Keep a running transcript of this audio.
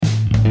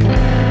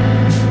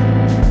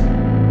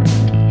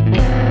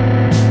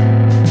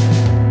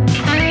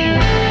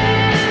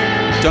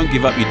Don't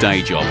Give Up Your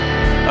Day Job,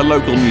 a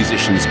local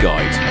musician's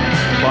guide.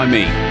 By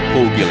me,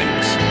 Paul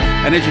Gillings.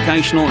 An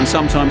educational and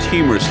sometimes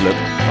humorous look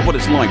at what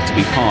it's like to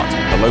be part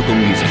of the local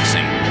music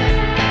scene.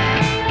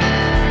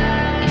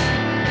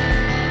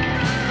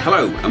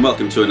 Hello and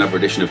welcome to another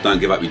edition of Don't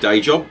Give Up Your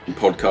Day Job, a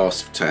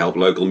podcast to help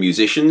local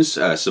musicians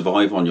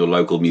survive on your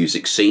local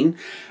music scene.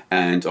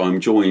 And I'm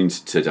joined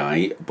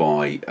today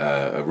by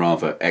a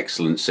rather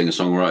excellent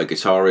singer-songwriter,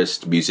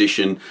 guitarist,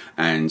 musician,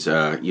 and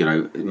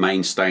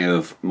mainstay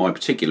of my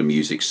particular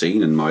music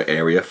scene and my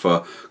area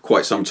for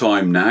quite some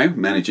time now,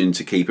 managing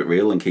to keep it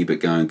real and keep it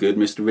going good,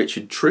 Mr.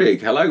 Richard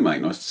Trigg. Hello,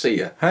 mate. Nice to see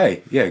you.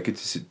 Hey, yeah, good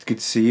to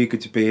see you. Good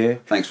to be here.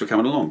 Thanks for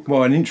coming along.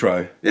 Well, an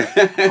intro.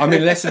 I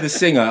mean, less of the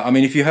singer. I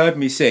mean, if you heard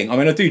me sing, I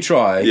mean, I do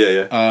try.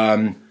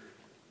 Yeah.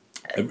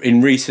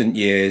 In recent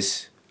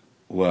years,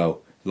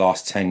 well,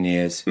 last 10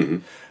 years. Mm-hmm.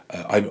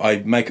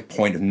 I make a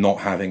point of not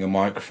having a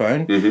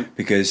microphone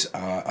because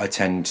I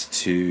can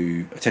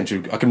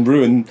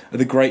ruin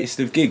the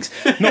greatest of gigs,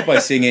 not by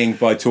singing,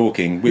 by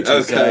talking. Which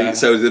okay, is,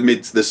 so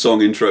amidst the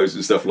song intros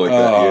and stuff like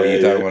that. Oh, you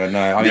don't want to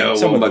know. I mean,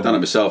 I've done it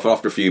myself.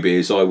 After a few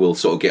beers, I will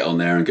sort of get on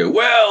there and go,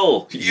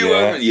 "Well,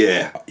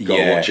 gotta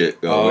watch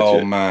it."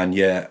 Man,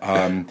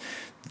 yeah.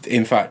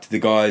 In fact, the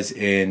guys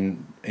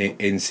in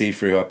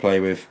See-Through I play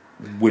with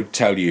would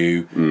tell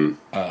you.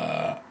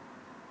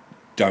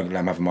 Don't let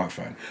them have a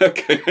microphone.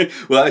 Okay.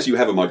 Well, as you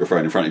have a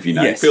microphone in front of you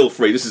now, yes. Feel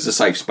free. This is a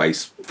safe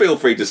space. Feel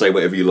free to say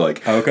whatever you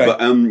like. Okay.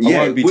 But, I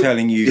won't be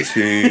telling you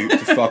to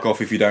fuck off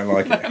if you don't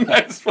like it.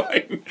 That's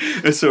fine.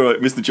 It's all right.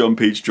 Mr. John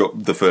Peach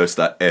dropped the first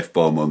that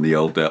F-bomb on the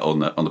old on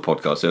the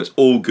podcast, so it's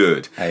all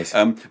good. Nice.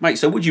 Mate,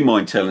 so would you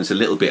mind telling us a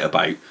little bit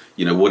about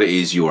what it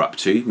is you're up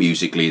to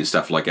musically and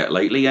stuff like that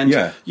lately? And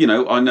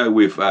I know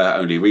we've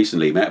only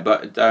recently met,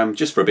 but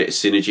just for a bit of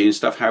synergy and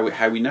stuff,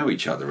 how we know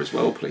each other as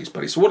well, please,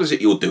 buddy. So what is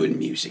it you're doing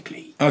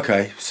musically?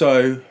 Okay,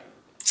 so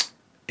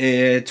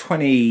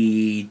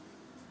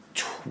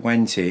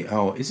 2020.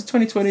 Oh, is it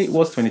 2020? It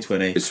was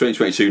 2020. It's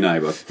 2022 now,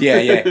 but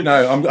yeah.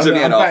 No, I'm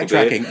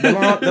backtracking.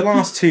 The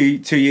last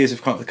two years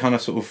have kind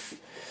of sort of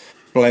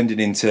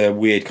blended into a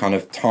weird kind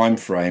of time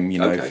frame,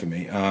 for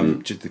me.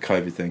 Just the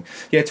COVID thing.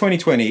 Yeah,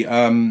 2020.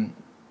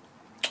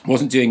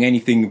 Wasn't doing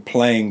anything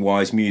playing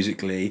wise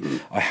musically.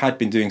 I had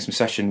been doing some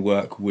session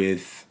work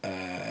with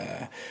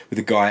a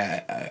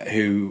guy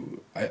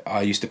who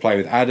I used to play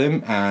with,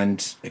 Adam,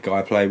 and a guy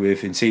I play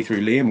with in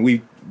See-Through, Liam.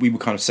 We were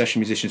kind of session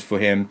musicians for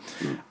him,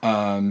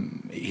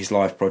 his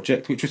live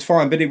project, which was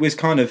fine, but it was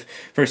kind of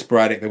very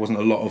sporadic. There wasn't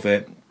a lot of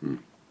it.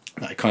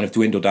 It kind of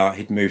dwindled out.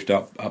 He'd moved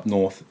up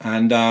north,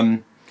 and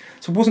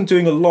so I wasn't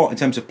doing a lot in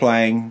terms of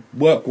playing.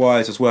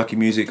 Work-wise, I was working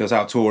music. I was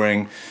out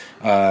touring,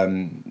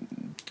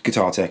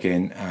 guitar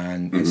teching,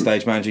 and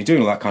stage managing,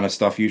 doing all that kind of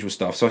stuff, usual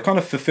stuff. So I kind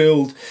of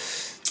fulfilled.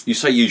 You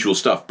say usual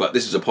stuff, but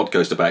this is a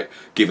podcast about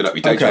giving up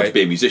your day job to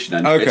be a musician,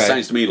 and it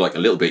sounds to me like a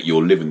little bit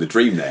you're living the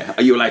dream there.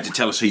 Are you allowed to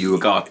tell us who you were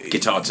guitar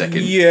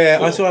teching? Yeah,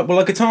 I saw. Well,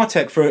 a guitar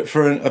tech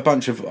for a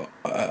bunch of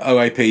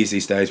OAPs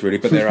these days, really,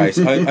 but they're ace.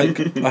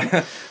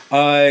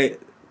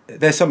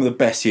 They're some of the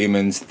best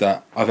humans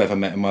that I've ever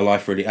met in my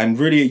life, really, and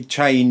really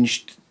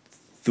changed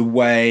the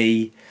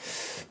way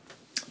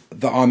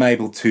that I'm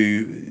able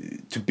to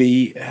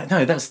be.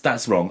 No,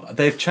 that's wrong.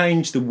 They've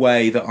changed the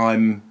way that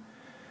I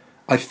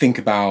think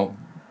about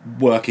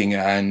working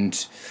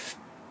and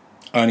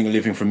earning a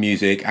living from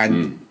music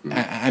and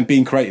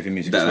being creative in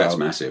music as well. That's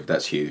massive.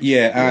 That's huge.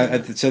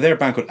 Yeah. So they're a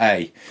band called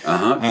A.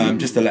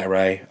 Just the letter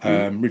A.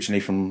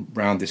 Originally from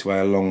round this way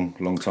a long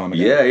time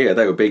ago. Yeah.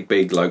 They were a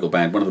big local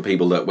band. One of the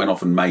people that went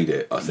off and made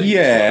it, I think.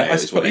 Yeah.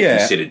 That's what they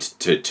considered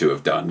to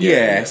have done.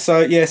 So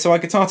I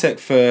guitar tech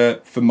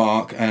for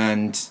Mark,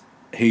 and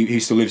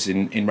who still lives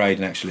in Raiden,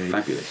 actually.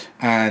 Fabulous.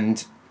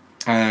 And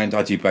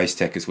I do bass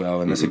tech as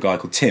well, and there's a guy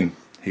called Tim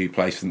who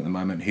plays for them at the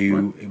moment,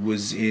 who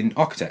was in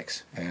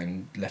Architects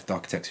and left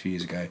Architects a few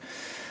years ago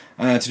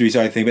to do his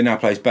own thing, but now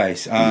plays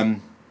bass.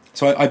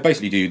 So I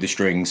basically do the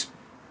strings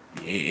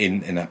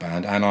in that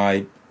band, and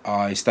I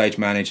stage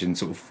manage and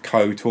sort of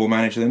co-tour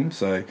manage them.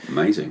 So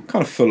amazing,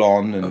 kind of full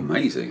on and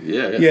amazing,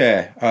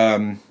 yeah.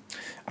 And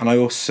I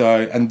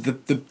also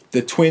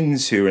the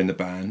twins who are in the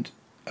band,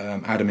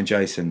 Adam and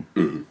Jason.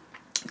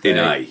 In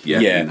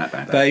that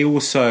band. They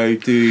also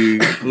do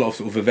a lot of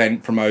sort of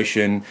event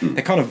promotion.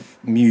 They're kind of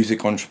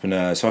music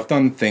entrepreneurs. So I've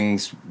done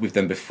things with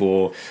them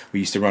before. We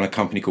used to run a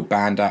company called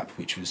Band App,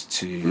 which was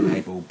to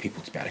enable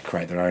people to be able to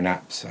create their own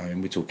apps. So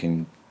we're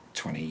talking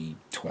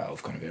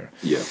 2012 kind of era.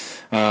 Yeah.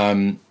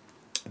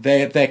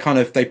 They're kind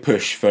of, they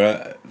push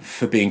for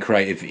being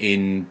creative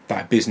in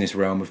that business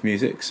realm of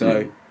music.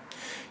 So.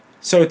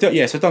 So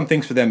I've done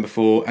things for them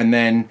before, and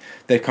then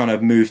they've kind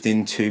of moved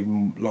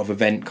into a lot of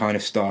event kind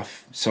of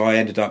stuff. So I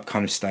ended up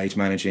kind of stage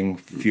managing a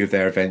few of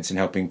their events and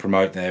helping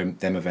promote them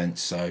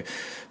events. So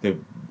the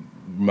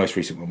most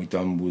recent one we've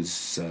done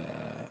was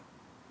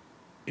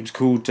it was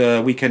called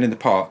Weekend in the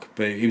Park,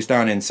 but it was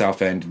down in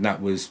Southend, and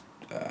that was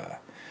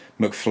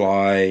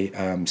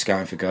McFly,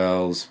 Scouting for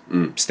Girls,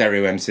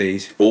 Stereo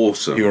MCs.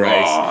 Awesome.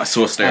 I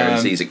saw Stereo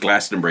MCs at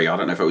Glastonbury. I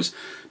don't know if it was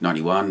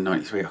 91,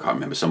 93, I can't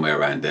remember, somewhere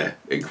around there.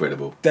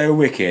 Incredible. They were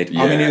wicked.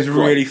 Yeah, I mean, it was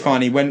really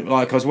funny. When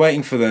I was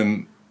waiting for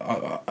them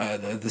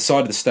at the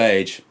side of the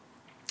stage,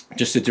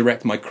 just to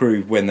direct my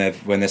crew when their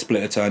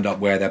splitter turned up,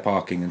 where they're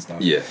parking and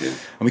stuff. Yeah.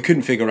 And we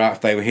couldn't figure out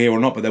if they were here or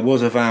not, but there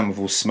was a van with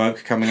all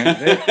smoke coming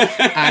out of it.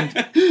 And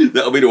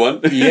that'll be the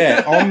one.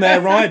 Yeah, on their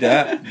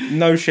rider,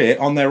 no shit,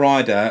 on their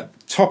rider,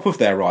 top of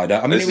their rider.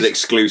 I mean, this is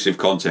exclusive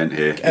content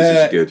here.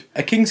 This is good.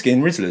 A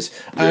Kingskin Rizzlers.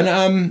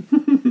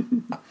 And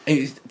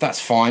that's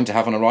fine to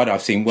have on a rider.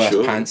 I've seen worse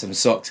pants and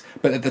socks.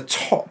 But at the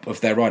top of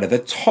their rider, the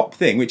top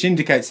thing, which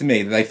indicates to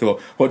me that they thought,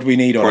 what do we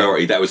need on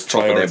priority? That was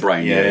top of their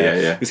brain.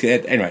 Yeah.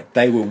 Anyway,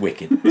 they were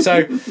wicked.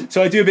 So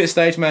I do a bit of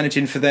stage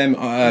managing for them,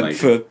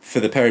 for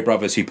the Perry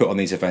Brothers, who put on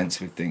these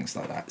events with things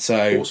like that.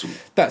 So awesome.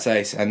 That's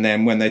ace. And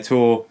then when they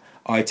tour,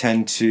 I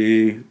tend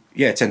to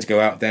go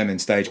out with them and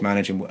stage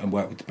manage and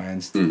work with the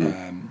bands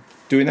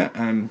doing that.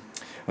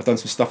 I've done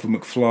some stuff with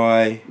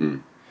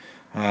McFly.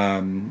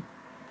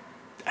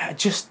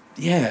 Just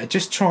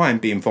try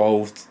and be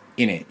involved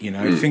in it,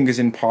 fingers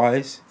in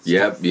pies.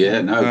 Good.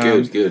 Yeah,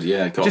 can't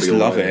just be all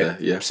love it. There.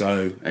 Yeah,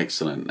 so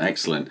excellent.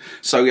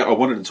 So I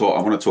want to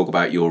talk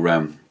about your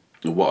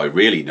what I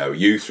really know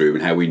you through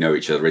and how we know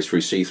each other is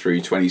through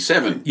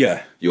C327.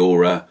 Yeah,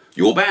 your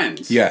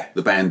band. Yeah,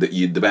 the band that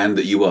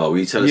you are. Will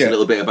you tell us a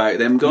little bit about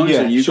them guys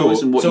and you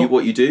guys and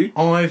what you do?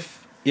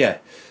 I've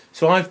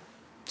sort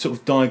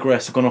of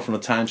digressed. I've gone off on a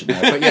tangent now,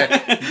 but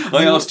yeah.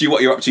 I asked you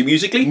what you're up to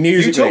musically.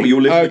 You told me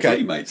you're living the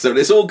dream, mate. So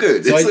it's all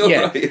good. So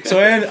right. So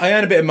I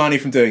earn a bit of money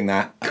from doing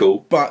that.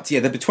 Cool. But the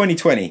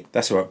 2020.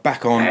 That's all right.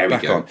 Back on.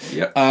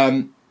 Yep.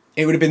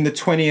 It would have been the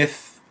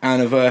 20th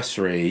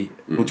anniversary.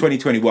 Well,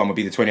 2021 would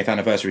be the 20th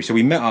anniversary. So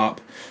we met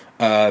up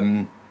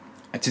to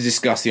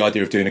discuss the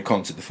idea of doing a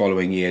concert the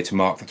following year to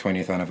mark the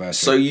 20th anniversary.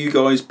 So you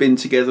guys been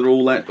together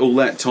all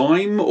that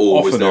time,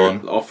 or off and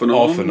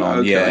on?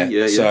 Okay.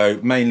 Yeah. So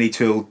mainly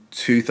till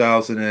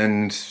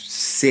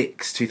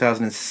 2006,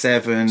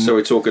 2007. So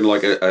we're talking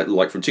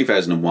like from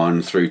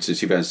 2001 through to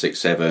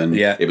 2006-07.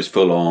 Yeah, it was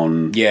full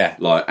on. Yeah,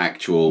 like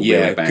actual.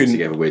 Yeah, we're band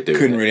together. We're doing.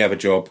 Couldn't really have a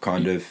job,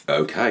 kind of.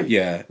 Okay.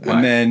 Yeah, right.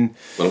 And then.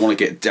 Well, I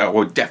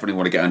definitely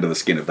want to get under the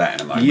skin of that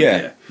in a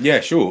moment.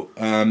 Yeah, sure.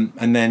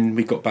 And then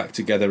we got back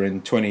together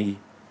in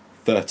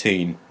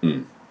 2013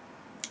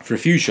 for a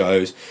few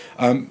shows.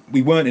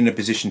 We weren't in a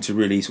position to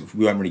really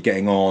we weren't really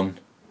getting on.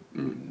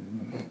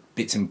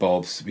 Bits and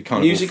bobs. We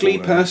kind musically,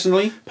 of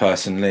personally.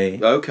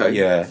 Okay.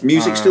 Yeah.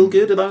 Music still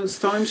good at those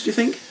times? Do you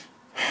think?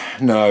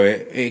 No,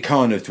 it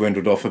kind of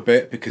dwindled off a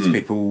bit because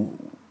people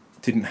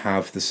didn't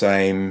have the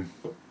same.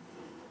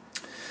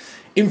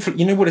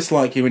 You know what it's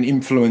like when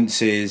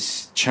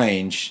influences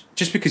change.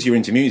 Just because you're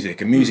into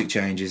music and music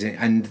changes,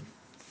 and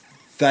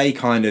they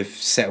kind of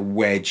set a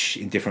wedge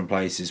in different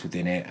places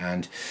within it,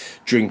 and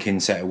drinking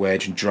set a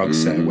wedge, and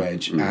drugs set a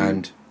wedge,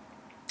 and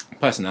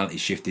personality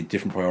shifted,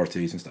 different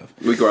priorities and stuff.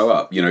 We grow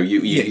up,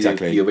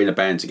 exactly. You're in a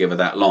band together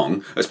that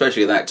long,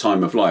 especially at that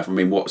time of life. I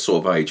mean, what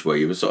sort of age were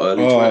you? Sort of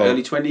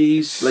early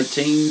 20s, late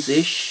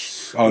teens-ish?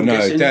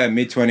 Mid-20s,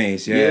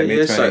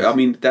 mid-20s. So, I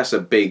mean, that's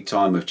a big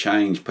time of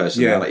change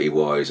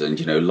personality-wise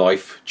and,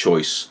 life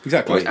choice.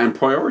 Exactly. And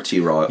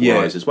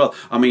priority-wise as well.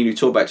 I mean, you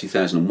talk about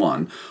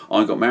 2001,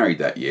 I got married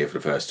that year for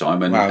the first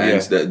time, and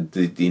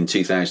in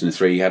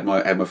 2003 had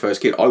my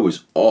first kid. I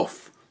was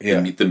off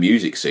the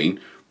music scene.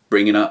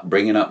 Bringing up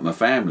my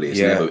family.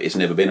 It's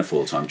never been a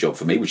full-time job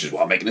for me, which is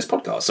why I'm making this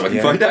podcast, so I can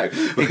find out.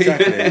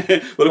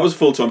 Exactly. Well, it was a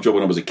full-time job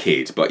when I was a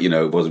kid, but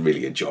it wasn't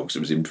really a job because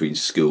it was in between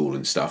school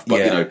and stuff.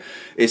 But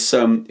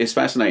it's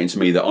fascinating to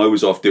me that I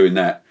was off doing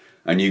that,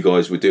 and you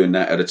guys were doing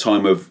that at a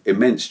time of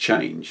immense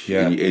change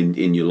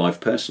in your life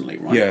personally,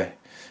 right? Yeah,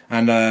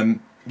 and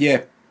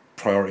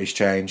priorities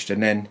changed,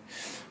 and then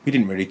we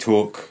didn't really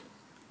talk.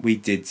 We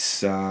did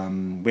we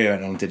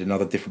went on and did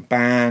another different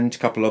band, a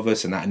couple of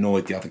us, and that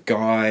annoyed the other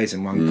guys,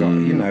 and one guy,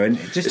 and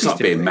it's like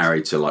being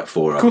married to like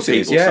four other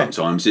people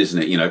sometimes,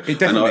 isn't it? It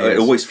definitely is. It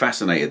always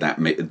fascinated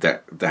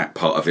that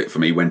part of it for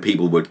me when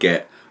people would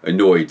get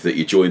annoyed that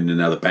you're joining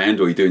another band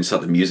or you're doing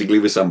something musically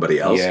with somebody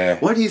else. Yeah.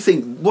 Why do you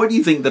think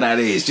that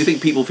is? Do you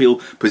think people feel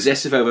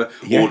possessive over,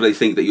 or do they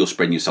think that you're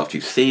spreading yourself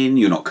too thin,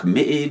 you're not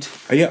committed?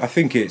 I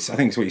think it's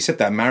what you said,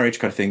 that marriage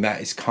kind of thing,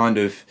 that is kind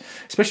of,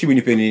 especially when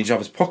you've been in each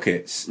other's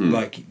pockets,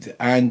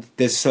 and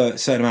there's a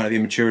certain amount of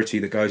immaturity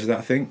that goes with that,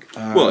 I think.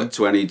 At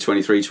 20,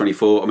 23,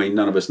 24, I mean,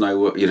 none of us know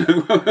what,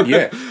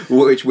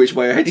 which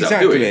way our head's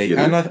exactly. up doing.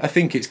 And I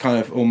think it's kind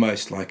of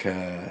almost like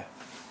a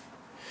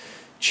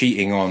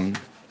cheating on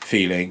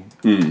feeling.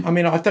 I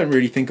mean, I don't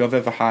really think I've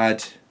ever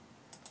had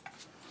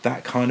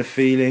that kind of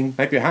feeling.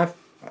 Maybe I have.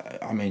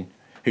 I mean,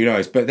 who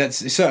knows? But it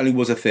certainly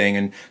was a thing.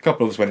 And a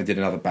couple of us went and did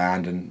another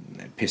band, and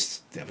it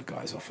pissed the other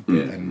guys off a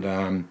bit.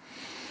 And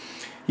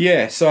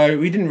so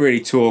we didn't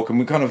really talk, and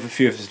we kind of, a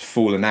few of us had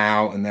fallen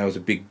out, and there was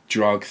a big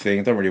drug thing.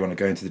 I don't really want to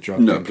go into the drug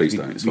thing. No, please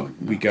don't. It's fine.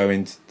 We go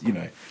into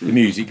the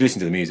music, listen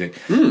to the music,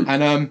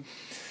 and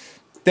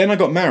then I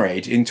got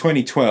married in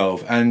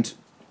 2012, and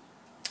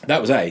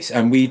that was ace.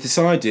 And we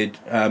decided,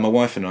 my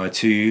wife and I,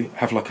 to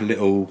have like a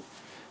little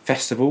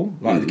festival,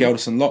 like the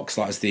Gelderson Locks,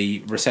 like as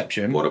the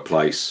reception. What a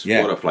place!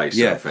 Yeah. What a place!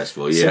 Yeah,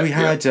 festival. Yeah.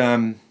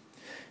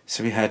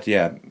 So we had,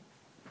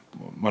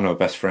 one of our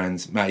best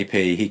friends, Matty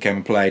P. He came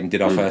and played and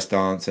did our first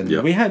dance, and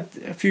we had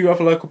a few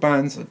other local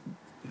bands,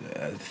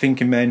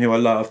 Thinking Men, who I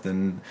loved,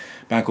 and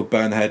a band called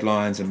Burn the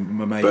Headlines, and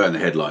my mate. Burn the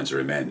Headlines are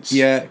immense.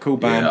 Yeah, cool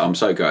band. Yeah, I'm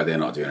so glad they're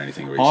not doing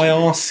anything recently. I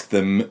asked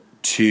them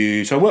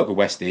to. So I work with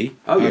Westy.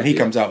 He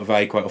comes out with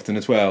A quite often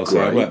as well. So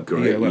I work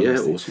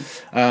with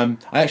awesome.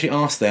 I actually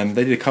asked them.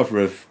 They did a cover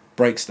of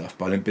Break Stuff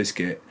by Limp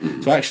Bizkit.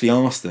 So I actually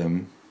asked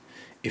them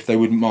if they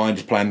wouldn't mind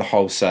just playing the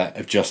whole set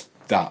of just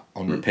that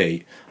on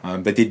repeat.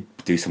 They did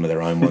do some of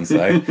their own ones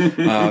though.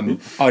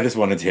 I just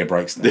wanted to hear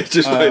Break Stuff.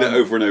 Just played it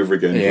over and over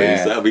again,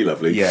 please. That'll be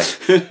lovely. Yeah.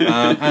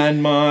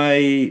 And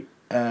my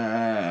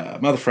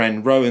other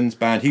friend Rowan's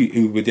band,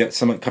 who with a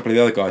couple of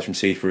the other guys from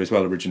See-Through as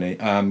well originally,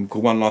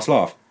 called One Last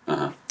Laugh.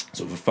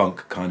 Sort of a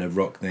funk kind of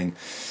rock thing.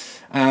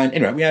 And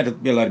anyway, we had a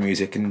load of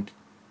music, and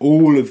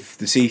all of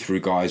the See-Through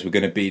guys were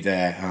going to be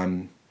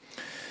there.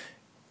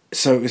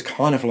 So it was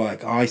kind of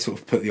like I sort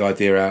of put the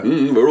idea out.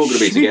 We're all going to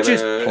be together.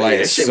 Just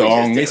play a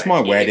song. It's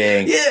my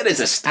wedding. Yeah, there's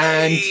a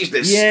stage.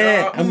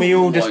 And we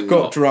all just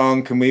got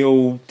drunk, and we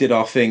all did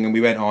our thing, and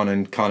we went on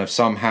and kind of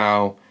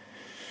somehow,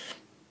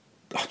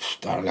 I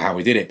don't know how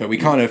we did it, but we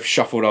kind of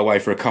shuffled our way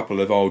for a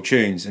couple of old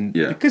tunes, and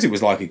because it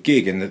was like a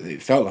gig and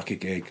it felt like a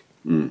gig,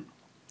 there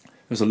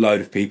was a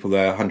load of people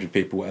there, 100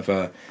 people,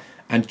 whatever,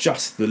 and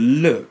just the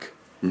look.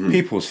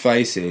 People's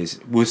faces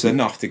was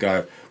enough to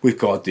go, we've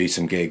got to do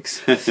some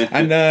gigs.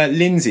 And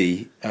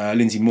Lindsay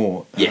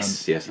Moore,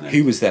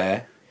 who was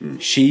there,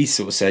 she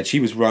sort of said she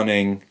was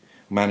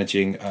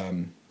managing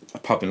a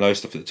pub in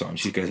Lowestoft at the time.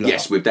 She goes,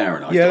 yes, with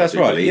Darren. That's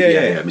right.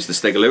 Yeah. Mr.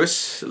 Stegger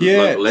Lewis,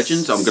 local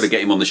legend. I'm going to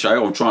get him on the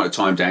show. I'm trying to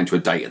time down to a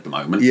date at the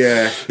moment.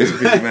 Yeah, he's a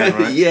busy man,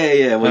 right?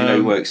 Yeah.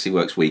 Well, he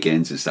works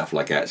weekends and stuff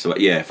like that. So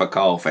for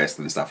Carl Fest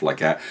and stuff like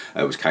that.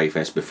 It was K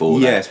Fest before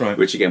that. That's right.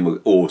 Which again were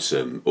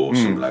awesome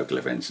local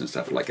events and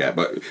stuff like that.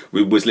 But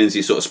was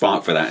Lindsay sort of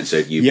sparked for that and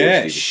said,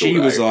 she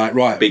was like,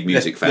 right, big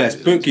music fans.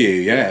 Let's book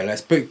you.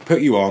 Let's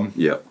put you on.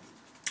 Yep.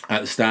 At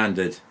the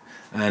Standard,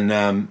 and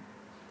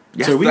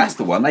that's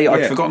the one.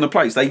 I'd forgotten the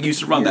place. They used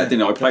to run that,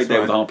 didn't they? I played there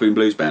with the Harpoon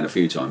Blues Band a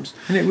few times.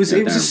 And it was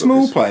a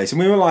small place, and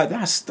we were like,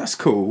 that's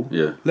cool.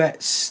 Yeah.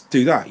 Let's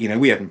do that.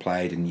 We hadn't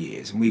played in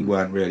years, and we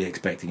weren't really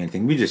expecting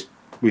anything. We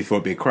thought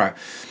it'd be a crack.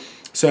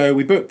 So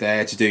we booked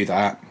there to do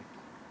that,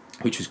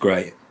 which was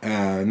great.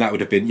 And that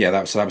would have been that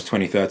was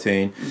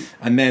 2013.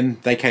 And then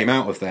they came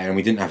out of there, and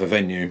we didn't have a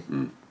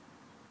venue.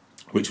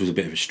 Which was a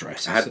bit of a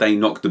stress. Had they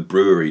knocked the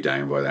brewery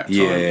down by that time?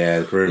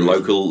 Yeah, the brewery.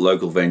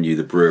 Local venue,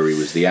 the brewery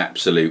was the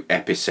absolute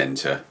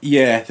epicentre.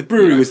 Yeah, the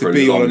brewery was the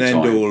be-all and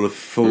end-all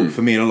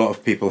for me and a lot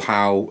of people,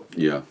 how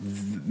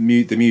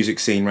the music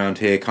scene around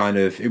here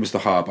it was the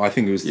hub. I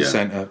think it was the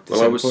centre.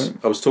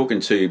 I was talking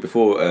to you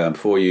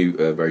before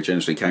you very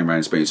generously came around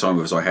and spent time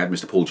with us. I had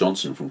Mr. Paul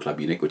Johnson from Club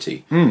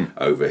Uniquity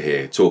over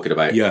here talking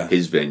about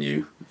his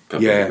venue,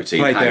 Club Uniquity.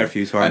 Played there a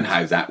few times. And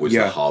how that was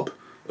the hub.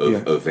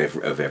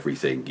 Of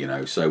everything,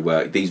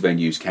 So these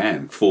venues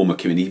can form a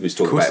community. He was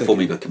talking about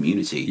forming a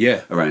community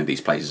around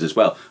these places as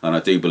well. And I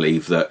do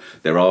believe that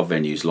there are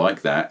venues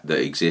like that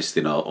exist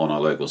on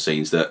our local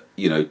scenes that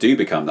do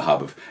become the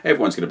hub of.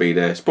 Everyone's going to be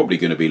there. It's probably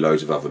going to be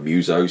loads of other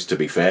musos, to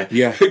be fair,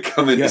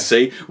 coming to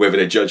see whether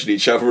they're judging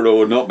each other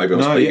or not. Maybe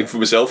I'm speaking for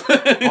myself.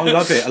 I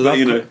love it. I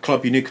love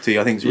Club Uniquity.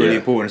 I think it's really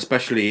important,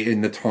 especially in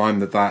the time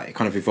that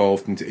kind of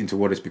evolved into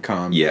what it's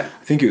become. Yeah,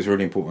 I think it was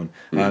really important.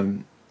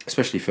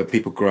 Especially for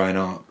people growing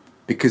up,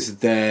 because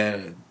of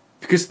the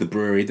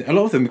brewery. A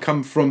lot of them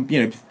come from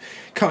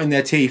cutting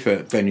their teeth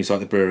at venues like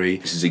the brewery.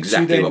 This is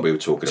exactly what we were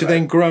talking about. So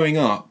then growing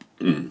up,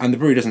 and the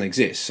brewery doesn't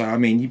exist. So I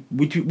mean,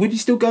 would you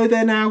still go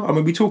there now? I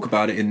mean, we talk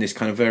about it in this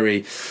kind of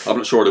very. I'm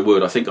not sure I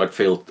would. I think I'd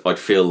feel like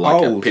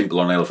old. A pimple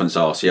on an elephant's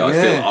arse. Yeah, I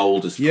feel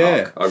old as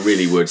fuck. I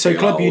really would. So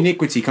Club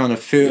Uniquity kind of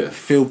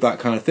filled that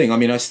kind of thing. I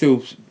mean, I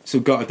still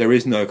got. There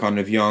is no kind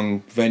of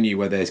young venue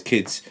where there's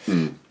kids.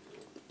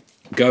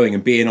 Going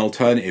and be an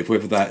alternative,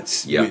 whether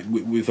that's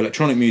with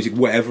electronic music,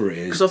 whatever it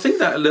is. Because I think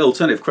that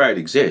alternative crowd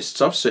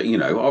exists. I've seen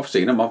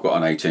them. I've got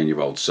an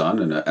 18-year-old son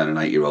and an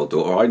 8-year-old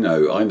daughter. I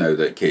know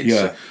that kids,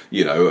 are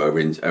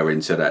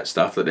into that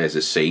stuff. That there's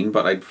a scene,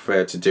 but they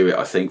prefer to do it.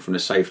 I think from the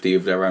safety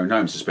of their own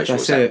homes, especially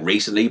what's happened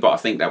recently. But I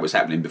think that was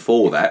happening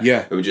before that.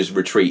 Yeah, they were just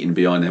retreating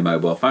behind their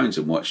mobile phones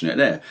and watching it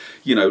there.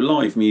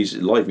 Live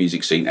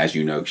music scene, as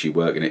you know, because you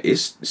work in it,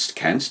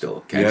 can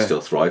still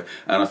thrive.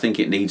 And I think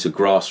it needs a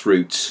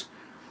grassroots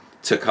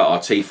to cut our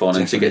teeth on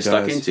and to get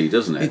stuck into,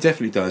 doesn't it? It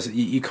definitely does.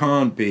 You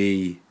can't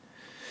be.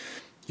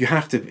 You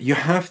have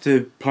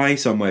to play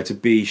somewhere to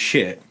be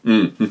shit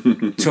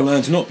to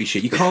learn to not be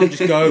shit. You can't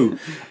just go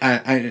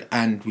and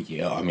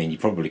I mean you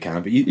probably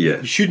can, but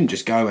you shouldn't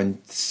just go and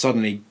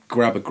suddenly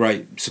grab a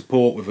great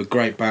support with a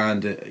great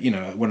band,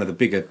 at one of the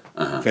bigger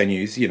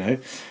venues,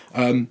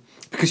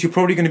 because you're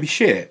probably going to be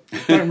shit.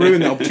 Don't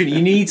ruin that opportunity.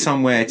 You need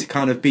somewhere to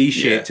kind of be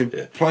shit,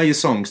 play your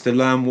songs, to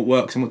learn what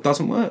works and what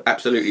doesn't work.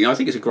 Absolutely. I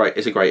think it's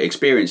a great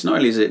experience. Not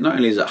only is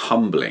it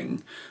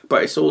humbling,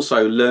 but it's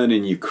also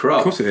learning your craft.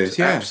 Of course it is,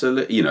 yeah.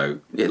 Absolutely.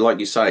 Like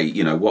you say,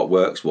 what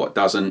works, what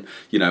doesn't.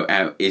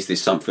 Is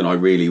this something I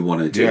really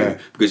want to do? Yeah.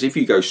 Because if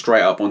you go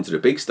straight up onto the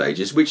big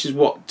stages, which is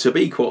what, to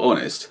be quite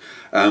honest,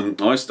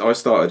 I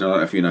started. I don't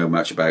know if you know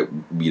much about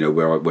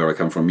where I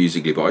come from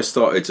musically, but I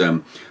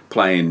started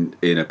playing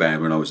in a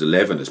band when I was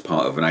 11 as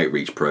part of an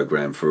outreach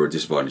program for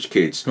disadvantaged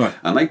kids, right.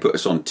 And they put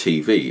us on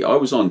TV. I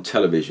was on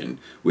television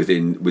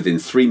within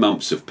 3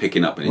 months of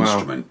picking up an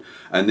instrument,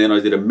 and then I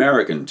did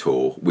American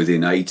tour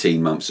within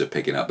 18 months of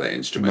picking up that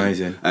instrument.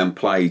 Amazing. And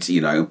played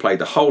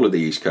the whole of the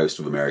East Coast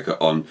of America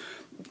on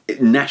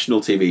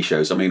national TV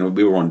shows. I mean,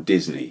 we were on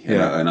Disney,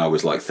 and I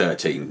was like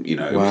 13.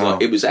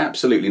 It was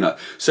absolutely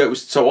nuts. So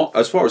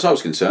as far as I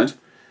was concerned,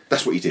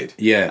 that's what you did.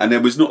 Yeah. And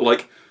there was not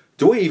like,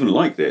 do I even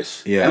like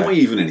this? Yeah. Am I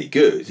even any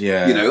good?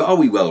 Yeah. Are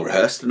we well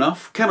rehearsed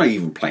enough? Can I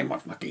even play my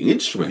fucking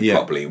instrument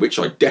properly? Which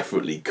I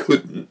definitely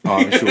couldn't. Oh,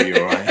 I'm sure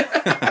you're right.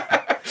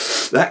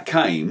 That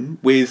came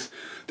with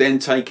then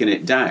taking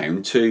it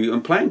down to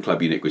and playing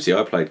Club Uniquity.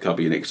 I played Club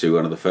Uniquity,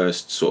 one of the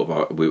first sort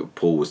of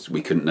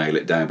we couldn't nail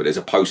it down, but there's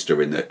a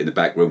poster in the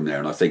back room there,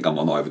 and I think I'm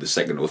on either the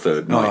second or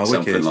third night,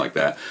 something like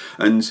that.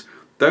 And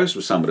those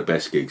were some of the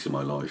best gigs of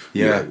my life.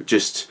 Yeah,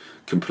 just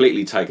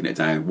completely taking it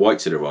down, white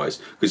to the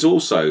eyes. Because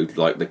also,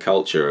 like, the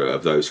culture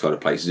of those kind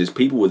of places is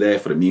people were there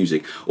for the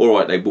music. All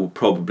right, they will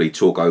probably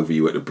talk over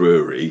you at the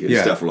brewery and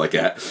stuff like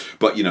that.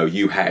 But,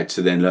 you had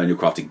to then learn your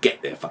craft to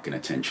get their fucking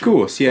attention. Of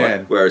course, yeah.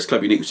 Right? Whereas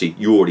Club Uniquity,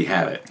 you already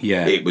have it.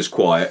 Yeah. It was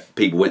quiet.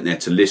 People went there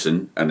to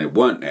listen, and they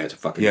weren't there to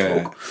fucking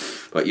talk.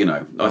 But,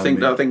 I think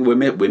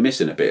we're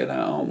missing a bit of that,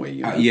 aren't we?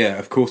 Yeah,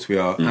 of course we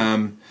are.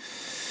 And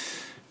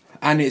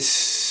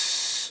it's...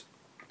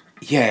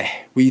 Yeah,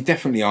 we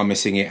definitely are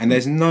missing it, and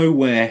there's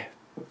nowhere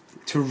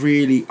to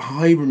really...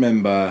 I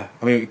remember...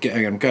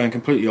 I'm going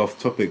completely off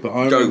topic, but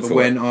I remember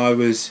when I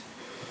was...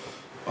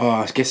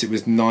 I guess it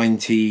was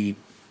 98,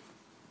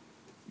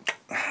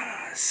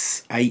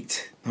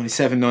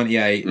 97,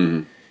 98.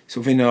 Mm-hmm.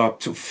 Sort of in our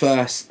sort of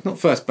first... Not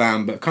first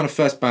band, but kind of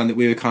first band that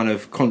we were kind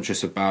of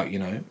conscious about,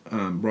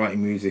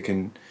 writing music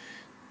and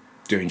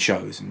doing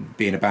shows and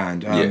being a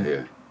band.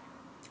 I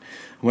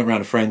went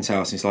round a friend's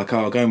house, and he's like,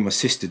 I'll go with my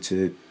sister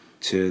to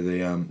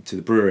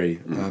the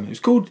brewery. It was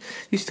called.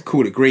 Used to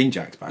call it Green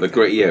Jack's back then.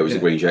 It was a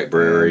Green Jack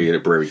brewery and a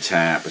brewery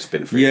tap. It's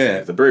been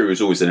the brewery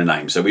was always in a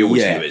name, so we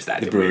always knew it as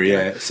that. The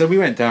brewery, So we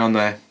went down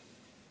there.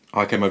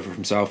 I came over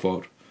from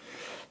Southwold,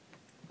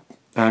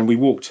 and we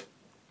walked.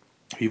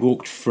 We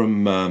walked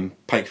from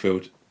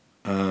Pakefield,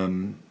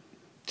 and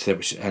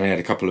I had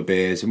a couple of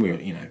beers, and we were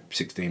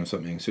 16 or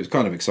something. So it was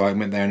kind of exciting.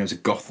 Went there, and it was a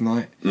goth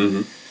night,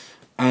 and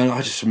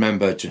I just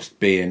remember just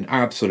being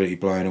absolutely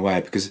blown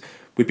away because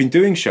we'd been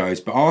doing shows,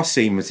 but our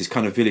scene was this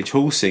kind of village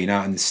hall scene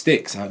out in the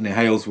sticks, out near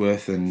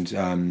Halesworth and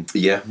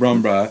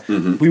Rumborough.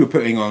 Mm-hmm. We were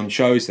putting on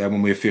shows there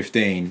when we were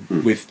 15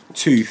 with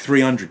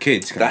 200-300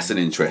 kids. That's an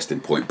interesting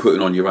point,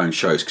 putting on your own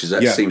shows, because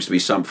that seems to be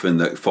something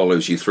that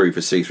follows you through for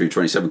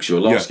C327, because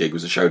your last gig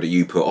was a show that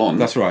you put on.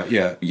 That's right,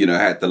 yeah.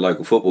 At the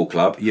local football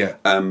club. Yeah.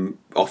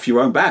 Off your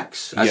own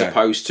backs, as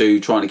opposed to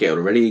trying to get an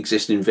already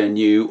existing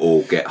venue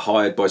or get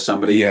hired by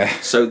somebody. Yeah.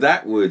 So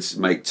that would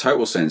make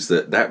total sense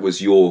that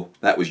was your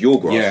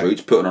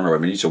grassroots putting on our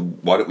own venue. So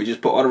why don't we just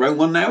put on our own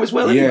one now as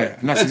well? Anyway? Yeah,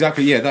 and that's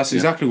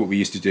exactly what we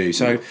used to do.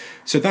 So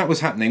that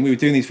was happening. We were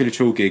doing these village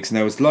hall gigs, and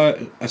there was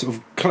a sort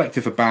of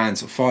collective of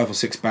bands, 5 or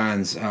 6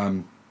 bands.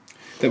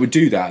 That would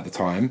do that at the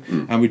time,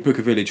 and we'd book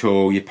a village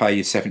hall, you'd pay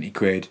your 70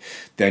 quid.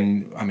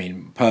 Then,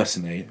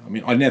 personally,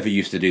 I never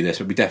used to do this,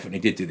 but we definitely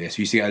did do this.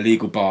 We used to get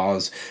illegal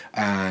bars,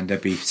 and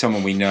there'd be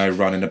someone we know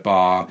running a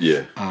bar.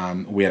 Yeah.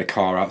 We had a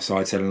car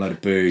outside selling a load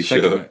of booze.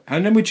 Sure.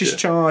 And then we'd just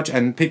charge,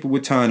 and people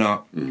would turn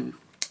up. And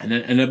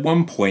at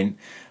one point,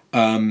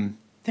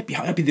 there'd be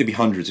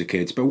hundreds of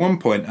kids, but at one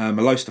point, a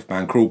Lowestoft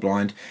band, Cruel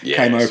Blind,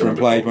 came over and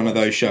played one of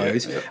those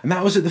shows, and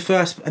that was at the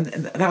first, and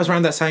that was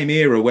around that same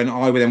era when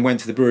I then went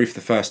to the brewery for the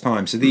first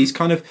time. So these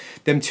kind of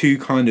them two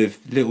kind of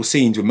little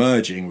scenes were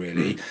merging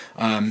really,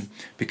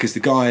 because the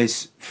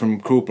guys from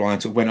Cruel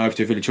Blind sort of went over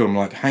to a village hall and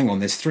were like, hang on,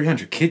 there's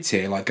 300 kids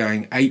here, like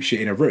going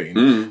apeshit in a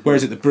room.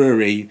 Whereas at the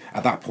brewery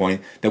at that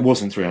point, there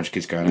wasn't 300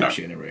 kids going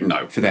apeshit in a room.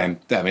 No, for them,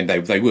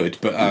 they would,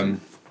 but.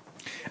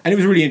 And it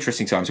was a really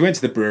interesting time. So we went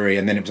to the brewery,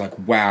 and then it was like,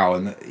 wow.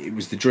 And it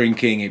was the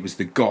drinking, it was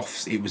the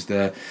goths, it was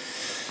the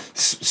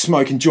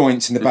smoking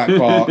joints in the back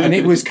bar. And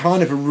it was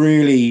kind of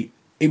it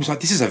was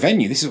like, this is a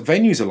venue. This is what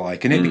venues are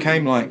like. And it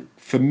became like,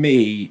 for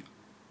me,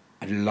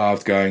 I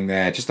loved going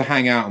there just to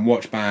hang out and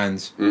watch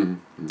bands.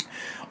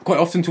 Quite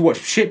often to watch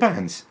shit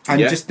bands and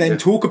just then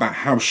talk about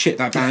how shit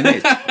that band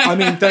is.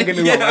 Don't get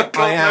me wrong.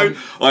 I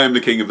am the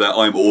king of that.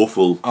 I'm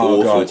awfully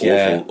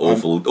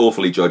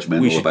judgmental.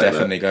 We should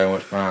definitely go and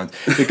watch bands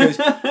because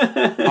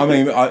I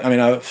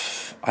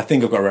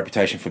think I've got a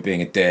reputation for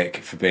being a dick,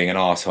 for being an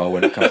arsehole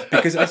when it comes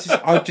because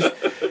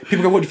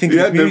People go, what do you think you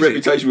of had this music? no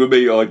reputation with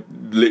me. I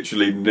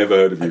literally never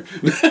heard of you.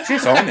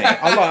 Just on it.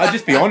 I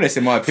just be honest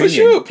in my opinion. For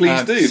sure,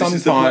 please do.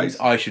 Sometimes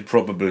I should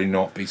probably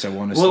not be so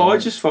honest. Well, I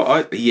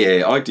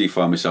do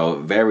find myself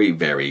very,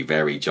 very,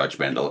 very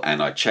judgmental,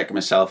 and I check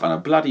myself, and I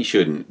bloody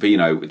shouldn't.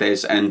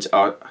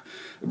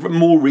 But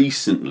more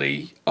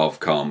recently, I've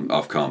calmed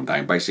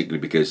down, basically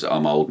because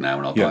I'm old now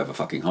and I'll die of a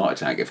fucking heart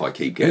attack if I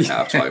keep getting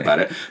uptight about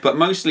it. But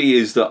mostly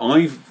is that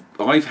I've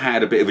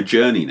had a bit of a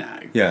journey now.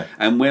 Yeah.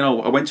 And when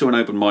I went to an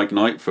open mic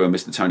night for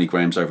Mr. Tony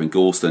Graham's over in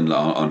Galston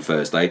on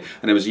Thursday,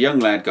 and there was a young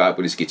lad got up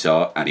with his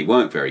guitar, and he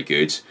weren't very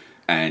good,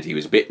 and he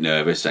was a bit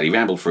nervous, and he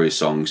rambled through his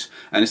songs,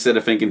 and instead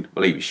of thinking,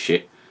 well, he was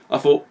shit, I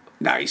thought,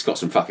 no, he's got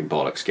some fucking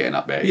bollocks getting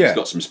up there. He's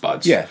got some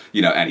spuds. Yeah.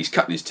 And he's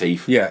cutting his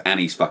teeth. Yeah. And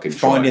he's fucking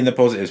finding the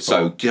positives.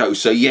 So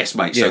yes,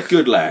 mate. Yeah. So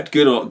good lad.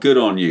 Good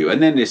on you. And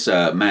then this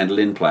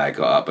mandolin player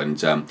got up and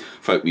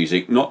folk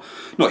music, not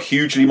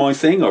hugely my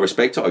thing. I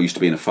respect it. I used to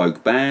be in a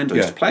folk band. I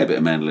used to play a bit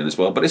of mandolin as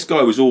well. But this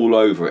guy was all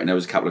over it, and there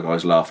was a couple of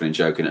guys laughing and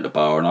joking at the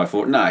bar, and I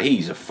thought,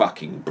 he's a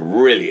fucking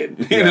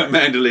brilliant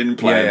mandolin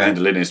player,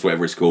 mandolinist,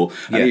 whatever it's called.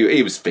 And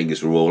his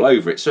fingers were all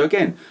over it. So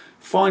again,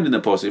 finding the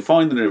positive,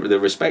 finding the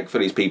respect for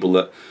these people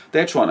that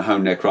they're trying to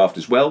hone their craft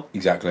as well.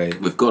 Exactly.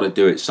 We've got to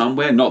do it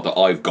somewhere. Not that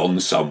I've gone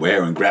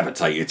somewhere and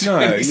gravitated to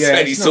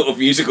any sort of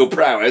musical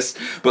prowess,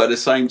 but at the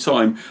same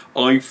time,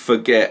 I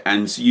forget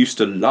and used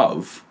to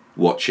love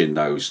watching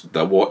those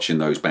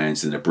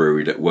bands in the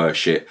brewery that were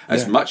shit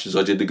as much as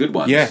I did the good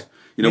ones. Yeah.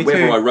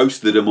 Whether I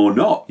roasted them or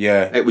not.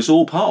 Yeah. It was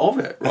all part of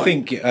it. Right?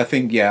 I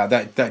think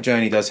that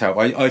journey does help.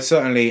 I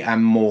certainly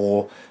am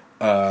more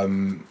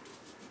not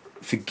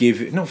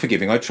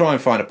forgiving. I try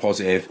and find a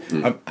positive.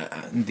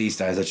 These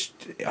days,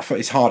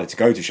 it's harder to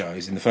go to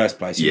shows in the first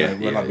place.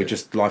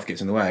 Life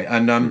gets in the way.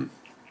 And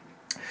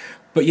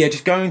but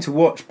just going to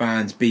watch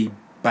bands be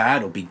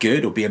bad or be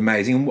good or be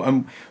amazing.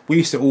 And we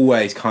used to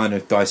always kind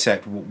of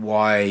dissect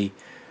why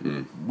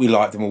we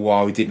liked them or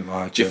why we didn't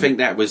like them. Do you think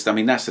that was,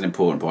 that's an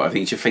important point. I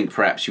think, do you think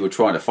perhaps you were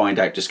trying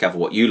to discover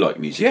what you like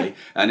musically,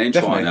 and then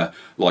definitely. Trying to,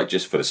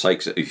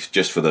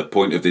 just for the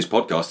point of this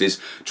podcast,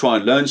 is try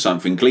and learn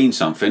something, glean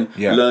something,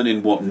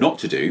 learning what not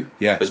to do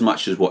as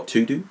much as what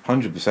to do?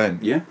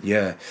 100%. Yeah.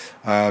 Yeah.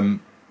 I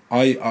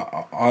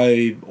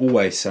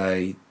always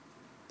say,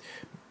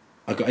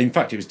 in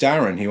fact, it was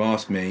Darren who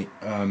asked me,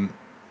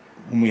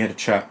 when we had a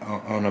chat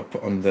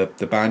on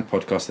the band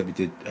podcast that we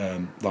did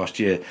last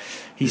year,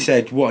 he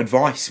said, "What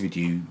advice would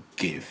you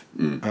give?"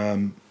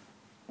 And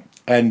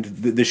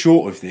the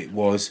short of it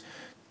was,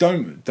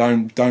 don't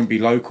be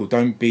local,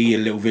 don't be a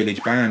little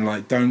village band.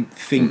 Like, don't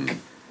think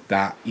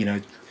that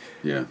you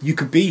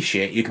could be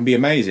shit, you can be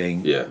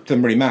amazing. Yeah,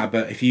 doesn't really matter.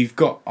 But if you've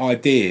got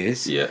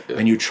ideas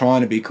and you're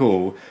trying to be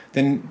cool,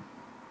 then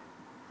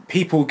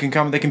people can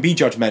come, they can be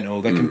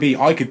judgmental, they can be,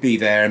 I could be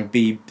there and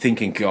be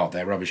thinking, God,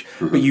 they're rubbish.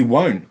 But you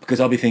won't, because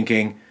I'll be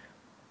thinking,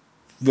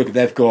 look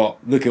at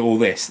all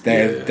this.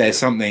 There's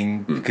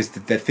something, because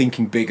they're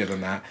thinking bigger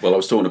than that. Well, I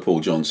was talking to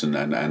Paul Johnson,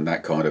 and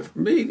that kind of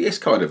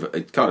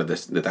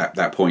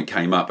that point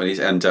came up,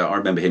 and I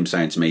remember him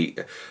saying to me,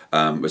 it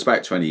was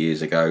about 20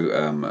 years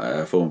ago.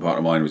 A former partner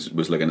of mine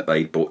was looking at,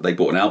 they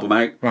bought an album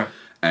out, right?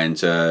 And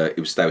they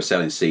were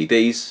selling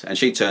CDs, and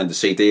she turned the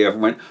CD over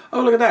and went,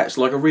 "Oh, look at that! It's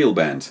like a real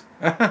band."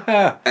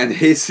 And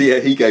he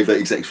gave that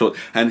exact thought,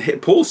 and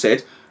Paul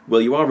said, "Well,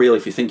 you are real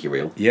if you think you're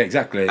real." Yeah,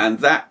 exactly. And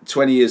that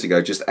 20 years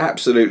ago just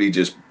absolutely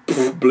just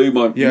blew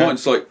my mind.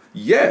 It's like,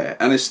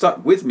 and it's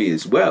stuck with me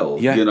as well.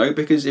 Yeah.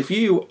 Because if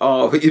you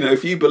are,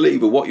 if you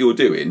believe in what you're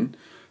doing,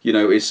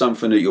 is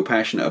something that you're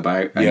passionate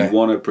about and you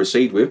want to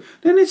proceed with,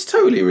 then it's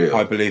totally real.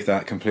 I believe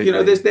that completely.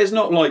 There's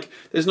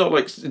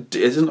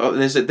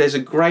a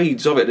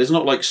grades of it. There's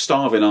not like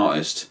starving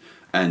artist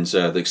and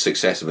the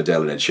success of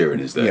Adele and Ed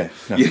Sheeran, is there?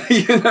 Yeah,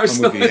 no.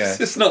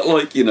 It's not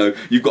like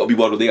you've got to be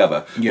one or the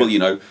other. Yeah.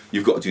 Well,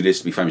 you've got to do this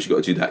to be famous. You've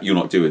got to do that. You're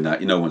not doing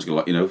that. No one's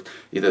going to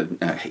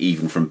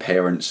even from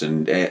parents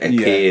and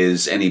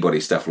peers, anybody,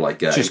 stuff like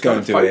that. Just go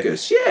and do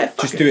focus. It. Yeah,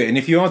 just do it. And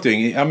if you are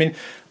doing it,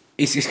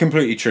 it's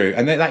completely true,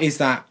 and that is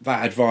that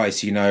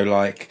advice,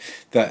 like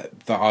that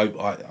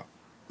I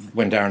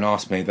when Darren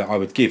asked me that I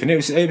would give, and it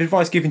was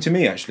advice given to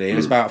me actually. It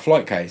was about a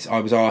flight case.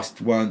 I was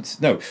asked once.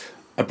 No,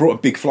 I brought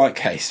a big flight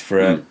case for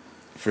a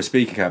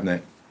speaker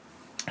cabinet,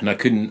 and I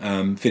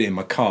couldn't fit it in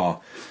my car,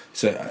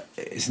 so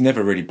it's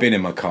never really been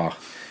in my car.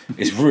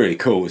 It's really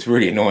cool. It's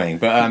really annoying,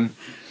 but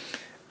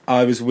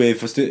I was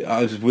with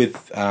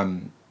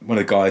one of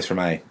the guys from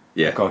a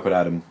guy called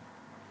Adam.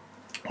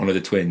 One of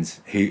the twins,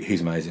 who's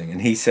amazing, and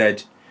he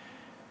goes,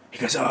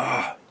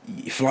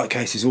 your flight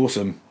case is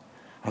awesome.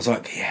 I was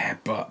like, yeah,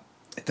 but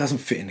it doesn't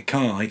fit in the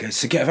car. He goes,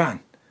 so get a van,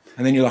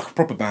 and then you're like a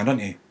proper band,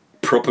 aren't you?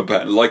 Proper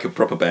band, like a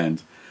proper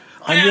band.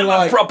 And you're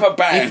like a proper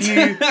band.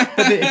 But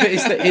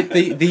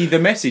it's the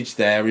message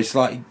there is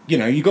like,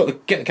 you got to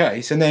get the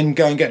case and then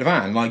go and get the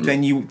van. Like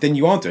then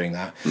you are doing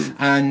that,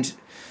 and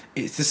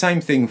it's the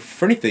same thing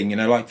for anything.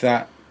 Like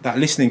that. that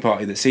listening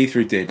party that See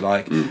Through did,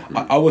 like,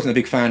 I wasn't a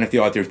big fan of the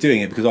idea of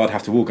doing it because I'd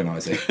have to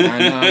organise it.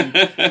 And,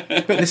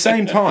 but at the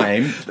same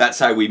time, that's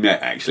how we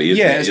met, actually.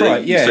 Isn't yeah, it? That's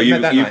right. Yeah, so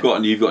you've got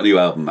a new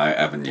album out,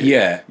 haven't you?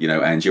 Yeah, you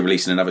know, and you're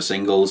releasing another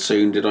single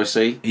soon. Did I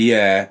see?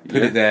 Yeah,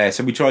 put it there.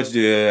 So we tried to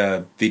do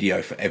a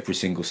video for every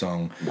single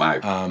song.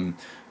 Wow.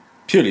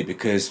 Purely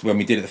because when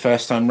we did it the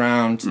first time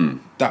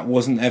round, that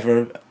wasn't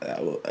ever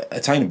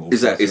attainable.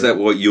 Is that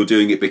what you're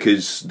doing it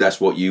because that's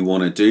what you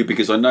want to do?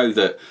 Because I know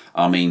that,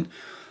 I mean,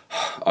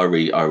 I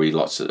read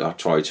lots of, I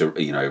try to,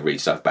 you know, read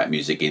stuff about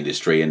music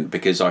industry, and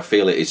because I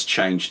feel it's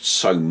changed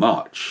so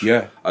much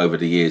over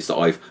the years that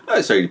I've not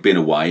necessarily been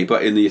away,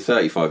 but in the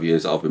 35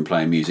 years that I've been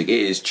playing music,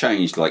 it has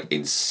changed like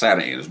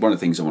insanity. And it's one of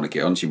the things I want to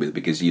get onto you with,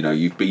 because, you know,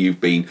 you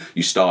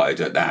started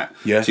at that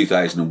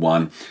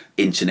 2001,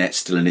 internet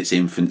still in its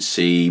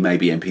infancy,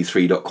 maybe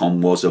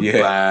mp3.com was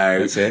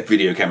about,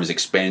 video cameras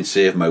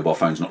expensive, mobile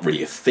phones not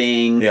really a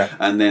thing,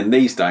 and then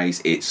these days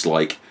it's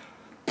like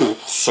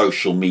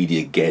social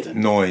media geddon.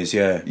 Noise,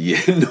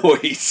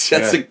 noise.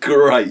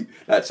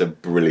 That's a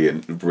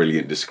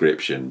brilliant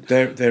description.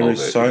 There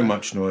is so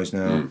much noise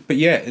now. But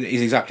yeah, it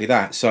is exactly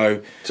that.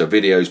 So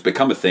videos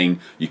become a thing.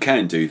 You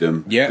can do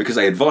them because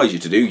they advise you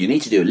to do. You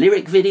need to do a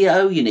lyric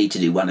video. You need to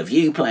do one of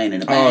you playing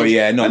in a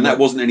band. And that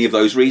wasn't any of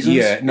those reasons.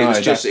 No,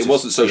 it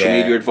wasn't social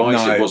media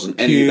advice. No, it wasn't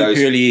any of those.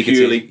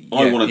 Purely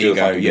I want to do a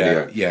fucking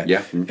video.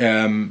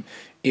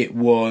 It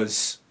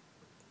was.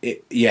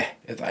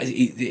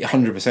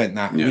 100%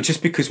 that.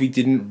 Just because we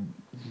didn't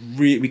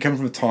we come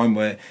from a time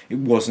where it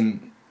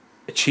wasn't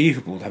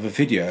achievable to have a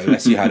video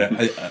unless you had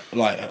a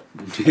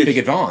big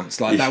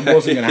advance. Like that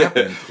wasn't going to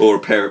happen. Or a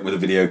parent with a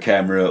video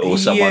camera, or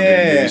someone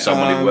who knew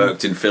someone who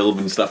worked in film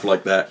and stuff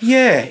like that.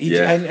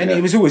 And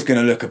it was always going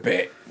to look a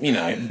bit, you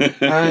know,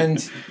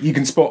 and you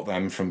can spot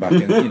them from back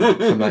in, you know,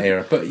 from that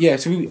era. But yeah,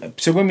 so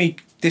when we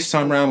this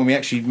time round when we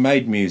actually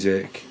made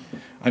music.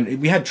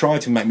 And we had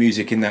tried to make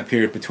music in that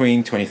period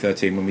between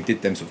 2013 when we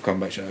did them sort of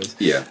comeback shows.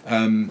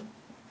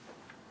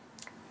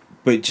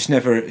 But it just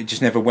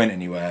never went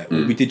anywhere.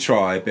 We did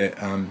try, but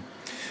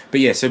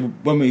yeah. So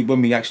when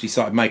we actually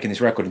started making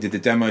this record and did the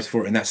demos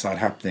for it, and that started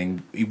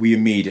happening, we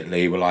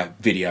immediately were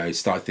like videos.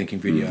 Started thinking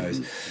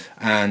videos,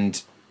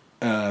 and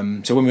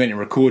so when we went and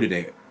recorded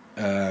it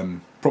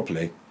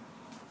properly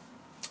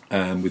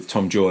with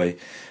Tom Joy,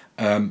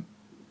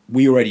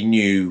 we already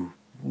knew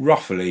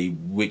roughly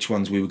which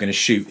ones we were going to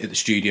shoot at the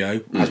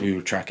studio as we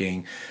were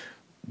tracking.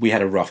 We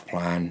had a rough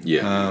plan.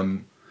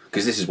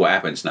 Because this is what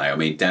happens now. I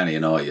mean, Danny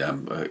and I,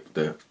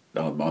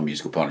 our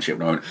musical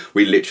partnership,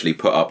 we literally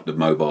put up the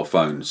mobile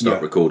phone,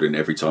 start recording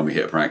every time we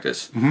hit a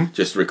practice.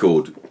 Just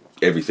record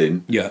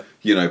everything.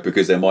 You know,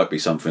 because there might be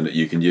something that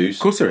you can use.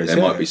 Of course there is.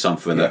 There might be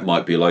something that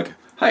might be like,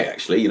 hey,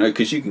 actually, you know,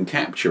 because you can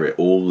capture it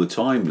all the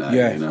time now.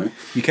 You know,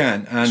 you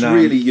can. And it's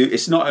really,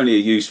 it's not only a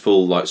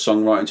useful like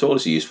songwriting tool;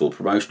 it's a useful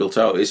promotional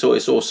tool.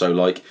 It's also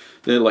like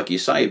you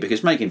say,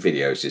 because making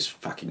videos is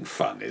fucking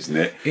fun, isn't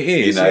it? It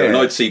is. You know, and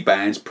I'd see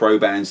pro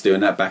bands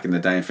doing that back in the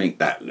day, and think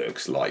that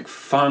looks like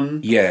fun.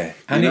 Yeah,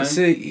 and I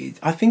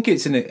think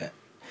it's I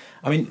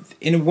mean,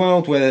 in a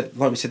world where,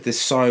 like we said, there's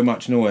so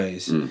much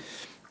noise,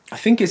 I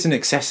think it's an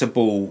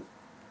accessible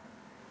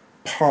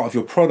part of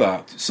your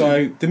product.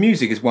 So the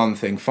music is one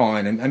thing,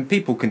 fine, and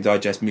people can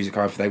digest music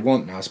however they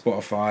want now,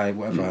 Spotify,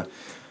 whatever.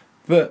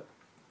 But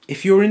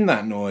if you're in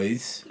that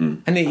noise,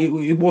 and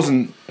it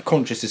wasn't a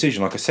conscious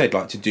decision, like I said,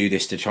 like to do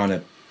this to try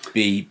to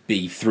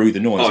be through the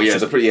noise. Oh yeah,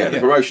 the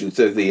promotion.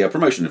 So the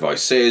promotion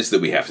advice says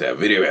that we have to have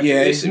video.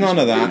 It's none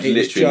of that.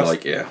 It's literally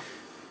just, like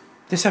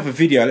let's have a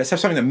video. Let's have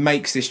something that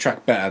makes this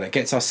track better, that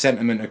gets our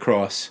sentiment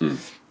across.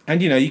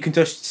 And, you know, you can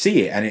just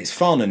see it and it's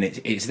fun and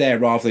it's there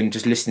rather than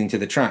just listening to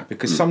the track.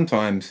 Because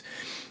sometimes,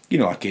 you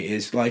know, like it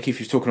is, like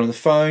if you're talking on the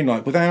phone,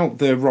 like without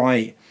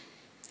that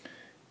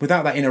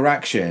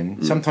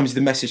interaction, sometimes the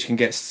message can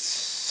get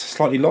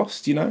slightly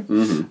lost, you know?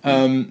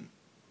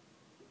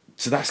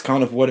 So that's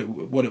kind of what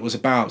it was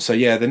about. So,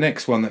 yeah, the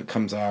next one that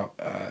comes out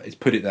is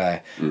Put It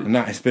There. And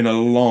that has been a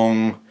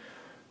long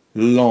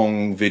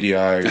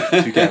video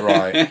to get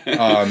right.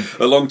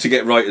 Long to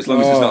get right, as long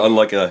as it's not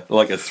like a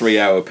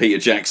 3-hour Peter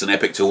Jackson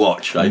epic to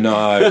watch. Right?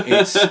 No,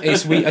 it's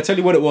I tell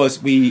you what it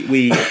was.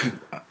 We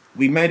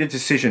made a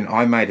decision.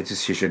 I made a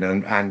decision,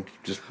 and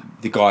just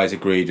the guys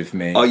agreed with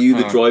me. Are you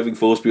the driving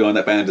force behind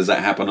that band? Does that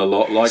happen a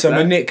lot? Like so, that?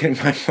 my nickname,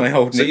 my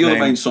old. So you're the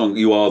main song.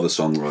 You are the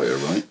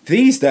songwriter, right?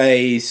 These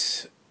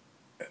days,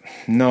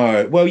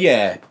 no. Well,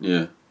 yeah.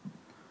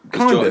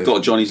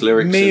 Got Johnny's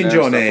lyrics. Me and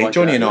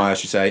Johnny and I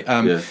should say.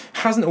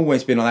 Hasn't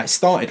always been like that. It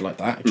started like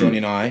that. Johnny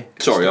and I.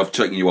 Sorry, I've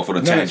taken you off on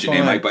a tangent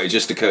here, mate. But it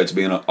just occurred to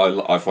me, and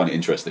I find it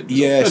interesting.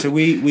 Yeah, so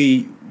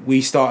we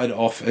started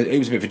off. It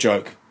was a bit of a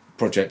joke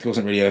project. It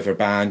wasn't really over a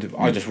band.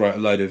 I just wrote a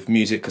load of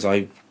music because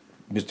I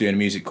was doing a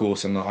music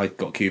course and I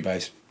got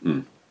Cubase,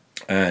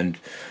 and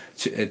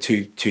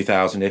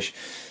 2000-ish,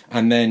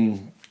 and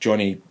then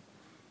Johnny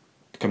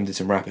come and did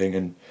some rapping,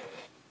 and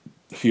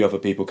a few other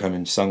people come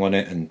and sung on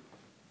it, and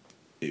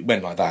it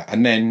went like that.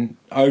 And then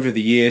over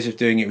the years of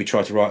doing it, we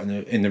tried to write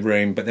in the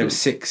room, but there were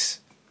 6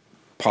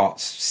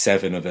 parts,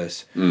 7 of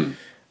us,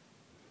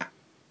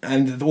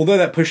 and although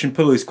that push and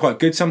pull is quite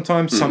good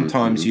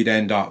sometimes you'd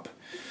end up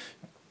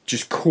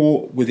just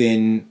caught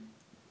within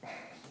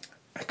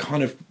a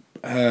kind of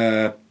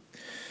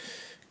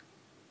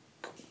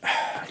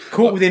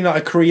within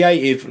like a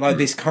creative, like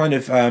this kind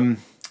of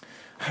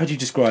how do you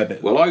describe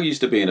it? Well, I used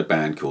to be in a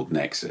band called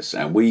Nexus,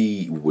 and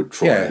we would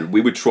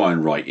try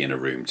and write in a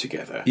room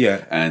together.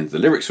 Yeah. And the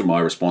lyrics were my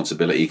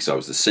responsibility because I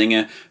was the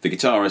singer. The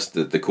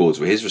guitarist, the chords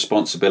were his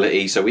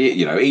responsibility. So we,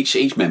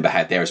 each member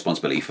had their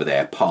responsibility for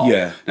their part.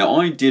 Yeah. Now,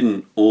 I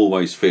didn't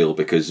always feel,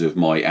 because of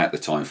my at the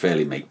time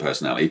fairly meek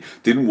personality,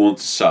 didn't want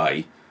to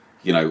say,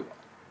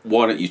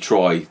 why don't you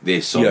try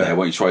this on there?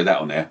 Why don't you try that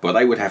on there? But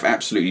they would have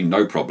absolutely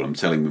no problem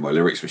telling me my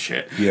lyrics were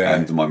shit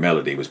and my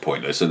melody was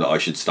pointless and that I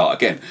should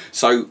start again.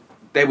 So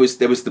there was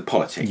the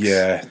politics.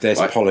 Yeah, there's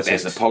politics.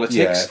 There's the politics.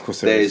 Yeah, of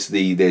course there's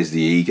the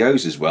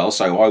egos as well.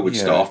 So I would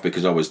start off,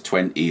 because I was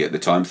 20 at the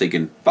time,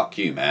 thinking, "Fuck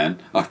you, man!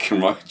 I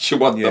can write you.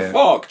 What the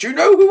fuck? Do you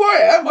know who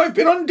I am? I've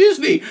been on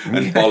Disney."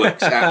 And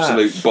bollocks,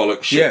 absolute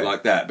bollocks shit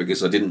like that,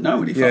 because I didn't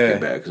know any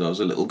fucking better, because I was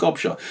a little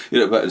gobshite.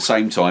 But at the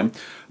same time,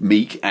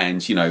 meek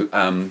and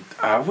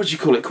what do you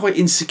call it? Quite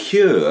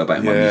insecure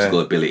about my musical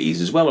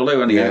abilities as well.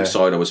 Although on the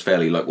outside I was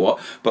fairly like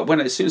what, but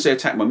as soon as they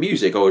attacked my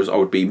music, I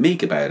would be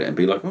meek about it and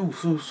be like, "Oh,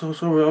 so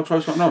sorry, I'll try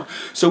something else."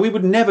 So we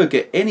would never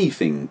get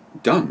anything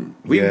done.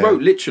 We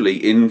wrote literally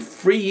in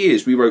 3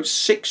 years. We wrote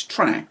 6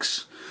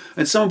 tracks.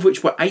 And some of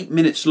which were 8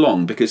 minutes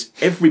long, because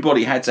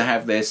everybody had to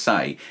have their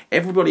say.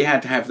 Everybody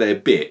had to have their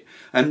bit.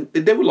 And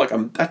they were like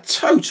a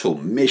total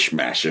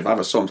mishmash of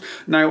other songs.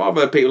 Now,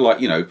 other people like,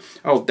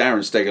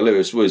 Darren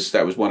Steger-Lewis,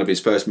 that was one of his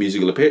first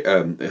musical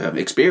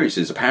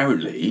experiences,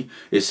 apparently,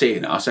 is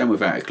seeing us, and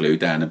Without a Clue,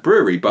 down a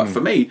brewery. But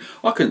for me,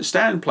 I couldn't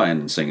stand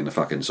playing and singing the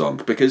fucking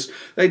songs, because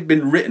they'd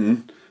been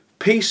written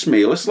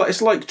piecemeal.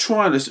 It's like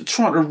trying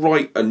to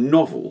write a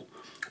novel,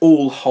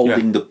 all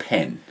holding the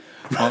pen.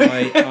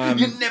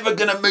 You're never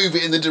going to move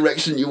it in the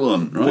direction you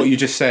want, right? What you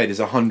just said is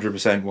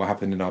 100% what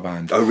happened in our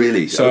band. Oh,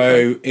 really?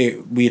 So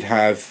we'd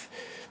have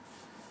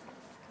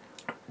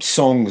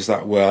songs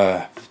that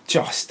were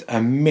just a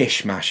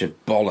mishmash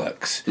of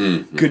bollocks.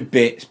 Good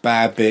bits,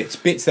 bad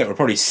bits that were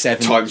probably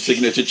 7... Time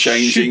signature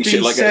changing,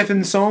 shit like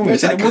 7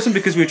 songs. And it wasn't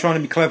because we were trying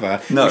to be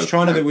clever. No. It was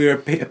trying that we were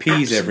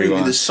appease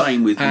everyone. The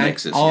same with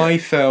Nexus. I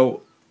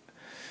felt...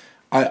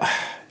 I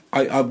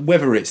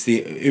whether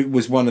it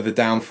was one of the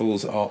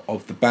downfalls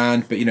of the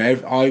band, but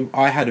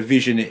I had a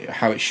vision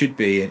how it should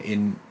be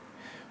in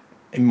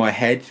my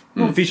head,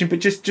 not vision,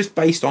 but just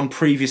based on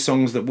previous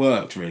songs that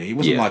worked. Really, it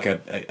wasn't like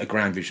a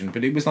grand vision,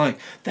 but it was like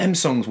them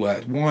songs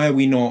worked. Why are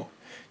we not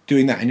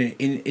doing that?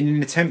 In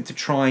an attempt to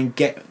try and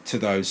get to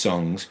those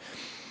songs,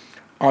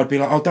 I'd be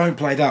like, "Oh, don't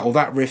play that," or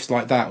 "That riff's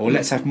like that," or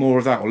 "Let's have more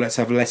of that," or "Let's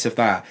have less of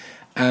that."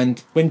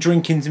 And when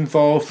drinking's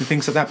involved and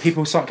things like that,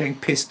 people start getting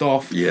pissed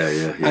off.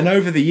 Yeah. And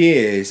over the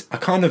years, I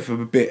kind of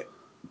am a bit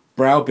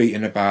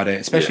browbeaten about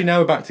it, especially now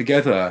we're back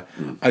together.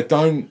 I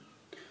don't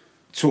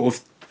sort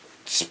of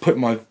put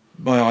my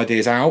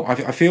ideas out.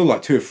 I feel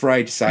like too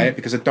afraid to say it,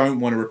 because I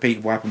don't want to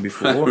repeat what happened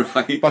before.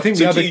 Right. But I think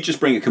do you just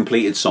bring a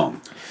completed song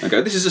and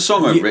go, "This is a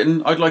song I've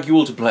written, I'd like you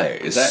all to play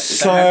it"? Is that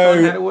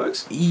how it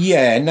works?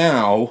 Yeah,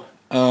 now...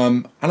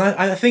 and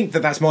I think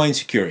that's my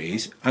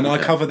insecurities, and I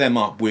cover them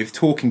up with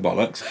talking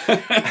bollocks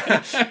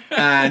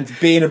and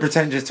being a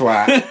pretentious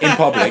twat in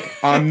public.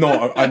 I'm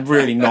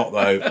really not,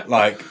 though.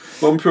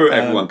 Well, I'm sure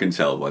everyone can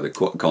tell by the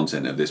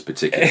content of this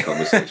particular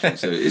conversation.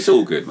 So it's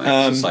all good,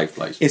 mate. It's a safe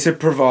place. It's a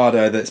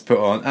bravado that's put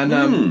on, and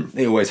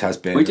it always has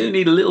been. We do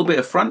need a little bit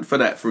of front for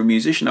that for a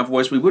musician,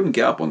 otherwise we wouldn't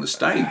get up on the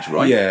stage,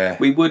 right? Yeah.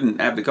 We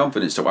wouldn't have the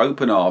confidence to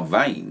open our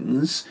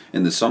veins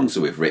in the songs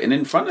that we've written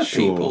in front of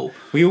people.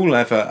 We all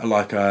have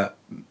a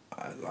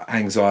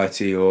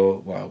anxiety,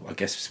 or I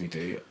guess we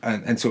do,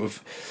 and sort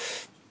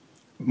of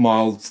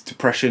mild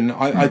depression.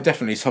 I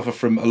definitely suffer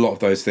from a lot of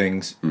those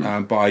things,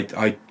 but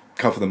I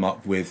cover them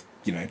up with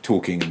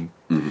talking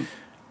and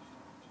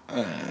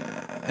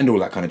all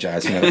that kind of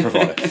jazz,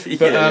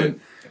 provider.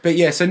 But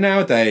yeah, so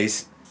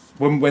nowadays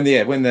when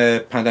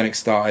the pandemic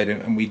started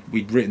and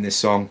we'd written this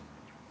song,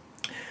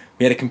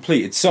 we had a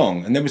completed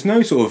song, and there was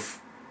no sort of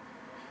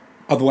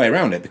other way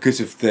around it because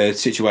of the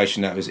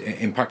situation that was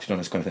impacted on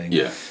us, kind of thing.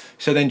 Yeah.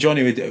 So then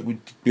Johnny would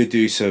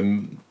do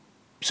some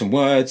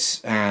words,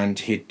 and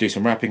he'd do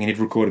some rapping, and he'd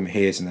record them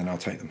his, and then I'll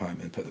take them home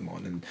and put them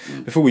on. And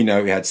before we know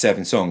it, we had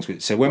 7 songs.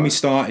 So when we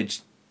started,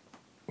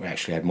 we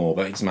actually had more,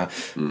 but it doesn't matter.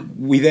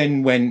 We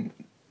then went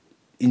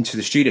into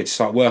the studio to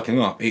start working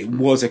them up. It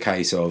was a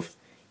case of,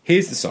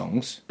 here's the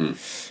songs.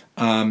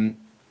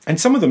 And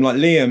some of them, like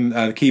Liam,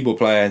 the keyboard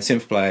player and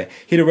synth player,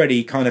 he'd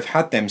already kind of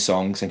had them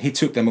songs, and he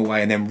took them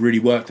away and then really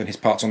worked on his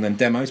parts on them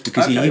demos,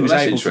 because he was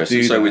able to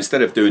do so that.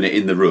 Instead of doing it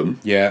in the room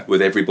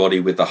with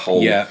everybody, with the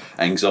whole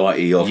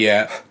anxiety of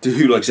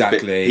who likes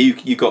exactly,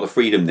 you got the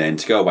freedom then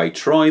to go away,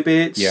 try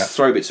bits,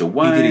 throw bits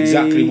away. He did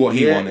exactly what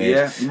he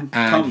wanted. And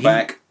come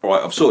back.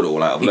 Right, I've sorted it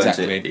all out. I've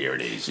learned it. Here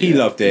it is. He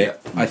loved it.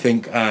 I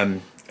think.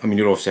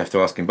 You'll obviously have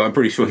to ask him, but I'm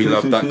pretty sure he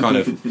loved that kind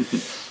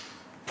of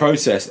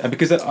process. And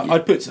because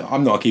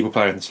I'm not a keyboard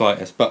player in the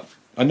slightest, but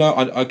I know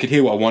I could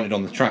hear what I wanted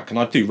on the track, and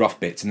I'd do rough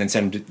bits and then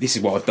send him, this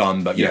is what I've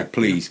done, but you know,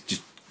 please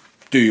just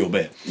do your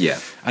bit. Yeah.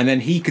 And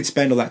then he could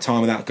spend all that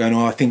time without going,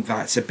 I think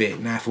that's a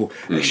bit naff, or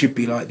it should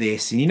be like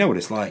this, and you know what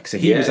it's like. So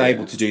he was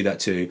able to do that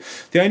too.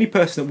 The only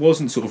person that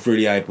wasn't sort of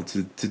really able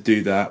to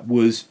do that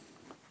was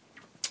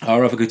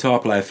our other guitar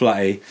player,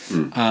 Flatty,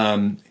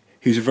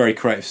 who's a very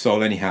creative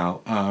soul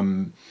anyhow.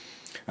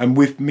 And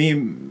with me,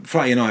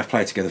 Flatty and I have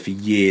played together for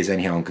years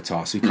anyhow on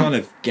guitar, so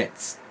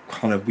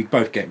we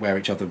both get where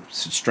each other's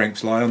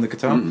strengths lie on the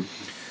guitar.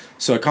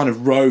 So I kind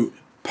of wrote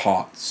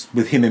parts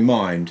with him in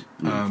mind,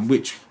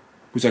 which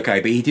was okay,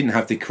 but he didn't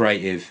have the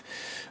creative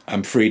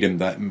freedom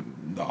that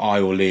I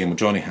or Liam or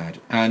Johnny had.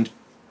 And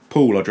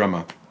Paul, our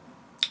drummer,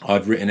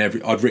 I'd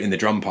written the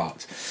drum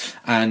parts,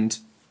 and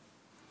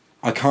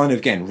I kind of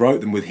again wrote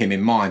them with him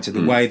in mind, so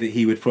the way that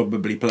he would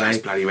probably play. That's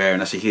bloody rare,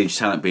 and that's a huge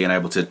talent being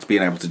able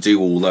to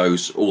do all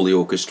the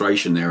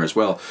orchestration there as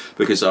well.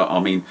 Because I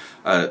mean,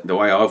 the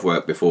way I've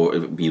worked before,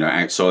 you know,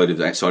 outside of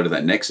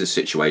that Nexus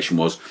situation,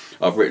 was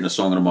I've written a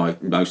song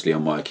mostly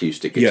on my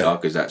acoustic guitar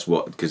because that's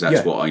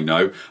what I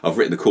know. I've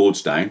written the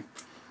chords down.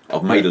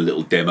 I've made a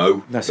little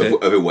demo of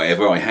it,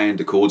 whatever. I hand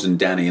the chords, and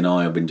Danny and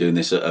I have been doing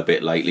this a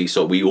bit lately,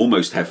 so we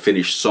almost have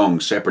finished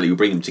songs separately. We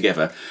bring them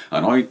together,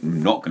 and I'm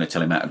not going to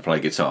tell him how to play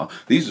guitar.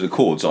 These are the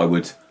chords I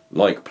would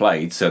like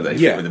played so they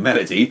fit with the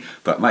melody,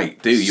 but mate,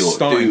 do your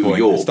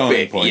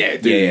bit. Yeah,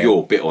 do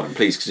your bit on him,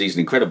 please, because he's an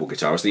incredible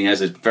guitarist and he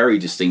has a very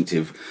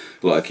distinctive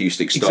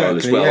acoustic style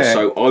as well.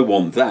 So I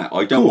want that.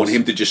 I don't want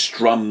him to just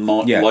strum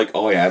like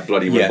I have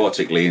bloody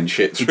robotically and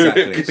shit through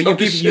it.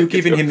 But you're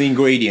giving him the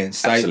ingredients.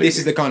 So this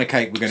is the kind of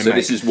cake we're going to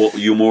make. So this is what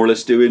you're more or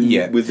less doing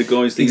with the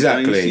guys these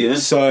days. Yeah?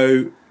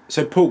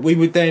 So Paul, we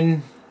would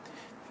then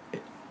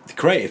the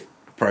creative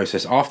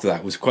process after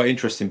that was quite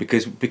interesting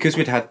because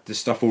we'd had the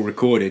stuff all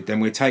recorded, then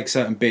we'd take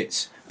certain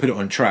bits, put it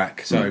on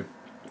track. So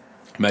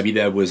maybe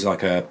there was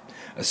like a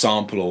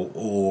sample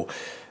or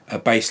a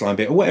bass line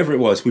bit or whatever it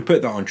was, we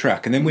put that on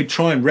track, and then we'd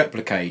try and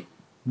replicate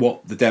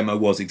what the demo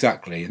was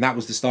exactly, and that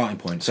was the starting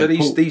point. So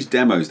these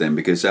demos then,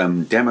 because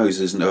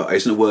demos isn't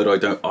a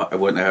word I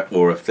won't have,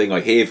 or a thing I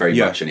hear very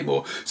much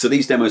anymore. So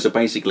these demos are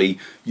basically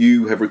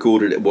you have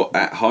recorded it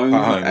at home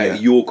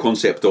your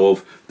concept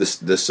of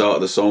the start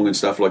of the song and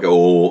stuff like,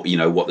 or you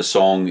know what the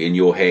song in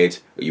your head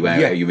you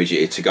envision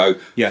it to go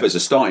as a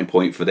starting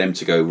point for them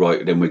to go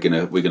right. Then we're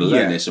gonna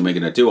learn this and we're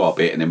gonna do our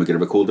bit and then we're gonna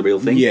record the real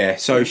thing. Yeah.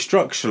 So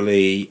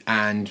structurally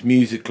and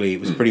musically, it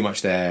was pretty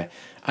much there.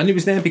 And it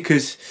was there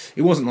because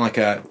it wasn't like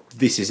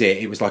this is it.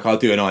 It was like I'll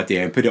do an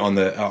idea and put it on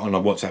a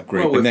WhatsApp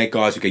group, and their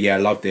guys would go, yeah,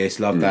 love this,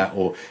 love that,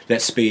 or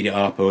let's speed it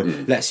up, or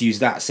let's use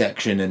that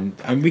section, and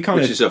we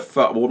kind which is a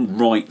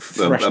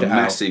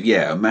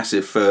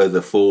massive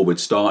further forward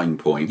starting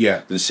point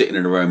than sitting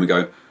in a room and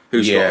go,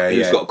 who's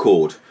got a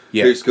chord.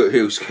 Yeah. Who's got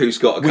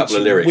a couple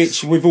of lyrics?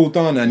 Which we've all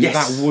done, and it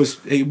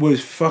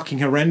was fucking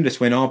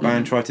horrendous when our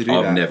band tried to do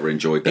that. I've never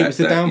enjoyed that. It was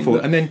the downfall,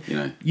 and then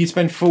you'd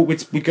spend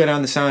we'd go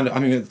down the sound. I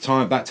mean, at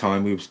that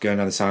time we was going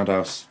down the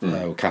Soundhouse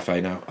or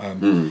cafe now,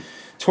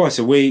 twice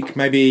a week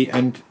maybe,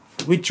 and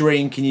we'd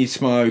drink and you'd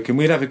smoke and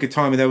we'd have a good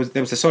time. And there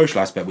was a social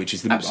aspect, which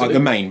is the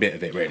main bit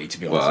of it, really, to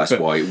be honest. Well,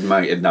 that's why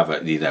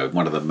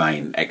one of the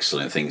main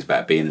excellent things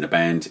about being in a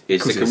band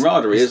is the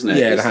camaraderie, isn't it?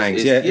 Yeah, the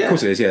hangs. Yeah, of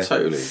course it is. Yeah,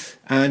 totally.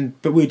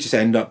 But we just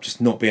end up just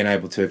not being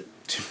able to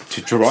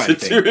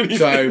write anything.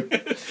 So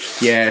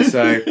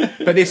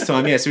but this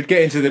time, so we'd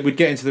get into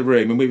the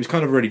room and it was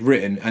kind of already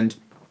written. And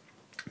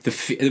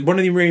one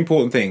of the really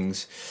important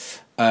things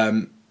is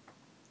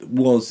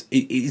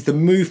the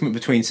movement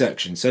between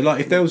sections. So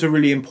like if there was a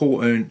really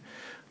important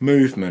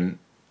movement,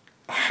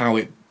 how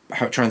it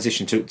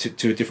transitioned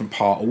to a different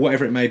part or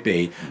whatever it may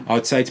be, I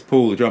would say to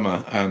Paul, the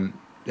drummer,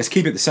 let's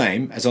keep it the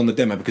same as on the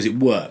demo because it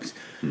worked.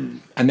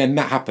 And then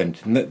that happened,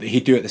 and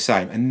he'd do it the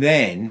same. And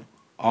then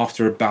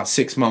after about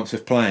 6 months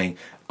of playing,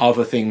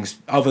 other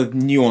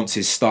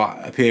nuances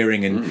start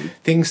appearing and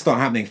things start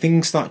happening,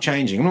 things start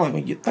changing. I'm like,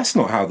 well, that's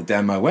not how the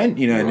demo went,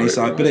 and it's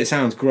like, but it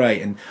sounds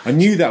great, and I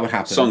knew that would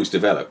happen. Songs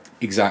develop.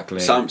 Exactly.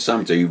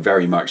 Some do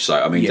very much so.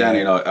 I mean,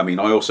 Danny and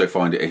I also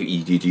find it,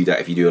 you do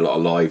that if you do a lot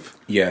of live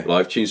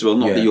tunes. Well,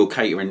 not that you're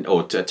catering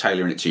or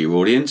tailoring it to your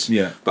audience,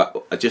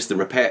 but just the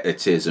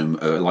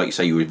repetitism. Like you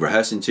say, you were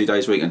rehearsing 2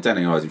 days a week, and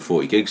Danny and I did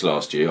 40 gigs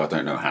last year. I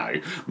don't know how,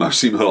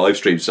 mostly my live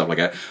streams, stuff like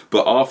that.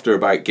 But after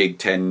about gig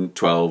 10,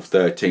 12,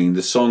 13,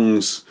 the songs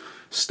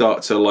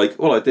start to I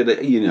did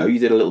it, you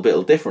did a little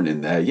bit different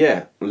in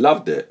there.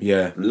 Loved it.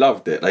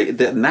 Loved it.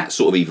 And that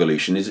sort of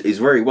evolution is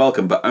very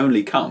welcome, but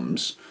only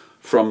comes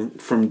from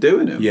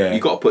doing them.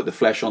 You've got to put the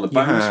flesh on the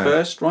bones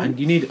first, right?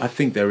 And I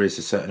think there is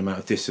a certain amount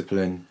of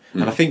discipline,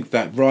 and I think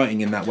that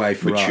writing in that way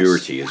for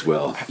maturity as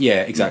well.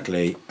 Yeah,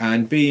 exactly.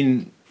 And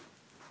being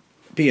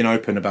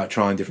open about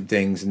trying different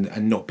things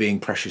and not being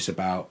precious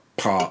about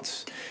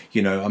parts.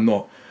 I'm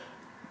not.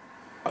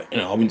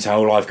 I wouldn't say,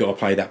 I've got to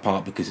play that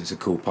part because it's a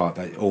cool part,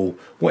 or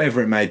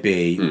whatever it may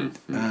be.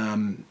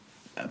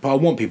 but I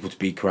want people to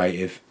be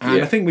creative,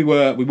 and I think we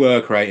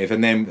were creative,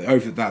 and then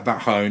over that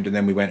honed, and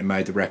then we went and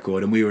made the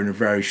record, and we were in a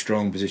very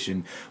strong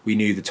position. We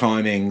knew the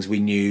timings,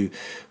 we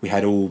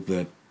had all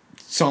the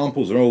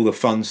samples and all the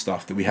fun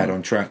stuff that we had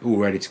on track all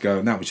ready to go,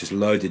 and that was just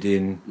loaded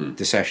in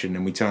the session,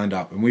 and we turned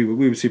up, and we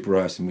were super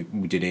rehearsed,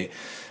 and we did it,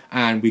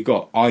 and we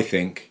got, I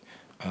think,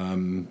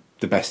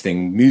 the best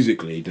thing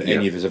musically that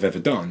any of us have ever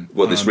done.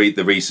 Well,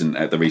 the recent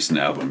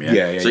album,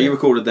 So you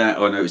recorded that?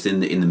 I noticed in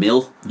the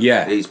mill.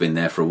 Yeah, he's been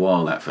there for a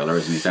while. That fella,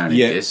 isn't he? Down in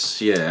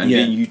this, And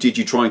did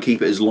you try and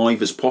keep it as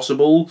live as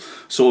possible?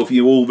 Sort of,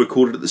 you all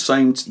recorded at the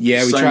same time.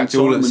 Yeah, we tracked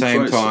all at the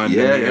same time.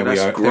 Yeah,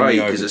 that's great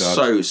because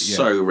it's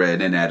so rare. And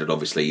then added,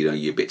 obviously,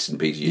 your bits and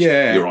pieces,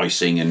 your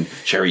icing and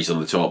cherries on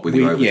the top with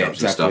your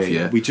overdubs and stuff.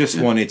 Yeah, we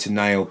just wanted to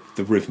nail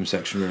the rhythm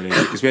section really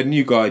because we had a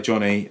new guy,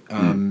 Johnny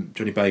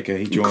Baker.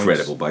 He joined.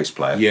 Incredible bass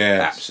player. Yeah.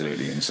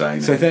 Absolutely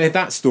insane. So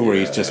that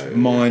story is just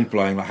mind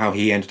blowing. Like how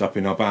he ended up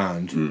in our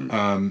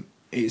band.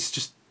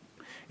 It's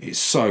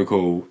so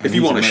cool. If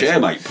you want to share,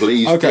 mate,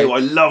 please do. I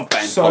love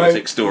band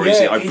politics stories.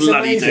 I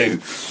bloody do.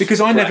 Because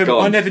I'd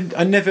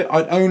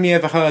only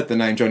ever heard the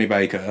name Johnny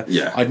Baker.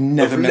 Yeah, I'd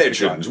never met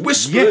legends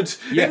whispered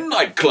in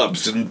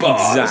nightclubs and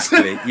bars.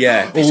 Exactly.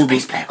 Yeah, all the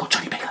bass player called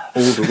Johnny Baker.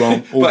 All the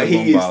wrong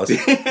bars.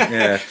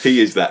 Yeah,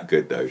 he is that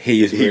good though.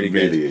 He is really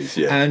good. Really is.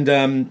 Yeah.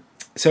 And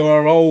so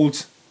our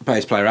old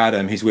bass player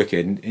Adam, he's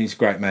wicked, and he's a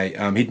great mate.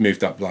 He'd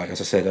moved up, like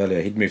as I said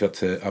earlier, he'd moved up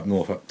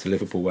north to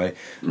Liverpool way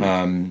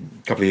a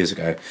couple of years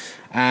ago,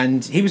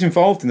 and he was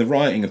involved in the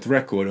writing of the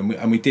record,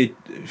 and we did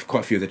quite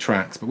a few of the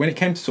tracks. But when it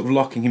came to sort of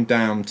locking him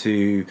down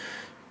to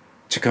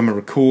come and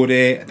record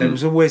it, there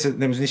was an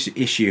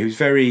issue. He was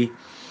very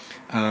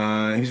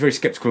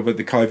sceptical about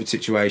the COVID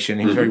situation.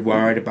 He was very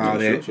worried about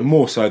it,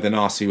 more so than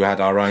us, who had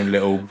our own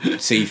little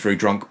see-through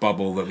drunk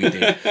bubble that we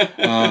did,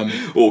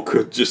 or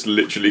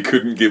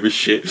couldn't give a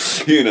shit.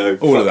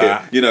 All of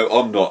that.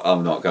 I'm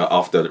not.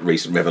 After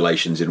recent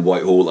revelations in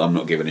Whitehall, I'm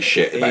not giving a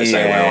shit about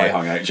saying where I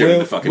hung out during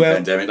the fucking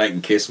pandemic. They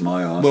can kiss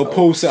my ass. Well,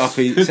 Paul set up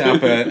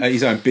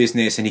his own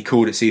business, and he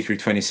called it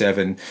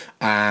C327,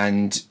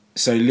 and.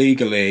 So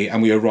legally,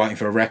 and we were writing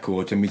for a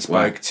record, and we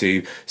spoke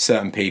to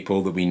certain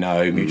people that we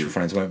know, mutual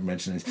friends, I won't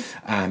mention this,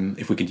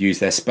 if we could use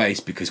their space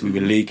because we were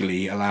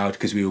legally allowed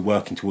because we were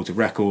working towards a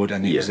record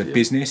and it was a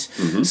business.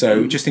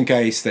 So just in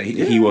case that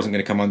he wasn't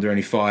going to come under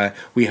any fire,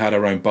 we had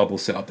our own bubble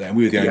set up there, and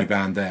we were the only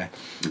band there.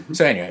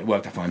 So anyway, it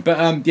worked out fine. But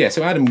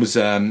so Adam was,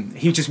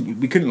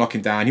 we couldn't lock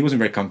him down. He wasn't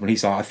very comfortable.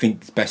 He's like, I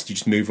think it's best you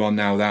just move on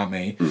now without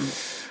me.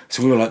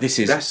 So we were like,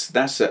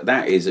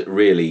 that is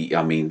really,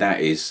 I mean, that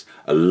is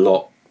a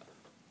lot.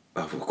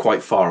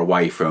 Quite far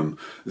away from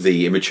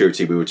the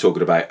immaturity we were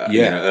talking about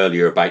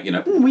earlier about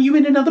were you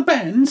in another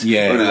band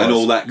and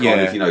all that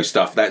kind of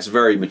stuff. That's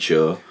very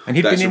mature, and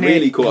that's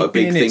really quite a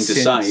big thing to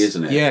say,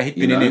 isn't it? Yeah, he'd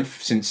been in it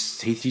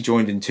since he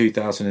joined in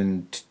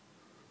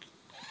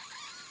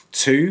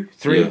 2002,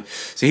 3.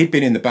 So he'd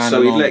been in the band.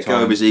 So he'd let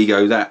go of his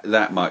ego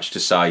that much to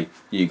say,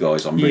 "You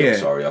guys, I'm really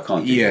sorry, I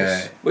can't do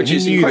this." Which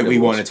is incredible. That we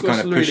wanted to kind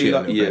of push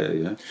it.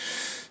 Yeah.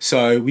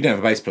 So we don't have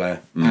a bass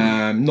player.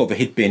 Not that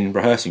he'd been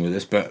rehearsing with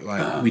us, but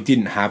we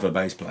didn't have a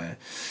bass player.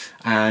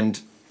 And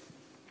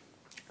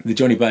the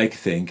Johnny Baker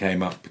thing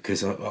came up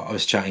because I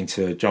was chatting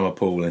to drummer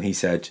Paul, and he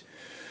said,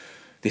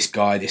 this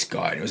guy. And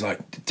it was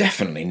like,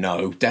 definitely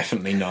no.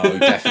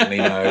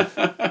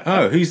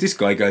 Oh, who's this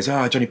guy? He goes,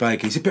 Johnny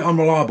Baker. He's a bit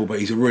unreliable, but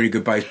he's a really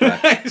good bass player.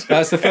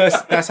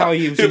 That's how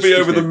he was. He'll be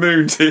over the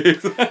moon too.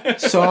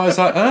 So I was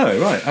like,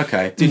 oh, right,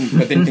 okay.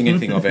 Didn't think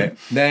anything of it.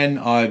 Then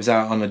I was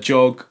out on a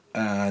jog,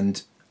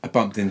 and I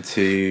bumped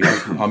into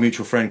our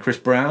mutual friend Chris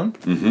Brown.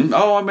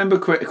 Oh, I remember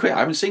Chris. I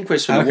haven't seen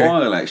Chris for a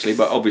while actually,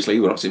 but obviously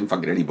we're not seeing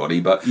fucking anybody.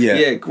 But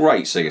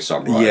great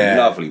singer-songwriter,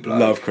 lovely bloke.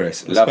 Love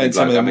Chris. I spent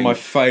some of my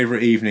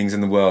favourite evenings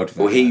in the world.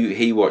 Well,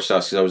 he watched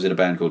us because I was in a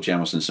band called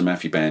Jamos and Sir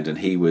Matthew Band, and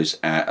he was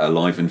at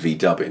Alive and V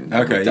Dubbing.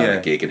 We'd done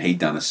a gig, and he'd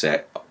done a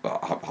set.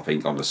 I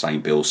think on the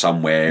same bill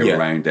somewhere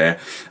around there,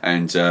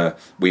 and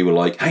we were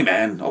like, "Hey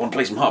man, I want to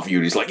play some harp for you."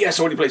 And he's like, "Yes,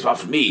 I want to play some harp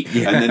for me."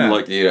 And then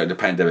the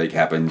pandemic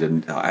happened,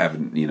 and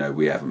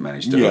we haven't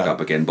managed to hook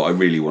up again. But I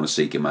really want to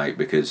seek him out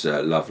because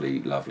lovely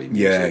music.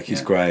 Yeah,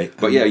 he's great.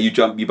 But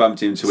you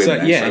bumped into him. So,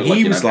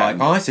 he was like,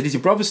 I said, "Is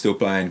your brother still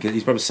playing?" Because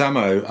his brother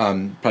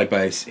Samo played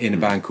bass in a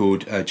band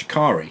called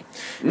Jakari,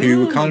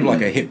 who were kind of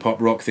like a hip hop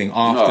rock thing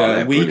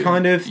after we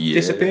kind of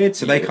disappeared.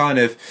 So they kind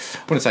of, I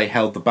want to say,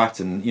 held the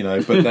baton,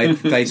 but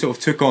they sort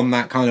of took on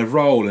that kind of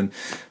role, and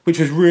which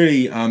was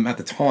really at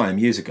the time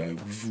years ago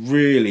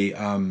really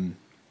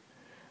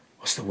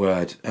what's the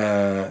word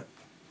I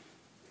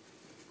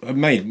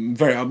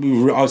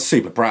was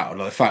super proud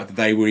of the fact that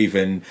they were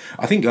even,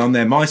 I think, on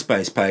their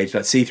MySpace page,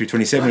 like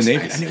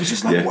C327, and it was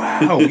just like,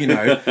 wow,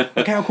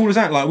 like how cool is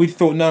that? Like, we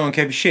thought no one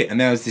cared for shit, and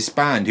there was this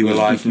band who were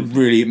like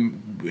really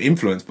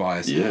influenced by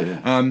us.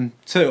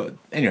 So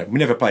anyway, we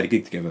never played a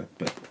gig together,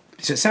 but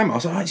is it Samo? I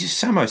was like, does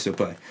Samo still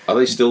play? Are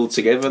they still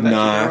together? No,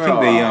 I think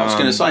I was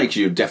going to say, because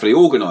you definitely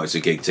organised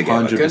a gig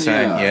together.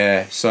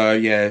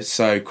 100%, yeah.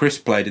 So Chris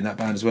played in that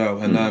band as well,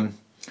 and I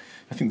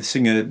think the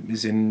singer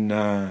is in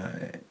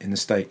the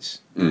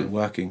States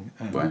working.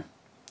 Wow.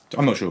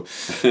 I'm not sure.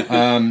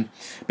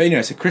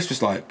 But so Chris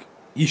was like,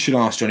 you should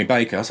ask Johnny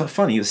Baker. I was like,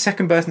 funny, you're the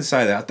second person to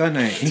say that. I don't know.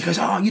 And he goes,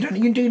 oh,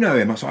 you do know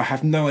him? I was like, I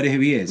have no idea who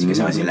he is. He goes,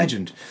 oh, he's a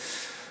legend.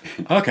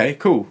 Okay,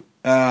 cool.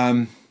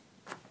 Didn't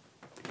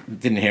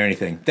hear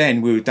anything.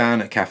 Then we were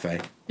down at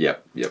Cafe.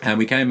 Yep. And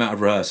we came out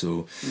of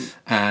rehearsal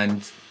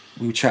and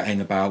we were chatting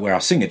about where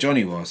our singer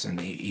Johnny was,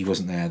 and he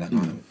wasn't there that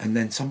night. And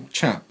then some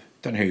chap,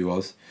 don't know who he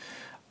was,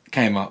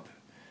 came up.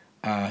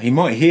 He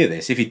might hear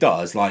this. If he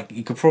does, like,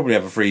 he could probably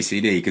have a free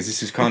CD, because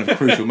this is kind of a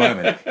crucial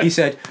moment. He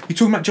said, you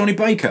talking about Johnny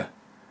Baker?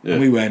 Yeah.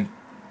 And we went,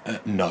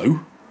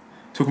 no.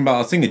 Talking about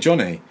our singer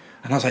Johnny.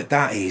 And I was like,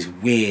 that is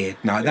weird.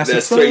 No, that's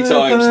the three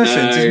times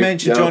now. To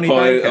mention Johnny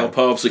Baker. Our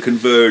paths are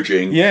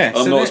converging. Yeah,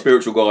 I'm not a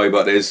spiritual guy,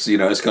 but there's,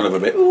 it's kind of a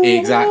bit.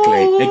 Exactly.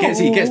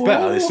 It gets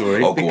better, this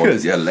story. Oh,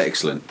 because yeah,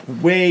 excellent.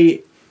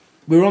 We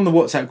were on the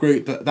WhatsApp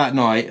group that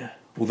night,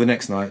 or the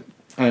next night,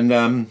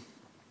 and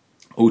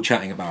all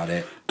chatting about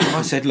it. And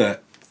I said,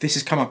 look, this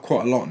has come up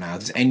quite a lot now.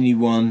 Does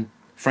anyone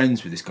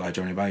friends with this guy,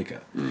 Johnny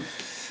Baker?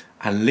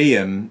 And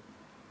Liam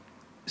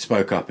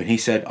spoke up and he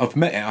said, I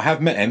have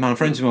met him, I'm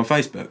friends with him on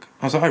Facebook.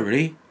 I was like, oh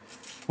really?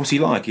 What's he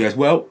like? He goes,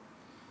 well,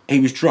 he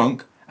was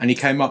drunk and he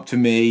came up to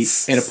me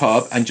in a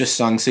pub and just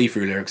sung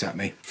See-Through lyrics at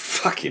me.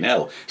 Fucking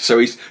hell. So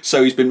he's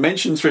been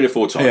mentioned 3 or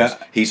 4 times.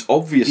 Yeah. He's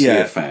obviously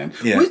a fan.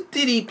 Yeah.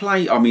 Did he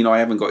play, I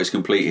haven't got his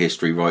complete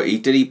history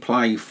right. Did he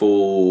play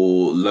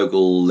for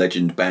local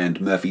legend band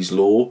Murphy's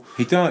Law?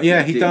 He does,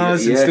 he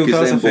does, and still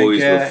does, I think.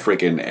 Boys were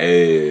friggin'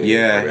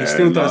 he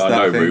still does that,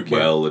 I know Root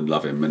well and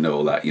love him and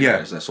all that,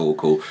 that's all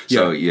cool.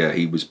 So,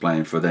 he was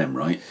playing for them,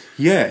 right?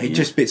 Yeah,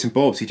 just bits and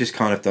bobs. He just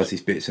kind of does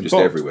his bits and bobs.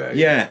 Just everywhere.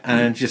 Yeah,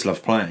 and just loves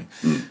playing.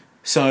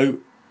 So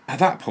at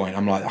that point,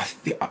 I'm like,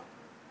 I'm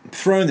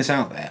throwing this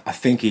out there. I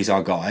think he's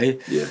our guy.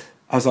 Yeah.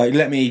 I was like,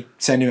 let me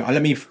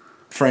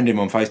friend him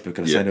on Facebook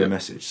and send him a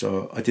message.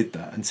 So I did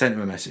that and sent him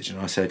a message, and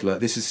I said,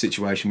 look, this is the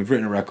situation. We've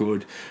written a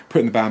record,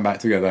 putting the band back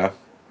together.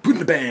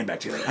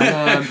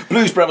 And,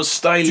 Blues Brothers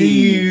style.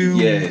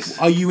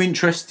 Are you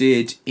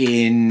interested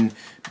in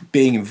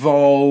being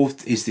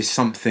involved? Is this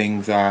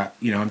something that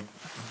you'd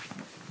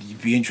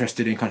be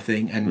interested in, kind of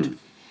thing? And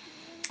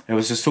there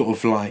was a sort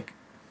of like,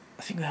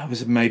 I think that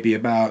was maybe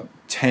about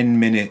 10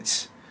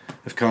 minutes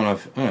of kind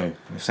of, I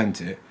sent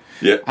it.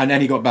 Yeah. And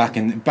then he got back,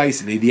 and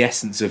basically the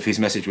essence of his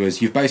message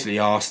was, you've basically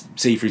asked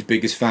See-Through's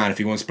biggest fan if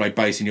he wants to play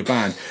bass in your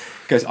band.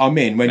 Because I'm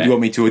in, when do you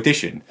want me to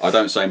audition? I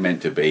don't say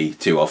meant to be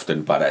too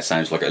often, but that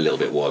sounds like it a little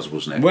bit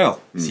wasn't it? Well,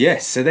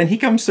 yes. So then he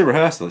comes to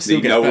rehearsal. It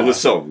still gets better. All the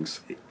songs.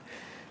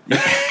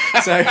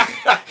 So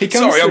he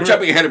comes. Sorry, I'm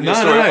jumping ahead of your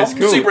story. I'm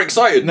cool. super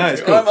excited. No,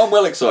 it's cool. I'm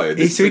well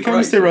excited. So he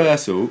comes to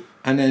rehearsal,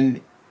 and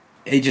then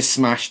he just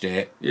smashed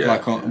it. Yeah.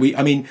 At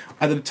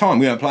the time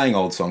we weren't playing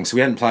old songs, so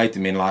we hadn't played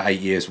them in like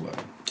 8 years.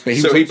 But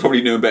he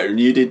probably knew him better than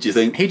you did. Do you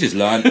think? He just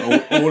learned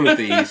all of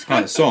these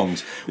kind of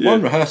songs. Yeah.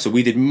 One rehearsal,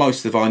 we did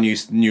most of our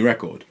new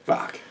record.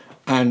 Fuck.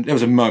 And there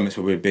was a moments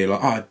where we'd be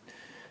like,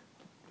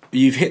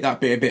 you've hit that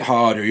bit a bit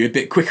harder, you're a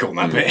bit quicker on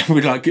that bit.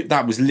 We'd like,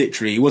 that was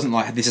literally, it wasn't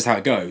like, this is how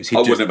it goes.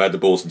 Wouldn't have had the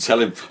balls to tell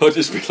him. I'd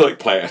just be like,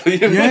 play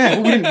it. Yeah,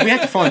 we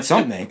had to find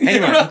something.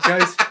 Anyway, he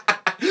goes,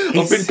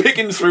 I've been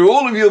picking through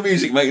all of your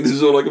music, mate. This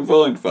is all I can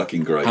find.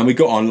 Fucking great. And we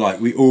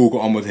all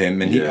got on with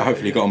him, and he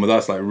hopefully got on with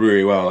us like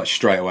really well, like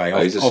straight away.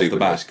 He's a super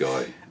nice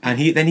guy. And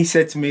then he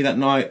said to me that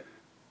night,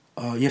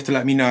 you have to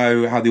let me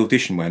know how the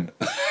audition went,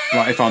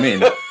 like if I'm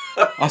in.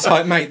 I was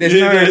like, mate, there's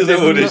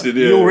no audition.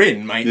 You're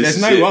in, mate. There's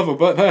no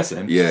other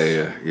person.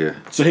 Yeah.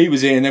 So he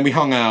was in, and then we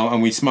hung out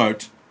and we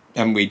smoked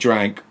and we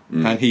drank,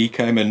 and he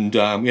came and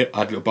we had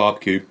a little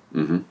barbecue,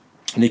 and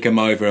he came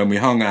over and we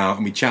hung out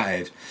and we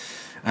chatted,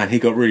 and he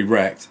got really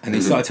wrecked, and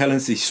he started telling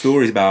us these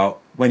stories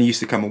about when he used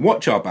to come and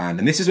watch our band,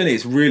 and this is when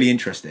it's really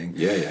interesting.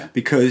 Yeah.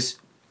 Because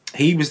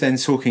he was then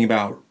talking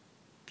about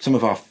some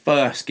of our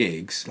first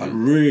gigs, like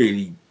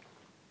really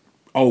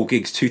old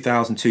gigs,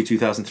 2002,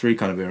 2003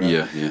 kind of era.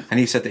 Yeah. And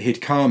he said that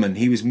he'd come and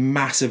he was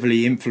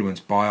massively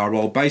influenced by our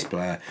old bass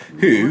player,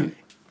 who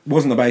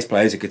wasn't a bass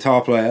player, he's a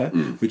guitar player,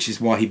 which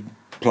is why he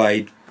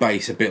played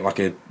bass a bit like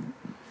a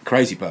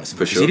crazy person.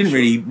 For sure. He didn't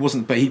really,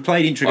 but he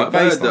played intricate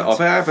bass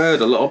lines. I've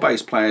heard a lot of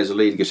bass players are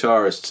lead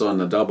guitarists on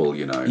the double,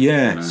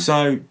 Yeah,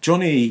 so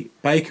Johnny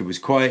Baker was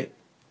quite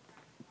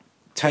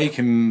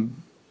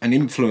taken and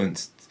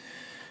influenced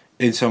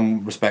in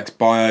some respects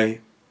by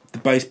the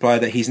bass player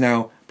that he's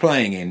now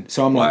playing in.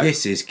 So I'm like,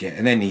 this is good.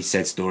 And then he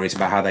said stories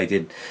about how they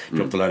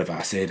dropped a load of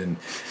acid and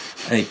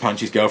he punched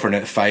his girlfriend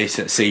in the face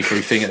at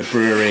See-Through thing at the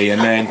brewery,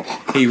 and then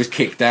he was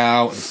kicked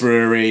out at the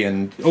brewery,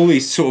 and all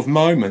these sort of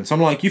moments.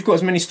 I'm like, you've got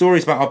as many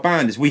stories about our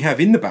band as we have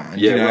in the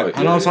band, Right,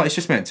 and I was like, it's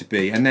just meant to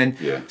be. And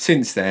then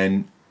since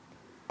then,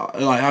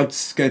 like, I'd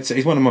go to say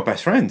he's one of my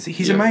best friends.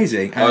 He's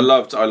amazing. I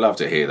love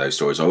to hear those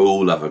stories. I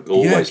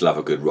always love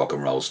a good rock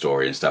and roll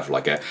story and stuff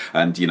like that.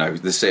 And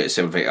the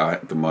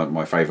something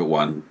my favourite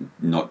one,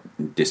 not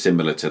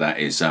dissimilar to that,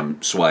 is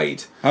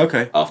Suede.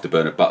 Okay. After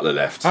Bernard Butler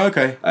left.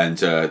 Okay. And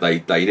they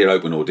did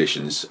open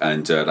auditions,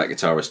 and that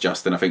guitarist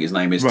Justin, I think his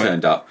name is,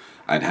 turned up.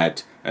 and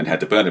had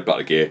the Bernard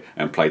Butler gear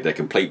and played their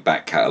complete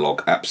back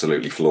catalogue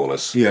absolutely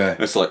flawless. Yeah.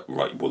 It's like,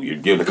 right, well,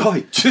 you're the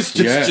guy. Just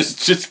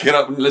get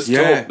up and let's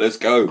talk. Let's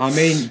go. I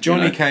mean,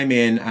 Johnny came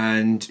in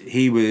and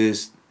he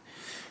was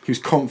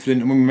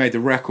confident, and when we made the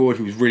record,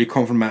 he was really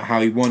confident about how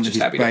he wanted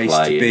his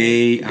bass to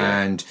be,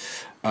 and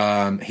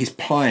his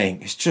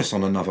playing is just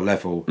on another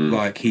level.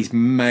 Like, he's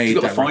made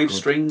got that a 5 record.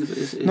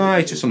 strings? No,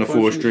 he's just on a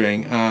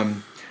 4-string.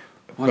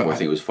 Why do I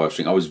think it was 5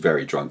 string? I was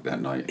very drunk that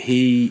night.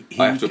 I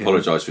have to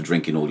apologise for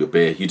drinking all your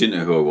beer. You didn't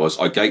know who I was.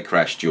 I gate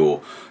crashed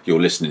your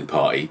listening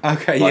party.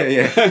 Okay,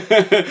 yeah.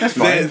 That's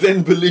fine.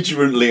 Then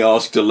belligerently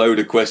asked a load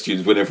of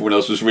questions when everyone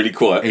else was really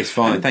quiet. It's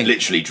fine. And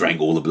literally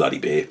drank all the bloody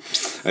beer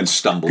and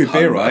stumbled Good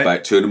home beer, right?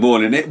 about 2 a.m.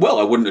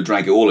 I wouldn't have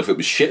drank it all if it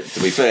was shit, to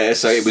be fair.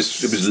 So it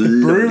was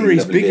the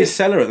brewery's biggest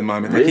seller at the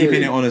moment. They're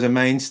keeping it on as a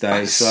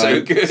mainstay.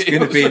 So good. It's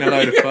going to be in a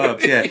load of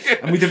pubs. Yeah,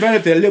 and we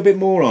developed it a little bit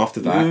more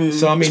after that.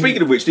 So I mean,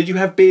 speaking of which, did you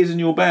have beers in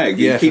your bag?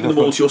 Yeah, keeping them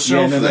all to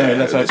yourself. Yeah, no,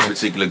 that's this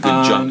particular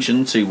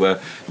conjunction to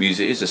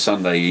music. It's a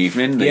Sunday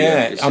evening.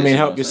 Yeah, I mean,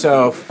 help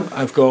yourself.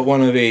 I've got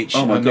one of each.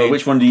 Oh my god,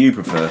 which one do you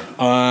prefer?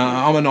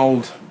 I'm an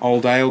old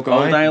ale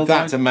guy. Old ale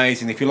that's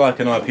amazing. If you like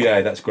an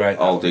IPA, that's great.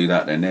 I'll do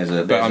that then. There's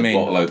a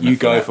bottle opener. You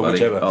go for buddy.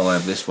 whichever. I'll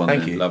have this one.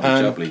 Thank then. you.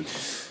 Lovely,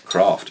 jubbly.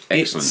 Craft.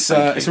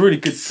 Excellent. It's a really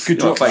good Your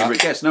drop. favourite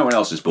guest. No one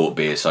else has bought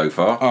beer so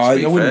far.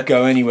 I wouldn't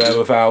go anywhere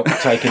without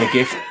taking a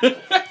gift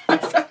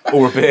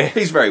or a beer.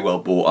 He's very well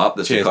bought up.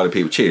 That's the kind of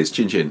people. Cheers.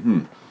 Chin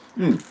chin.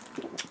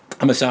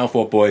 I'm a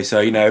Southport boy, so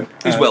you know.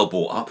 He's well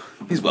brought up.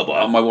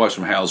 My wife's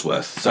from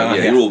Halesworth, so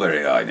you're all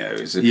very. I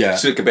know.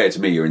 So compared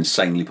to me, you're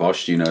insanely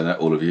posh. You know that,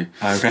 all of you.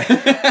 Okay.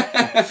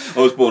 I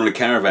was born in a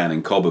caravan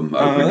in Cobham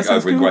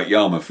over in Great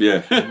Yarmouth.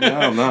 Yeah.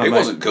 No, it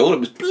wasn't cool. It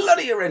was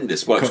bloody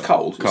horrendous. Well, it was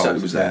cold. So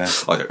it was there.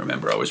 I don't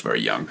remember. I was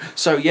very young.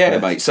 So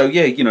mate. So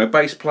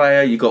bass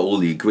player. You got all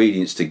the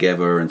ingredients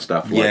together and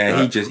stuff like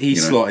that. Yeah, he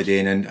slotted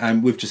in,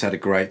 and we've just had a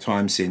great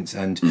time since.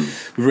 And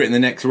we've written the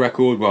next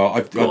record. Well,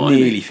 I've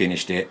nearly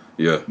finished it.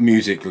 Yeah.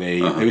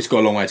 Musically, it's got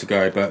a long way to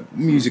go, but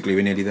musically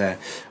we're nearly there.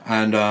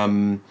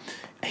 And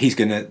he's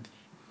going to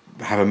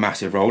have a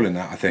massive role in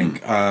that, I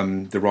think.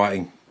 The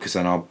writing, because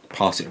then I'll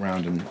pass it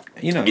around, and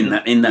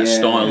in that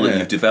style that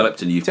you've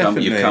developed and you've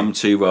come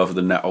to, rather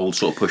than that old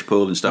sort of push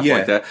pull and stuff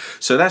like that.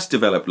 So that's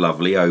developed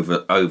lovely over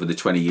the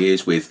 20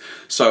 years.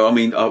 So I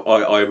mean,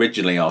 I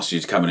originally asked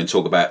you to come in and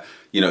talk about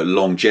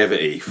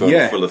longevity for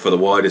the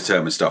wider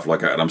term and stuff like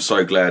that. And I'm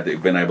so glad that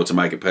you've been able to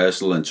make it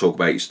personal and talk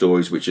about your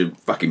stories, which are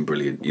fucking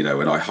brilliant.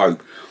 And I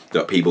hope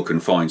that people can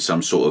find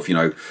some sort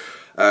of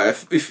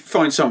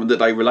find something that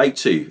they relate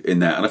to in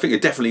that, and I think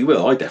it definitely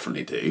will. I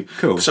definitely do.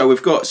 Cool. So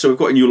we've got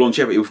in your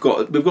longevity, we've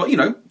got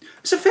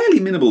it's a fairly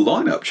minimal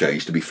lineup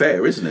change, to be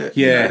fair, isn't it?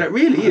 Yeah, that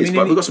really is.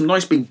 But we've got some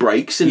nice big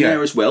breaks in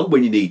there as well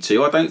when you need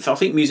to. I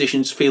think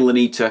musicians feel the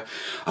need to.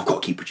 I've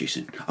got to keep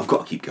producing. I've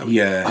got to keep going.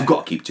 Yeah, I've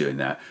got to keep doing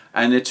that,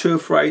 and they're too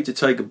afraid to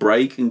take a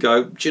break and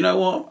go. Do you know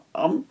what?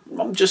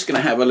 I'm just going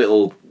to have a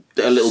little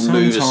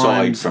move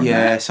aside from that.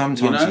 Yeah,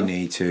 sometimes you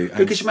need to.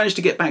 Because you managed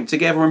to get back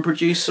together and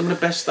produce some of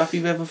the best stuff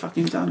you've ever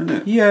fucking done,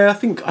 isn't it? Yeah, I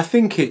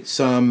think it's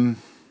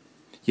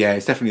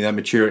it's definitely that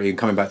maturity and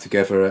coming back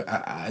together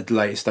at a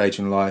later stage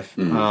in life.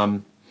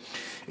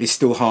 It's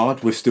still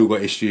hard. We've still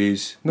got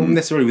issues, not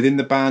necessarily within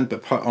the band,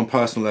 but on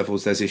personal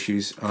levels, there's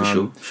issues.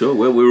 For sure.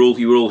 Well, we're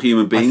all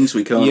human beings.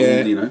 We can't.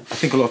 I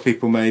think a lot of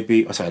people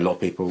I say a lot of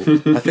people.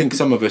 I think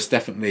some of us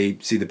definitely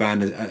see the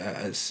band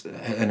as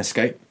an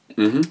escape.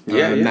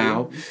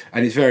 Now,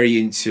 and it's very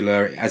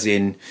insular, as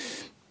in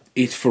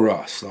it's for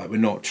us. Like, we're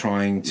not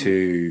trying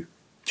to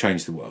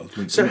change the world.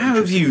 So how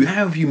have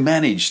you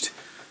managed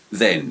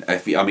then?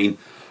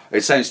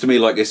 It sounds to me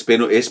like it's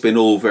been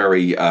all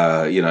very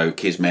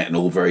kismet and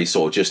all very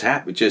sort of just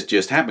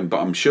happened, but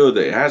I'm sure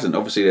that it hasn't.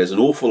 Obviously, there's an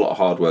awful lot of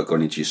hard work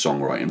gone into your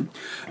songwriting,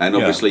 and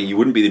obviously you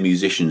wouldn't be the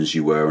musicians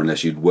you were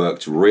unless you'd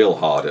worked real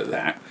hard at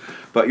that.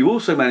 But you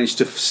also managed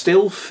to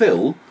still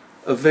fill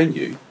a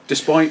venue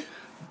despite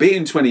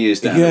being 20 years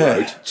down the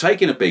road,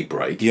 taking a big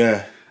break.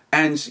 Yeah.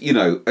 And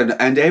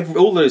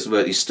all those of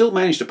us, you still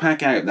managed to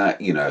pack out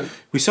that,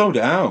 We sold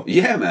it out.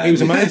 Yeah, man. It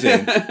was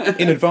amazing.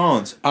 In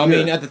advance. I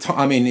mean, at the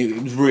time,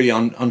 it was really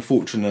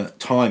unfortunate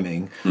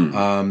timing.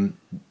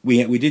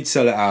 We did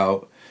sell it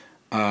out.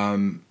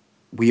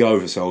 We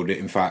oversold it,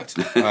 in fact.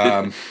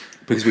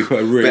 Because we put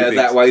a really better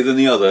that way than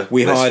the other.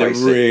 We hired a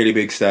really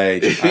big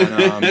stage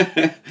and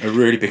a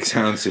really big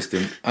sound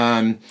system.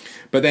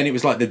 But then it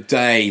was like the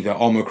day that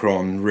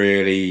Omicron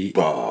really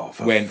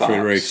went through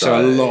the roof. So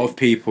a lot of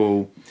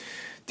people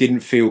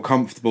didn't feel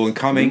comfortable in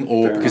coming,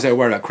 because they were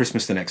worried about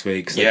Christmas the next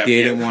week, so they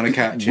didn't want to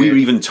catch it. We were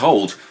even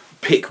told,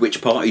 pick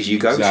which parties you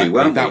go to,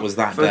 weren't we? That was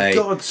that day. For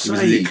God's sake.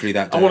 It was literally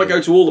that day. I want to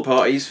go to all the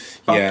parties.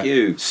 Fuck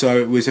you. So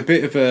it was a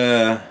bit of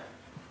a...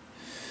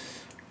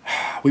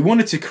 We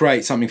wanted to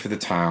create something for the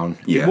town.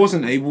 Yeah.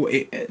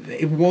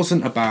 It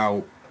wasn't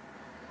about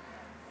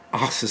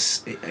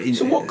us.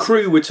 So what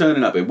crew were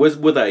turning up?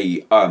 Were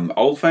they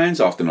old fans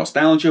after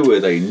nostalgia?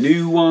 Were they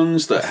new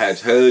ones that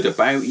had heard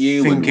about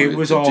you? I think it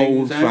was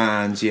old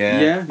fans.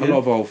 A lot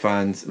of old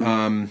fans.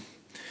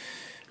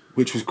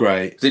 which was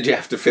great. Did you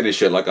have to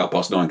finish at like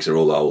 9:30 because they're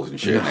all old and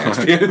shit? No.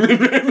 I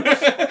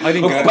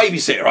didn't go.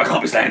 Babysitter, I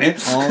can't be staying here.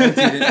 I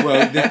didn't.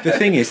 Well, the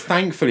thing is,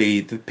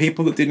 thankfully, the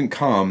people that didn't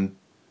come,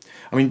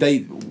 I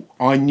mean,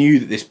 I knew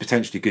that this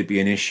potentially could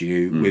be an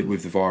issue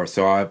with the virus,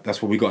 so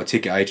that's why we got a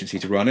ticket agency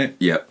to run it.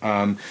 Yeah.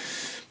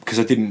 Because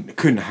I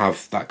couldn't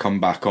have that come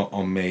back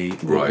on me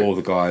or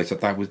the guys.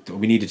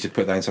 We needed to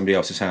put that in somebody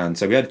else's hands.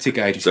 So we had a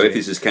ticket agency. So if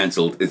this is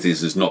cancelled, this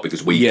is not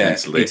because we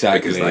cancelled it,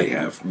 because they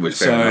have.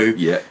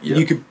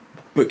 You could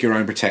book your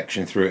own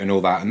protection through it and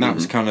all that, and that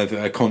was kind of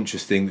a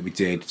conscious thing that we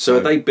did.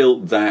 So they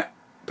built that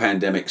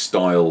pandemic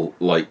style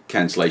like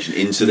cancellation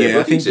into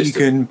their booking system? You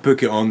can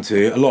book it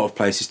onto, a lot of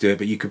places do it,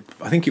 but you could,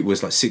 I think it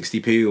was like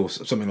 60p or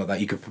something like that,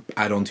 you could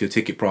add on to your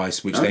ticket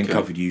price, which then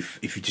covered you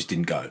if you just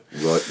didn't go.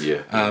 Right,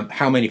 yeah.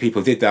 How many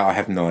people did that, I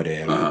have no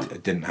idea. I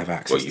didn't have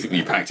access to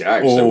you packed it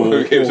out.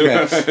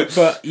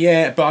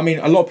 But I mean,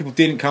 a lot of people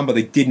didn't come, but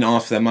they didn't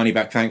ask for their money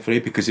back, thankfully,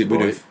 because it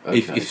would have,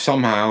 if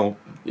somehow...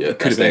 Yeah,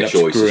 that's their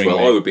choice as well.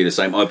 I would be the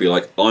same. I'd be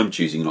like, I'm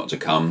choosing not to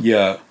come.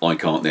 Yeah, I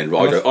can't then.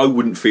 I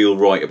wouldn't feel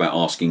right about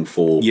asking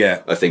for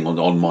a thing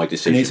on my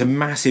decision. And it's a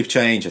massive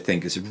change. I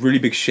think it's a really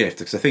big shift,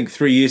 because I think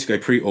 3 years ago,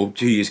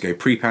 2 years ago,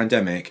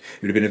 pre-pandemic,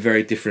 it would have been a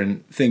very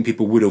different thing.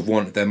 People would have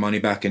wanted their money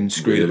back and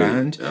screw the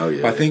band. Oh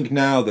yeah. But I think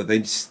now that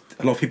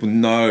a lot of people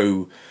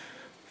know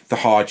the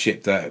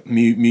hardship that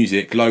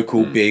music,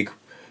 local, big.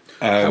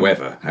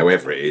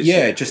 However it is.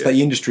 Yeah, just that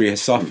the industry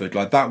has suffered.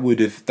 Like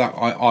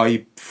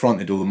I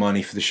fronted all the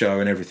money for the show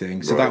and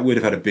everything, so that would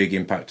have had a big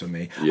impact on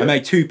me. Yeah. I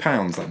made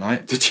 £2 that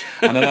night. Did you?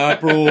 And then I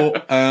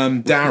brought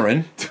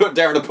Darren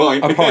a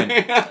pint.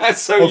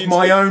 Of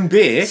my own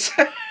beer.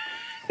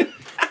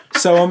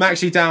 So I'm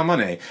actually down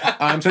money. So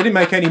I didn't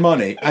make any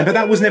money, but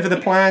that was never the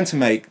plan to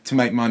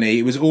make money.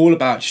 It was all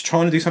about just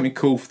trying to do something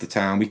cool for the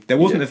town. There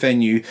wasn't a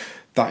venue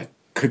that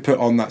could put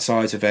on that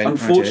size event.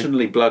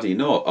 Unfortunately, bloody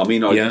not. I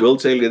mean, I will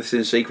tell you this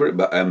in secret,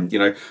 but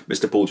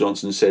Mr. Paul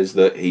Johnson says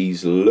that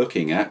he's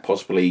looking at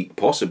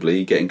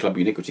possibly getting Club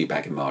Uniquity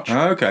back in March.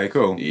 Okay,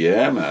 cool.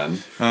 Yeah,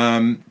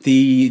 man.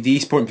 The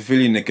East Point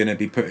Pavilion are going to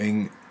be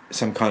putting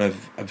some kind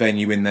of a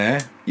venue in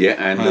there. Yeah,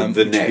 and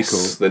the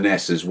Ness, the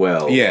Ness as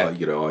well. Yeah,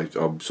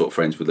 I'm sort of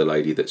friends with the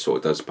lady that sort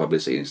of does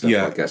publicity and stuff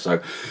like that. So,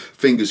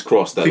 fingers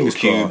crossed that little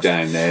cube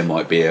down there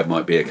might be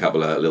a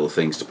couple of little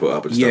things to put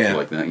up and stuff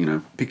like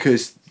that.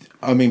 Because.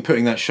 I mean,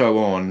 putting that show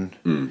on,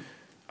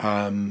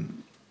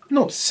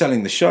 not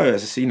selling the show,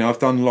 as I see, I've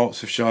done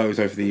lots of shows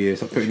over the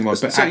years, like putting them on,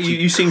 but so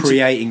actually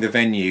creating the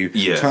venue,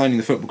 turning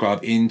the football club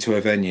into a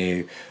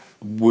venue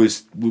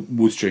was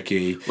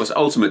tricky. Well, it's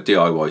ultimate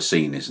DIY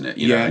scene, isn't it?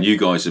 And you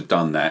guys have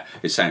done that.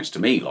 It sounds to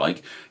me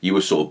like you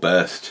were sort of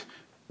birthed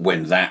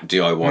when that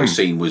DIY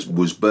scene was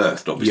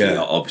birthed,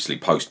 obviously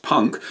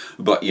post-punk,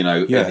 but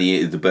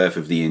the birth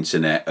of the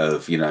internet,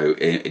 of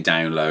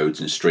downloads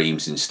and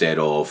streams instead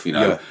of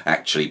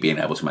actually being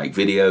able to make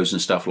videos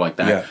and stuff like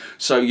that. Yeah.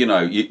 So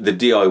the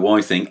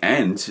DIY thing,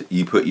 and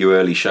you put your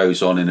early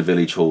shows on in a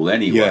village hall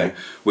anyway,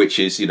 which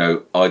is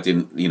I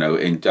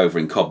didn't over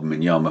in Cobham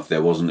in Yarmouth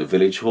there wasn't a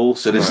village hall,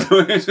 so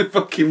there's no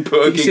fucking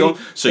putting on.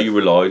 So you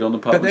relied on the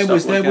pub. But there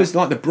was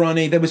like the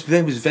Brunny, there was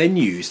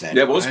venues then.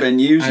 There was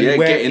venues,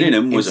 and getting in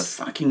them was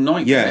a fucking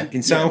nightmare. Yeah,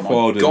 in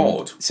Southwold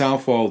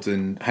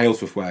and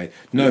Halesworth Way,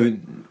 no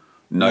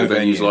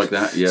venues like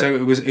that. Yeah, so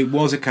it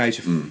was a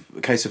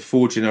case of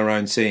forging our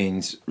own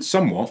scenes,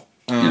 somewhat.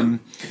 So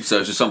it's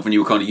just something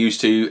you were kind of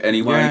used to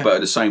anyway, but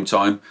at the same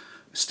time,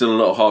 still a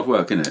lot of hard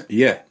work, isn't it?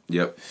 Yeah.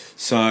 Yep.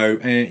 So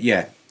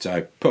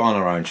so put on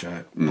our own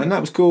show, and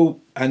that was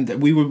cool. And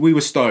we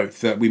were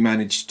stoked that we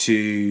managed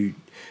to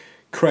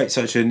create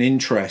such an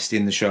interest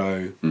in the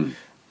show.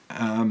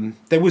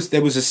 There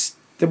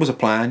was a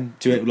plan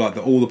to it, like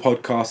all the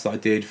podcasts that I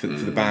did for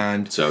the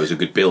band. So it was a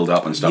good build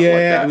up and stuff like that.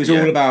 Yeah, it was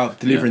all about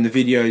delivering the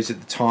videos at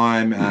the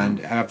time and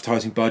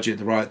advertising budget at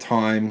the right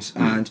times.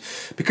 And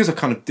because I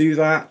kind of do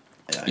that.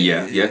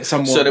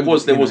 Somewhat, so there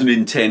was an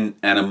intent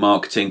and a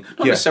marketing,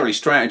 not necessarily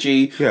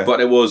strategy, but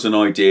there was an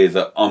idea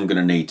that I'm going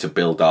to need to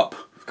build up,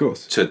 of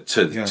course, to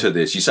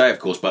this. You say, of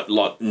course, but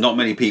like not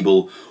many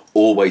people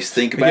always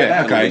think about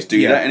that and always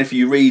do that. And if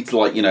you read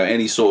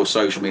any sort of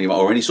social media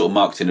or any sort of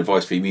marketing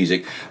advice for your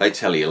music, they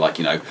tell you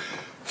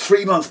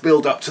 3 months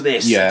build up to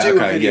this, do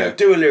a video,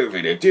 do a lyric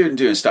video,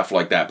 doing stuff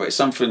like that. But it's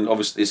something,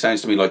 obviously, it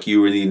sounds to me like you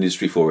were in the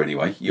industry for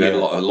anyway. You had a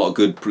lot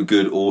of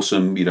good,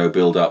 awesome,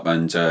 build up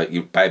and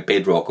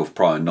bedrock of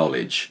prior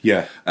knowledge.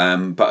 Yeah.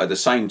 But at the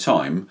same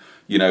time,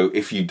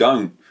 if you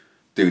don't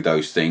do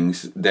those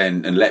things,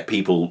 then and let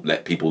people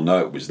know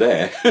it was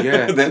there.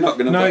 Yeah, they're not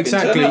going to. No,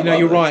 exactly.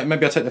 You're right.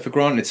 Maybe I take that for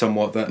granted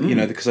somewhat. That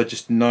because I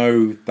just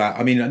know that.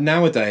 I mean,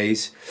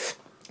 nowadays.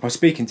 I was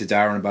speaking to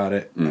Darren about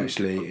it,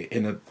 actually,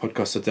 in a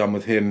podcast I'd done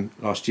with him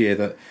last year.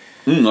 That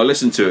I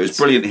listened to it. It's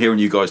brilliant hearing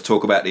you guys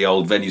talk about the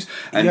old venues.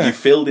 And you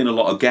filled in a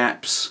lot of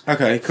gaps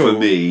for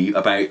me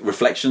about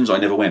Reflections. I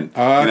never went.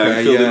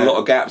 You filled in a lot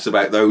of gaps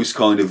about those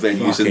kind of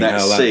venues and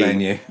that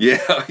scene.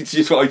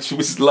 I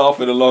was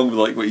laughing along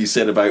with what you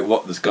said about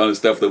what this kind of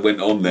stuff that went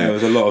on there. There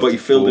was a lot of but you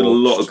filled in a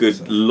lot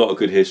of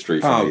good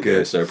history for me. Good.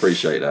 There, so I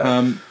appreciate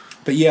that.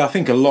 But yeah, I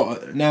think a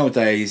lot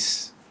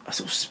nowadays,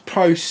 sort of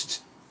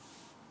post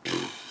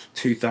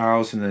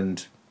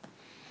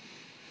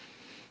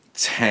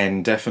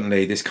 2010,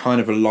 definitely this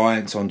kind of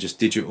reliance on just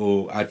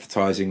digital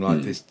advertising,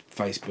 like this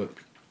Facebook.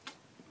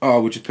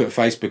 Oh, we'll just put a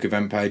Facebook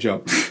event page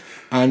up,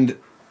 and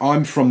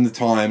I'm from the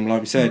time,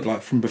 like we said,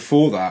 like from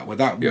before that, where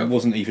that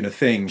wasn't even a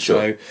thing.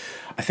 Sure. So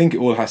I think it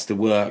all has to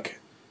work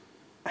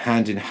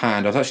hand in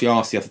hand. I was actually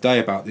asked the other day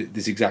about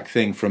this exact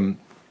thing from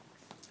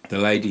the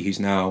lady who's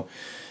now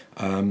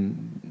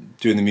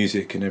doing the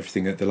music and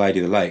everything at the Lady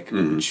of the Lake,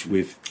 which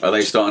Are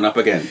they starting up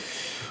again?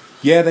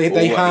 Yeah,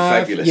 they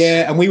have. Fabulous.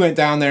 Yeah, and we went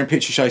down there and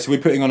pitched a show. So we're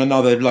putting on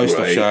another Low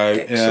Stuff show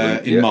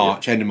in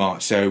March, end of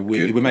March. So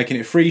we're making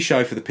it a free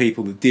show for the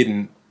people that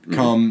didn't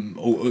come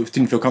or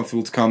didn't feel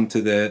comfortable to come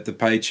to the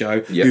paid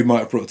show, who might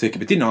have brought a ticket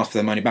but didn't ask for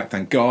their money back,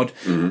 thank God.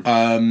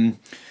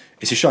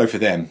 It's a show for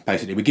them,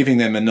 basically. We're giving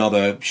them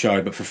another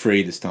show, but for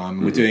free this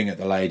time. We're doing it at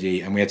the Lady,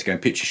 and we had to go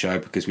and pitch a show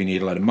because we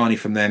need a load of money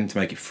from them to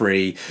make it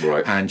free.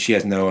 Right. And she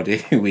has no idea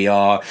who we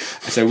are.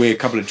 So we're a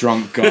couple of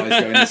drunk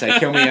guys going to say,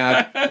 can we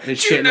have a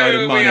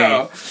shitload of money?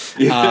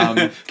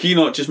 Can you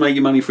not just make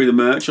your money through the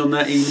merch on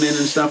that evening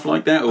and stuff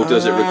like that? Or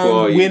does it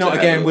require you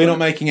we're not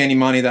making any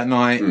money that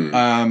night.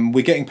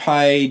 We're getting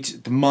paid.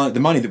 The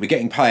money that we're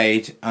getting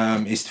paid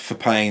is for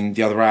paying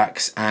the other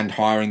acts and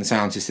hiring the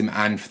sound system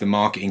and for the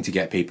marketing to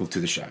get people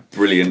to the show.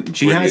 Brilliant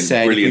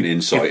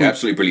insight,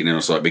 absolutely brilliant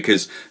insight,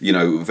 because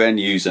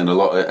venues and a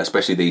lot,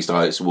 especially these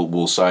days,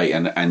 will say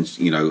and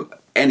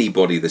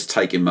anybody that's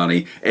taking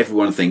money,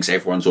 everyone thinks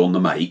everyone's on the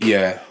make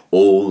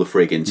all the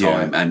frigging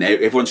time, and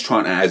everyone's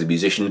trying to, as a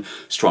musician,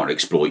 is trying to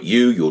exploit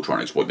you. You're trying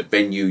to exploit the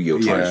venue.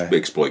 You're trying to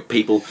exploit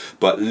people,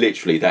 but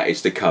literally that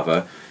is to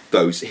cover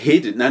those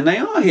hidden, and they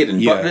are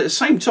hidden, but at the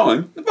same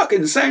time the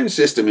fucking sound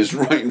system is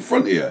right in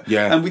front of you,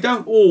 and we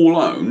don't all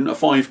own a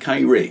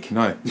 5k rig.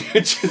 No.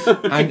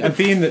 and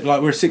being that,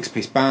 like, we're a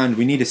 6-piece band,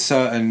 we need a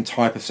certain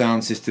type of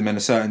sound system and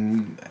a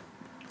certain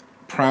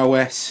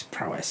prowess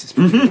is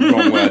probably the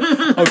wrong word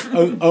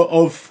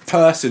of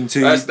person to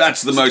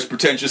that's the most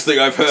pretentious thing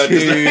I've heard.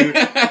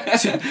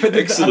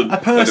 Excellent. A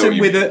person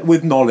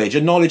with knowledge,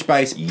 a knowledge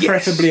base,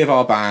 preferably of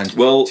our band,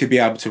 to be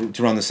able to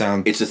run the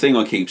sound. It's the thing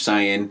I keep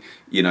saying,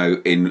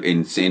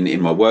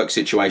 in my work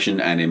situation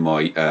and in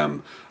my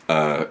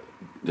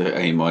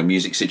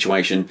music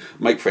situation,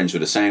 make friends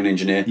with a sound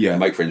engineer,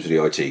 make friends with the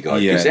IT guy,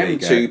 because them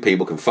two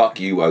people can fuck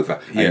you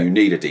over, and you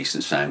need a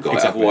decent sound guy.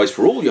 Exactly. Otherwise,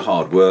 for all your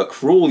hard work,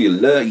 for all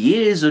your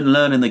years of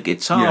learning the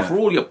guitar, for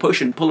all your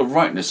push and pull of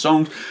writing the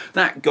songs,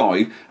 that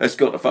guy has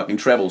got the fucking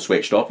treble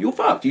switched off. You're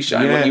fucked. You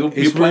sound like you're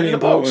playing really the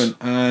box.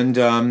 And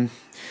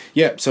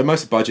so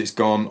most of the budget's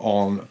gone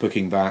on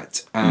booking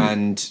that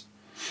and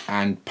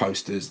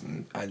posters,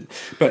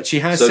 but she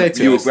has said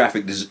to us,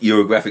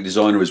 you're a graphic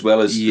designer as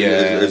well as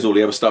all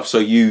the other stuff. So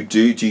do you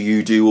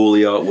do all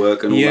the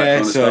artwork and all that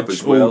kind of stuff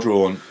as well? All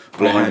drawn.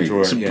 Blimey,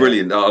 it's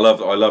brilliant. I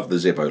love the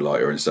Zippo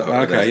lighter and stuff.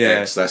 Okay,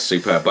 that's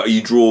superb. But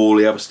you draw all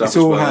the other stuff. It's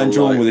all hand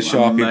drawn with a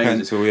Sharpie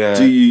pencil. Yeah.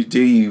 Do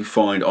you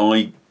find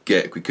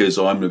because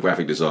I'm the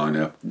graphic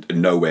designer,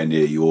 nowhere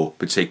near your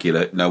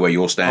standard.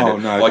 Oh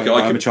no,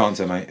 I'm a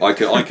chancer, mate. I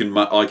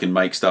can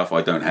make stuff.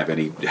 I don't have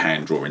any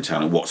hand drawing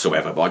talent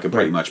whatsoever, but I can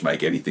pretty much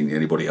make anything that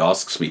anybody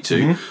asks me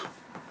to.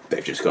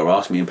 They've just got to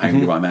ask me and pay me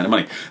the right amount of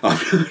money.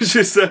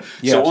 So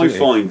I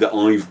find that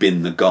I've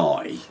been the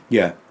guy.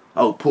 Yeah.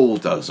 Oh, Paul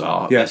does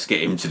art. Let's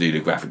get him to do the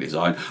graphic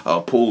design.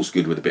 Oh, Paul's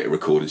good with a bit of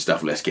recording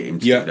stuff. Let's get him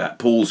to do that.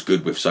 Paul's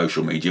good with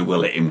social media. We'll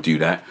let him do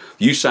that.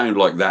 You sound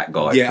like that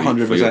guy. Yeah,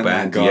 100% for your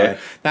band. That guy.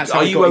 Yeah.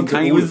 Are you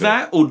okay with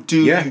that, or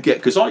do you get?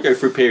 Because I go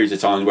through periods of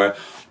time where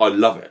I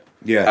love it.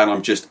 Yeah, and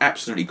I'm just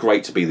absolutely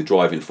great to be the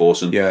driving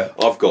force. And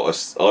I've got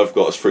us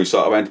through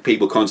sort of, and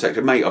people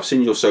contacted, mate, I've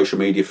seen your social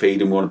media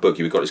feed and we want to book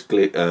you. We've got this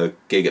gig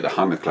at the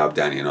Hunter Club,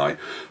 Danny and I,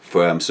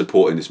 for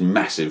supporting this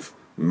massive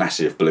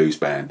blues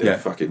band. They're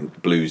fucking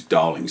blues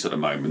darlings at the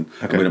moment.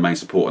 And we're the main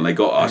support, and they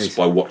got us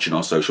by watching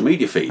our social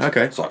media feed.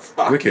 Okay, it's like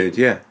fucking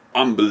wicked,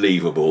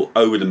 unbelievable,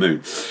 over the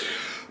moon.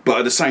 But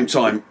at the same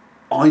time,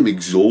 I'm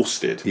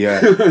exhausted. Yeah.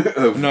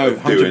 of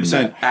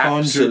 100%.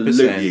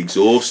 Absolutely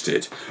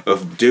exhausted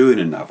of doing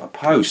another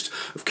post,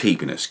 of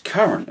keeping us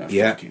current, of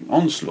fucking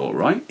onslaught,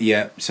 right?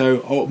 Yeah.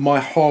 So my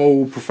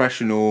whole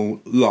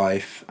professional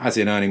life, as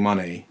in earning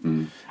money,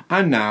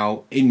 and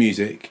now in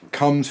music,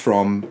 comes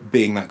from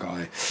being that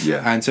guy.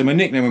 Yeah. And so my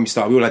nickname when we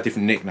started, we all had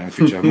different nicknames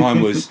for each other.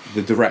 Mine was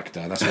the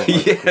Director. That's what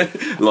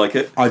like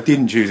it. I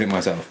didn't choose it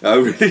myself. Oh,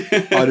 really?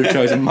 I'd have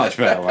chosen a much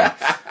better one.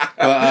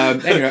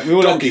 But anyway, we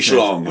all Donkey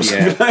Schlong.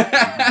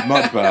 Yeah,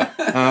 much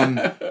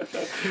better.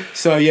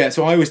 So I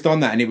always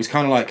done that, and it was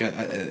kind of like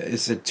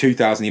it's a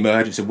 2000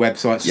 emergence of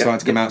websites starting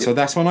to come out. So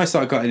that's when I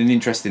started getting an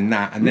interest in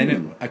that. And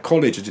then at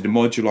college, I did a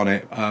module on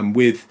it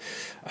with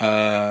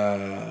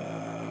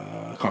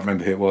I can't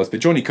remember who it was, but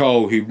Johnny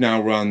Cole, who now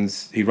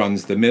runs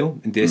the Mill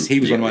in Dis. He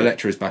was one of my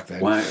lecturers back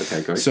then. Wow,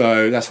 okay, great.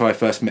 So that's how I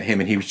first met him,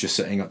 and he was just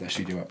setting up their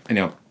studio up.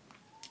 Anyhow,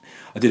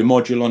 I did a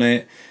module on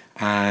it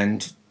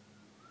and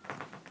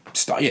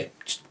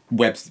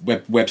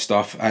web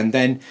stuff, and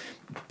then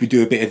we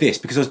do a bit of this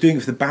because I was doing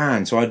it for the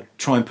band, so I'd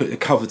try and put a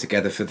cover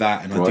together for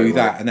that, and I'd do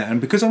that and that, and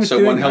because I was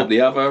doing one helped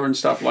the other and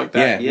stuff like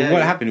that. Yeah.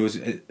 What happened was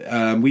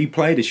we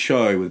played a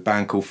show with a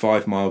band called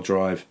 5 Mile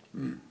Drive,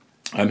 who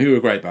were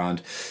a great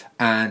band,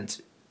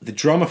 and the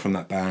drummer from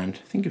that band,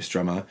 I think it was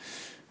drummer,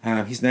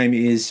 his name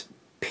is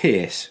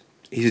Pierce.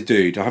 He's a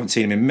dude. I haven't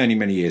seen him in many,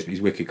 many years, but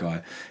he's a wicked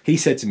guy. He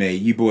said to me,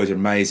 "You boys are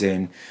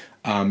amazing.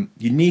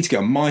 You need to get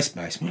on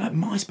MySpace." And we're like,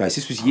 MySpace?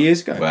 This was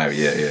years ago. Wow,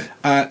 yeah.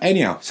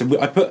 Anyhow, so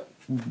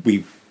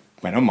we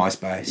went on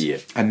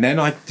MySpace, and then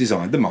I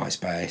designed the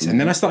MySpace, and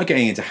then I started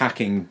getting into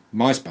hacking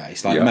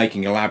MySpace, like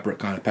making elaborate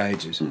kind of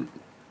pages.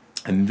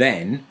 And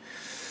then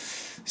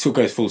it sort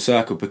of goes full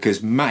circle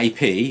because Matty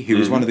P, who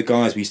was one of the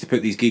guys we used to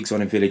put these gigs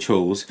on in village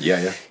halls,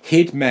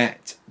 he'd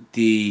met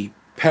the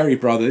Perry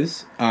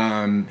brothers,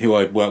 who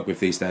I'd work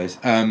with these days.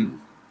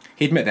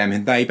 He'd met them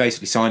and they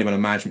basically signed him on a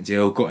management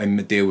deal, got him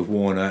a deal with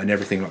Warner and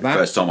everything like that.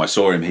 First time I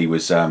saw him, he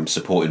was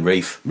supporting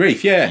Reef.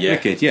 Reef,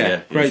 wicked,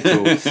 great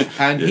tool.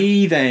 And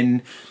he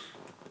then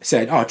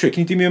said, "Oh, Trick,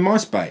 can you do me a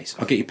MySpace?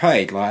 I'll get you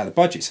paid like out of the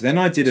budget." So then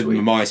I did a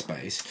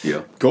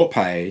MySpace, got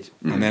paid,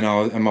 and then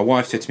and my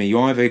wife said to me, "You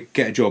either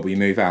get a job or you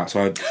move out."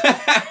 So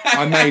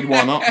I made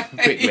one up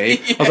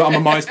quickly. I was like,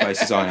 "I'm a MySpace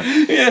designer."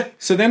 Yeah.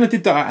 So then I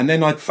did that, and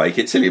then I fake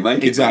it till you make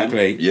it.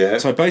 Exactly. Yeah.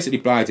 So I basically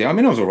blagged it. I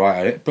mean, I was alright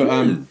at it, but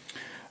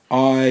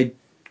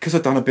because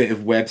I'd done a bit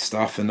of web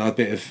stuff and a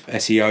bit of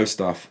SEO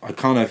stuff, I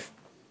kind of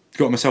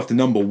got myself to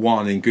number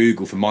 1 in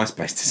Google for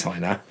MySpace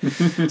designer.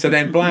 So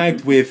then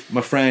blagged with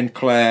my friend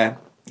Claire,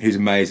 who's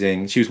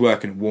amazing. She was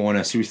working at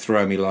Warner. She was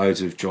throwing me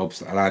loads of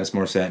jobs. Alanis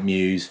Morissette,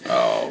 Muse.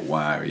 Oh,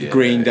 wow. Yeah,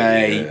 Green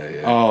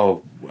Day.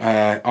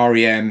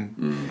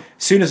 REM.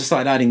 As soon as I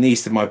started adding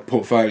these to my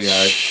portfolio,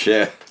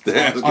 I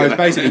was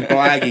basically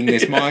blagging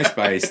this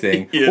MySpace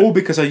thing. All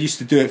because I used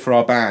to do it for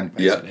our band,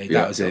 basically.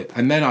 That was it.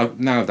 And then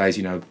nowadays,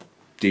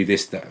 do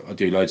this, that. I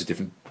do loads of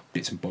different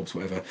bits and bobs,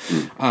 whatever.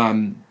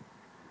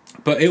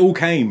 But it all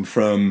came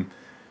from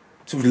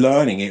sort of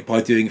learning it by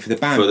doing it for the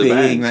band,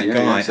 being that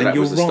guy. So and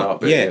you're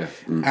right,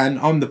 and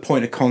I'm the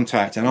point of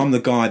contact, and I'm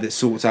the guy that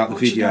sorts out the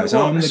videos.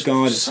 I'm the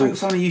guy that so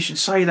funny you should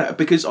say that,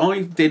 because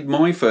I did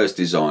my first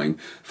design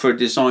for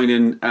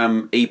designing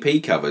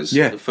EP covers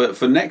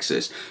for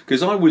Nexus,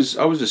 because I was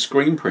a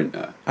screen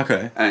printer.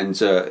 Okay.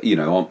 And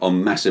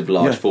on massive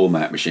large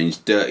format machines,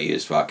 dirty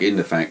as fuck, in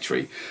the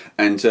factory.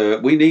 And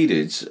we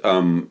needed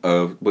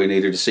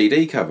a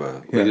CD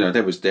cover. Yeah.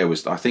 There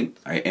was I think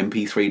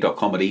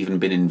MP3.com had even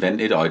been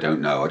invented. I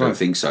don't know. I don't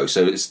think so.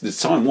 So the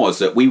time was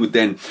that we would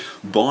then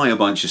buy a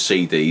bunch of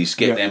CDs,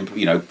 get them,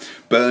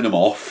 burn them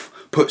off,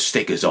 put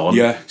stickers on,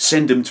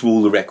 send them to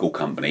all the record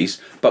companies.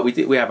 But we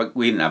didn't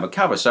have a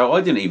cover, so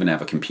I didn't even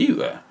have a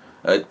computer.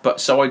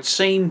 So I'd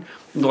seen,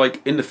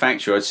 like in the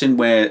factory, I'd seen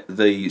where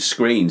the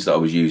screens that I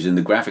was using,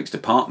 the graphics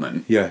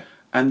department. Yeah.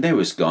 And there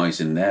was guys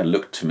in there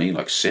looked to me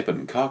like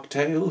sipping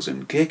cocktails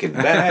and kicking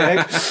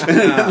back.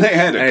 They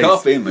had a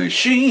coffee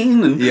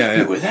machine, and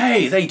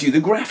they do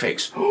the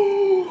graphics.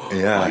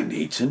 I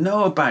need to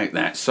know about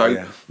that.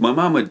 So my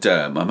mum had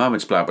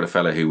split up with a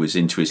fellow who was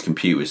into his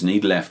computers, and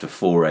he'd left a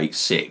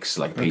 486,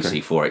 like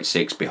PC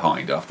 486,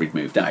 behind after he'd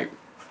moved out.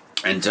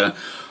 And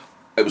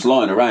it was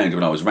lying around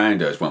when I was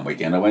round hers one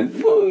weekend. I went,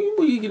 what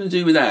are you going to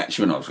do with that?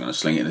 She went, I was going to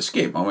sling it in a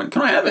skip. I went,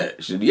 can I have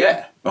it? She said,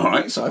 yeah. All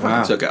right. So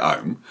I took it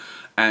home.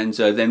 And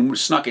then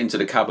snuck into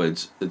the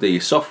cupboard, the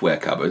software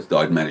cupboard that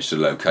I'd managed to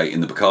locate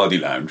in the Bacardi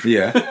Lounge.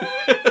 Yeah.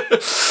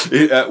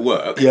 At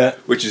work. Yeah.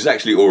 Which is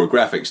actually Aura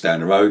Graphics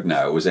down the road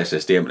now. It was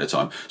SSDM at the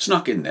time.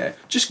 Snuck in there,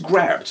 just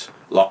grabbed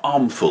like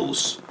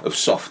armfuls of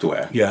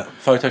software. Yeah.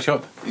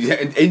 Photoshop? Yeah,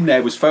 in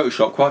there was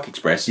Photoshop, Quark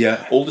Express.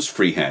 Yeah. All just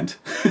freehand.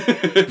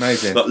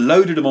 Amazing. Like,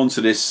 loaded them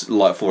onto this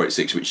like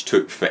 486, which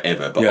took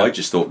forever. But I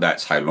just thought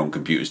that's how long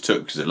computers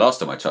took, because the last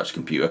time I touched a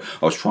computer,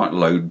 I was trying to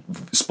load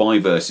Spy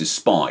versus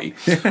Spy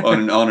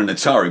on an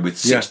Atari with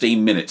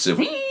 16 minutes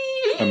of...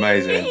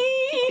 Amazing.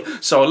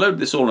 So I loaded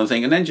this all on a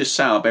thing, and then just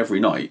sat up every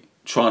night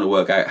trying to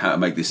work out how to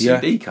make this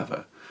CD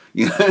cover.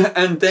 And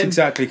then that's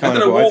exactly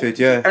kind of what I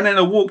did, And then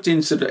I walked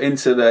into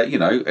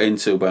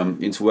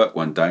work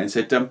one day and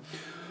said,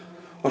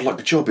 I'd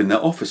like a job in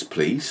that office,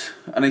 please.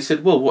 And they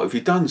said, well, what have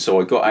you done? So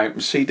I got out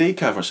a CD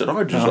cover. I said,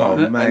 I designed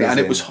it. And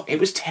it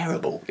was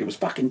terrible. It was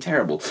fucking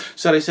terrible.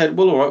 So they said,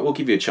 well, all right, we'll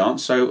give you a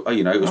chance. So,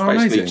 it was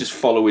basically just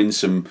following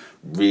some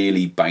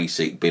really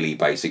basic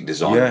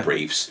design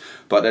briefs.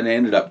 But then I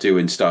ended up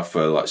doing stuff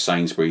for like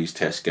Sainsbury's,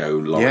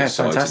 Tesco, Lawrence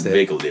sites, and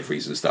vehicle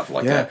liveries and stuff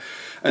like that.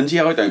 And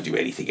I don't do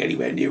anything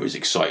anywhere near as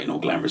exciting or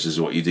glamorous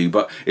as what you do,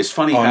 but it's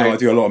funny how... I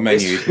do a lot of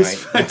menus,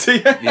 mate.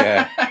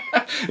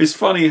 It's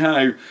funny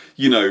how,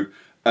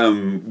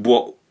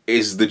 what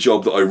is the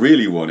job that I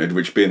really wanted,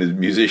 which being a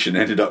musician,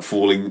 ended up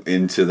falling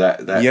into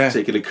that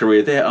particular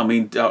career there. I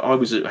mean, how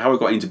I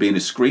got into being a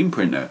screen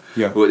printer.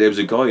 Yeah. Well, there was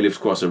a guy who lived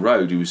across the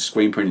road who was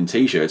screen printing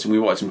T-shirts, and we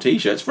wanted some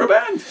T-shirts for a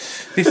band.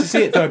 This is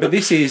it, though. But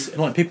this is,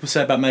 like people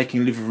say about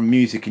making a living from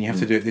music, and you have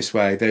to do it this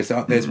way.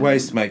 There's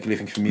ways to make a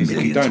living from music.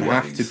 You don't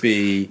have to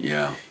be...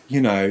 you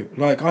know,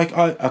 like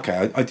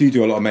I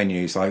do a lot of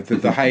menus, like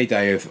the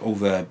heyday of all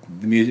the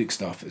music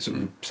stuff. It's sort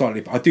of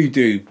slightly, I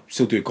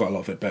still do quite a lot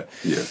of it, but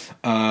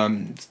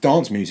it's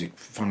dance music,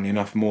 funnily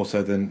enough, more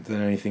so than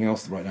anything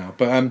else right now.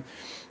 But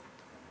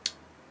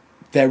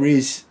there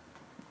is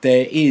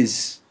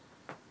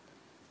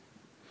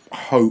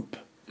hope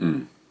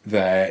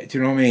there. Do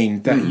you know what I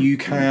mean? That you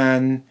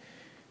can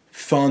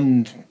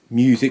fund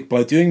music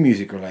by doing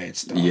music related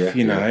stuff.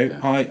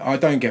 I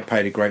don't get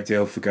paid a great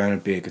deal for going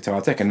and be a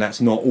guitar tech, and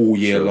that's not all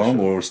year long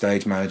or a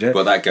stage manager,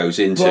 but that goes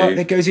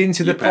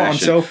into the part. I'm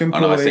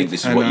self-employed, and I think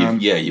this is what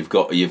you've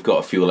got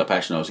to fuel that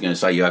passion. I was going to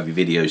say, you have your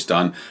videos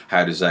done,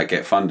 how does that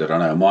get funded? I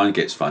know mine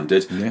gets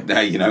funded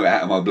now,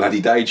 out of my bloody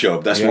day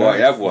job. That's why I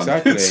have one,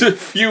 to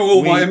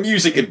fuel my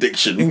music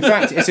addiction. In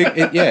fact,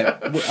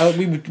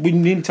 we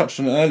nearly touched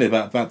on it earlier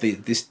about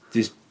this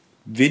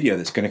video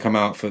that's going to come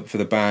out for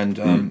the band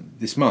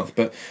this month.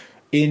 But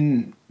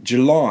in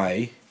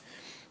July,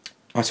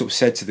 I sort of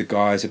said to the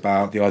guys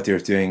about the idea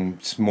of doing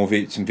some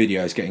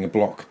videos, getting a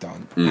block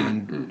done,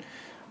 and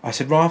I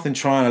said, rather than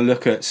trying to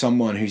look at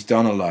someone who's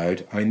done a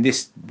load, I mean,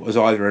 this was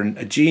either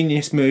a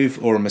genius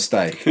move or a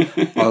mistake.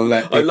 I'll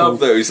let people I love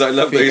those that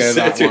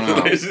one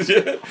out.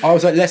 I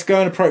was like, let's go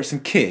and approach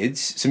some kids,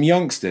 some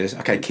youngsters.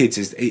 Okay,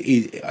 kids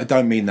I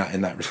don't mean that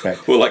in that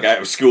respect. Well, like out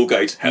of school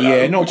gates. Hello.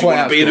 Yeah, not quite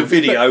out of school. Be in a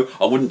video.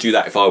 I wouldn't do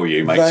that if I were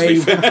you, mate.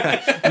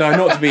 No,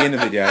 not to be in the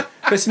video.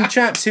 But some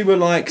chaps who were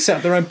like set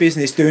up their own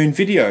business doing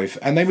video,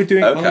 and they were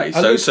doing. Okay,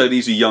 so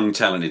these are young,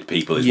 talented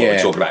people, is what we're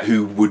talking about,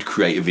 who would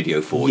create a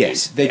video for you.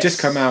 Yes, they just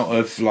come out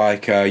of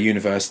like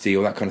university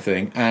or that kind of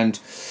thing, and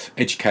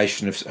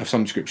education of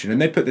some description, and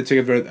they put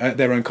together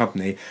their own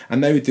company,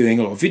 and they were doing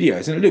a lot of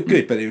videos, and it looked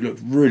good, but it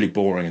looked really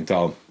boring and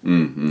dull.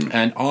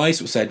 And I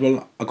sort of said,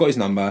 well, I got his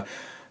number.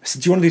 I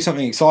said, do you want to do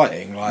something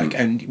exciting?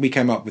 And we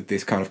came up with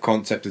this kind of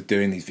concept of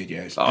doing these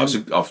videos. I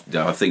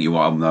think you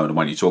are the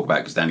one you talk about,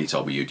 because Danny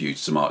told me you'd use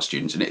some art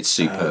students, and it's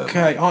superb.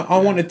 Okay, I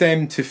wanted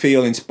them to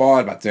feel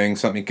inspired about doing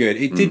something good.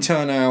 It did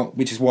turn out,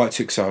 which is why it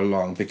took so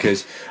long,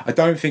 because I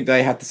don't think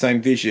they had the same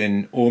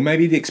vision, or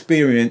maybe the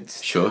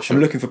experience. Sure.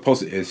 I'm looking for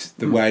positives,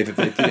 the way that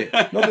they did it.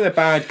 Not that they're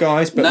bad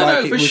guys,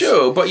 but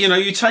sure. But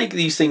you take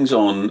these things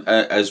on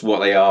as what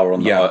they are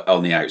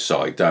on the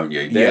outside, don't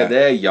you?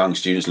 They're young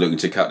students looking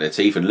to cut their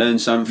teeth and learn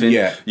something.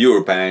 You're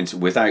a band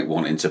without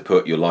wanting to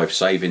put your life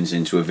savings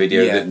into a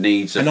video that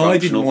needs a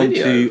functional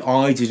video.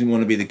 I didn't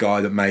want to be the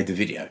guy that made the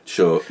video.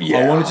 Sure.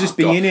 I want to just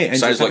be in it and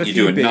sounds just like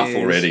you're doing enough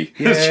already.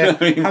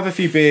 Yeah, have a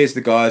few beers,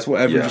 the guys,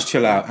 whatever, and just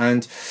chill out.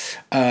 And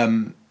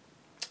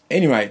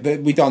anyway,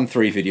 we done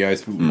 3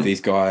 videos with these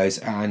guys,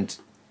 and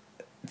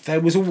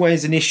there was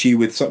always an issue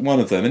with one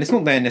of them, and it's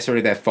not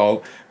necessarily their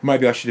fault.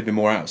 Maybe I should have been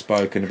more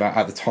outspoken about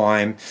at the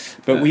time,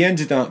 but we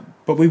ended up.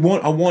 But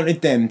I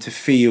wanted them to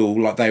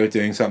feel like they were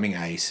doing something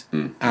ace,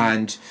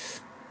 and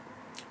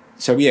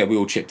so we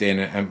all chipped in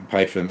and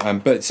paid for them.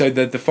 But so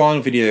the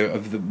final video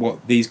of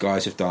what these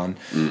guys have done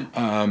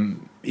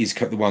is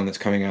the one that's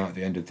coming out at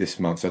the end of this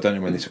month. So I don't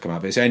know when this will come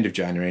out, but it's end of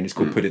January, and it's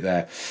called Put It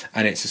There,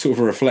 and it's a sort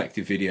of a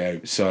reflective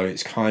video. So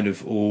it's kind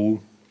of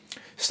all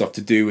stuff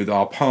to do with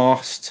our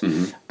past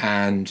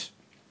and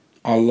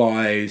our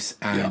lives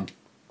and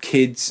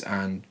kids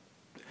and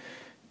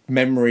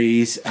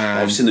memories. And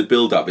I've seen the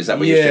build up. Is that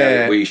what you're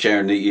sharing? Were you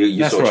sharing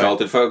your sort of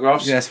childhood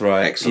photographs? That's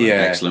right.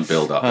 Excellent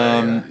build up.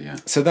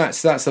 So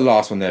that's the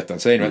last one they've done.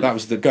 So anyway, that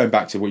was going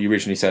back to what you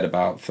originally said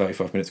about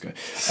 35 minutes ago.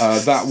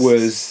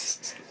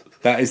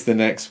 That is the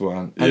next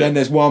one, and then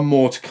there's one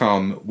more to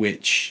come,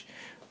 which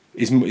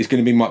is going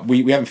to be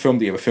we haven't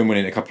filmed it yet. We're filming it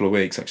in a couple of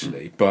weeks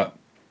actually, but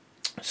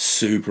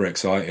super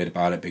excited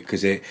about it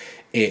because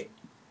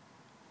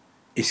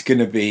it's going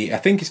to be, I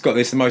think it's got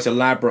the most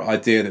elaborate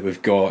idea that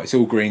we've got. It's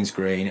all green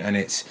screen, and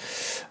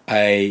it's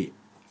I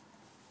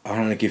don't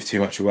want to give too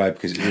much away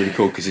because it's really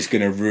cool, because it's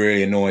going to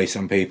really annoy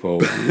some people.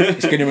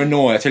 It's going to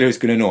annoy, I tell you it's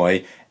going to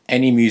annoy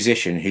any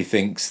musician who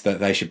thinks that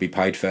they should be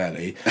paid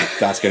fairly.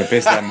 That's going to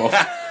piss them off.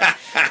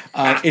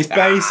 It's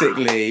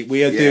basically,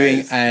 we are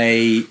doing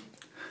I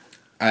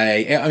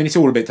mean, it's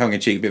all a bit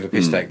tongue-in-cheek, a bit of a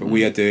piss take, but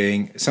we are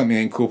doing something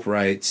that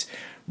incorporates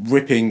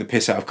ripping the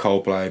piss out of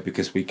Coldplay,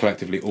 because we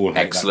collectively all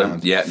hate that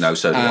band. Yeah, no,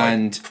 so do I.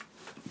 And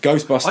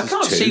Ghostbusters 2. I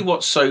can't see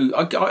what's so...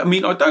 I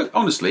mean, I don't...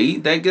 Honestly,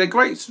 they're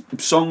great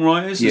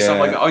songwriters and stuff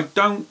like that. I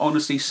don't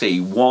honestly see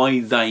why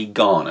they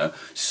garner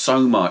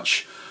so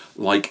much,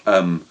 like...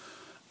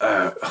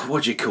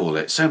 what do you call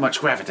it? So much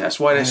gravitas.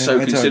 Why they're so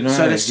considered?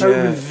 So they're so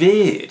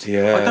revered.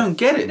 Yeah. I don't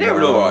get it.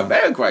 They're all right.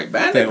 They're a great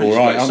band. They're all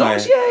right,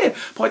 aren't they? Yeah.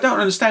 But I don't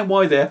understand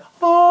why they're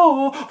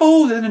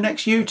they're the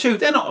next U2.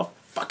 They're not a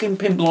fucking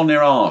pimple on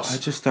their arse. I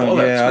just don't.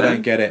 I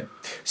don't get it.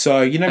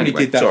 So you know when he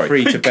did that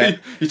free to bet.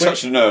 You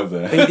touched a nerve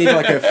there. He did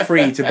like a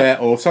free to bet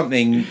or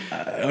something.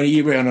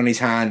 He written on his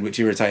hand, which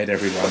irritated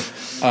everyone.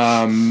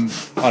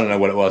 I don't know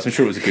what it was. I'm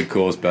sure it was a good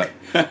cause, but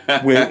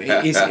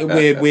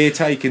we're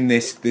taking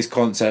this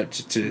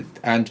concept to,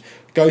 and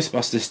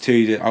Ghostbusters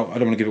 2, I don't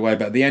want to give it away,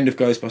 but at the end of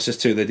Ghostbusters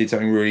 2 they did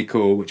something really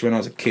cool, which when I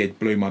was a kid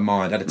blew my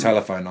mind. I had a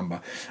telephone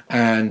number,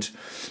 and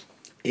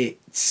I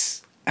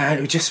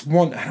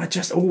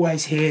just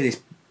always hear this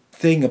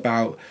thing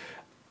about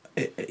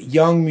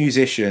young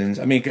musicians.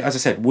 I mean, as I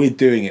said, we're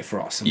doing it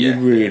for us, and we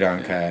really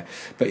don't care.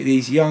 But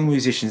these young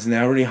musicians, and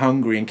they're really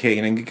hungry and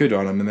keen and good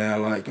on them, and they're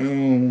like,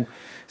 oh,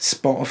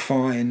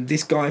 Spotify and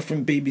this guy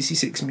from BBC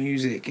Six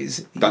Music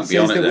don't be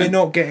on it. We're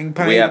not getting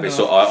paid. We have it.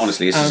 So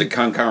honestly, this is a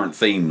concurrent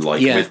theme.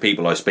 Like with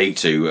people I speak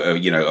to,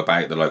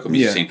 about the local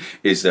music scene,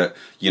 is that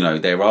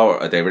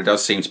there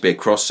does seem to be a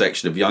cross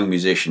section of young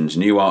musicians,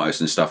 new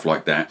artists, and stuff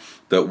like that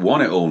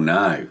want it all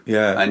now.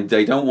 Yeah, and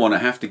they don't want to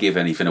have to give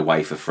anything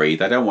away for free.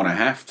 They don't want to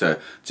have to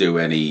do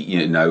any,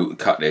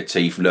 cut their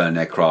teeth, learn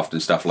their craft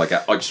and stuff like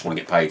that. I just want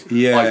to get paid.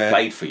 Yeah, I've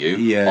played for you.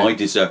 Yeah, I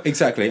deserve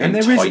exactly. And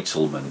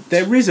entitlement.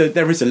 There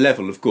is a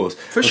level, of course,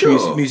 for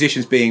sure.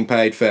 Musicians being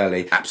paid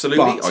fairly.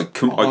 Absolutely, I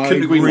couldn't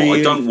agree more.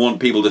 I don't want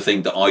people to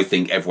think that I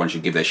think everyone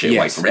should give their shit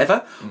away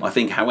forever. I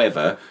think,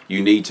 however,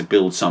 you need to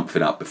build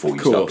something up before you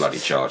start bloody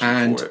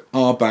charging for it.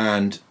 Our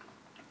band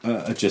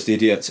are just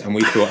idiots, and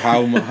we thought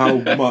how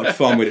much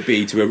fun would it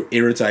be to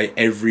irritate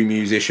every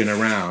musician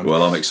around.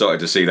 Well, I'm excited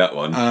to see that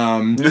one.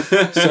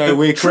 So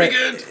we're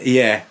triggered.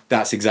 Yeah,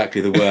 that's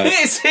exactly the word.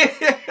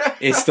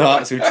 It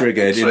starts with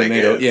triggered in the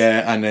middle,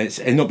 and it's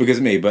not because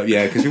of me, but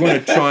because we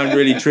want to try and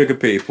really trigger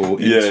people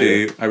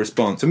into a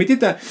response. And we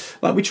did that.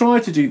 Like, we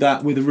tried to do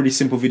that with a really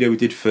simple video we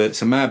did for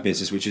some Mad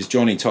Business, which is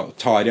Johnny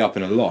tied up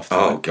in a loft.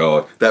 Oh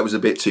God, that was a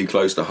bit too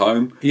close to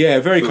home.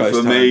 Yeah, very close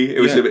for to me. home. It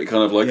was a bit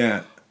kind of like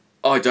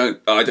I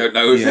don't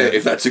know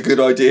if that's a good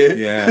idea.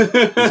 Yeah,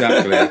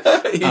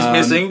 exactly. He's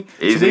missing.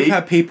 So we've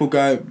had people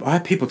go. I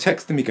had people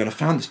texting me going, "I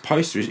found this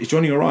poster. Is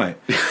Johnny all right?"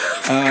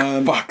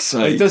 Fuck's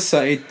sake! It does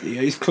say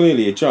it's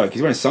clearly a joke.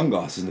 He's wearing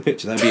sunglasses in the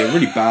picture. That'd be a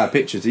really bad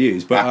picture to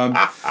use. But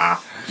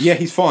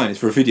he's fine. It's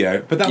for a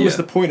video. But that was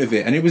the point of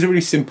it, and it was a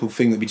really simple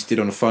thing that we just did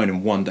on a phone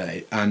in one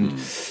day. And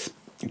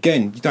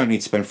again, you don't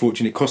need to spend a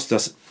fortune. It cost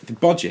us, the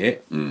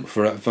budget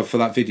for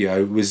that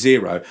video was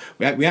zero.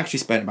 We actually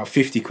spent about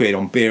 50 quid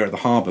on beer at the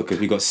harbour because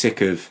we got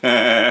sick of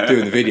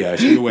doing the video.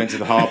 So we all went to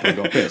the harbour and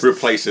got pissed.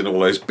 Replacing all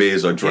those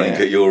beers I drank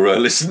at your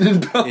listening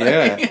party.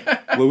 Yeah.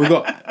 Well,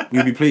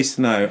 we'll be pleased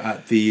to know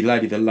at the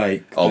Lady of the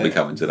Lake. I'll be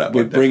coming to that.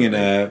 We're bringing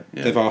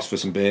they've asked for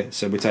some beer,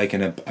 so we're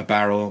taking a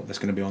barrel that's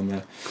going to be on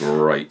there.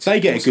 Great. They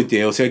get a good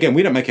deal. So again,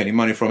 we don't make any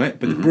money from it,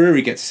 but the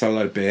brewery gets to sell a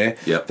load of beer.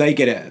 Yep. They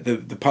get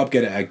it. The pub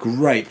get it at a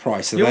great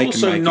price. So you're they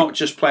also can not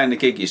just playing the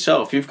gig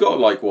yourself. You've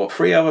got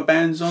 3 other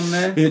bands on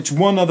there. It's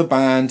one other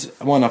band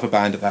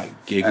at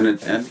that gig, and a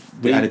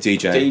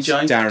DJ.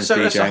 Darren's so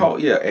DJ. That's a whole,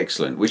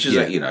 excellent. Which is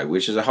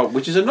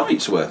a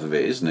night's worth of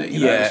it, isn't it?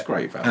 It's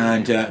great value.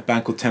 And a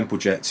band called Temple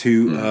Jets,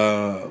 who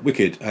are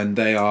wicked, and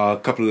they are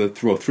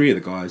three of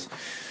the guys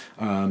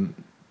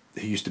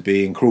who used to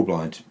be in Cruel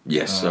Blind.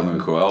 Yes, I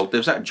remember Cruel.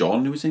 Was that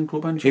John who was in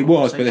Cruel Blind? It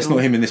was, but it's not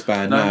him in this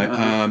band.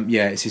 No.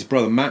 It's his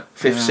brother Matt.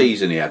 Fifth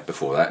season he had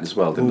before that as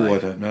well, didn't they? I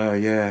don't know.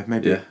 Yeah,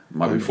 maybe. Yeah,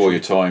 might be before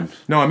your time.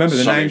 No, I remember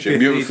the name.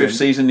 Fifth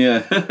season.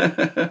 Yeah.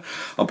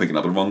 I'm picking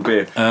up the wrong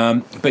beer.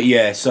 But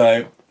yeah,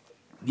 so.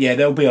 Yeah,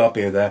 there'll be our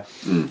beer there.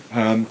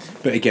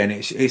 But again,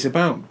 it's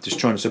about just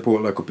trying to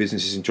support local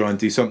businesses and try and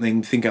do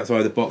something, think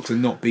outside the box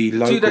and not be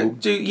local.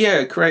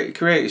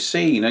 Create a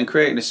scene, and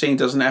creating a scene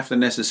doesn't have to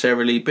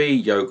necessarily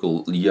be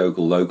local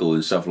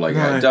and stuff like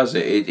that, does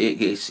it?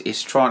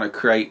 It's trying to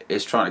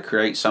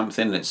create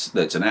something that's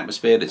an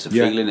atmosphere, that's a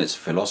feeling, it's a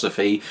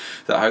philosophy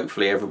that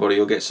hopefully everybody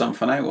will get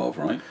something out of,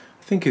 right?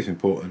 I think it's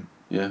important.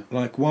 Yeah.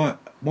 Like why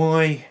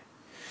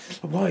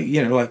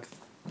like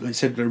I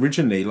said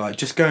originally,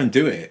 just go and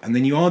do it, and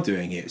then you are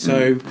doing it.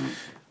 So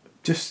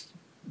just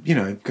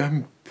go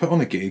and put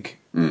on a gig,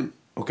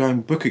 or go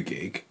and book a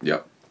gig.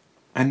 Yep.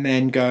 And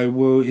then go,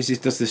 well,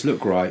 does this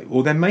look right?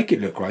 Or then make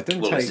it look right.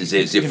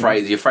 You're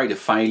afraid of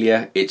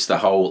failure. It's the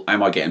whole,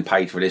 am I getting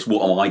paid for this?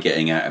 What am I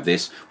getting out of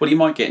this? Well, you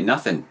might get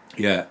nothing.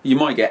 Yeah. You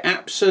might get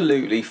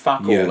absolutely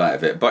fuck all out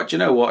of it. But you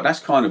know what? That's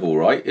kind of all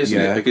right, isn't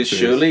it? Because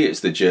surely it's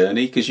the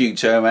journey. Because you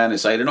turn around and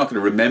say, they're not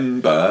going to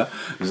remember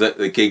that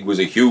the gig was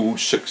a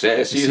huge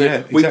success.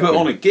 We put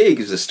on a gig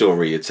as a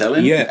story you're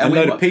telling. Yeah, and a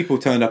load of people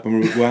turned up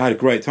and had a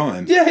great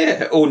time.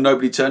 Yeah. Or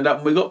nobody turned up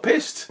and we got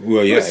pissed.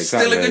 Well, yeah,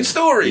 exactly. Still a good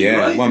story,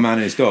 right? One man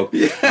and his dog.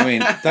 Yeah. I mean,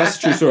 that's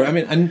a true story. I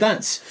mean, and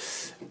it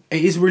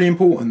is really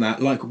important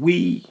that,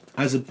 we,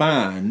 as a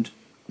band,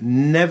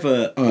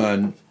 never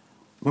earn...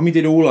 When we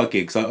did all our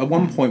gigs, at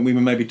one point we were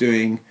maybe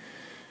doing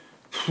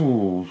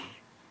 5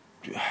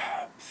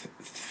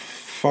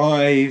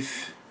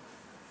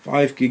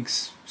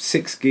 gigs,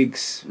 6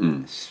 gigs,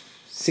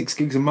 6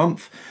 gigs a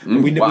month.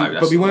 We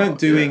weren't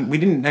doing. We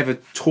didn't ever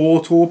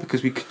tour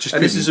because we just.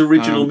 And this is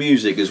original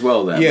music as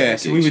well, then. Yeah,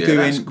 so we were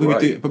doing.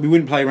 But we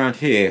wouldn't play around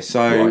here.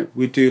 So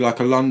we'd do a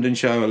London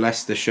show, a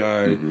Leicester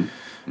show.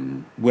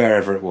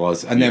 Wherever it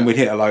was, and then we'd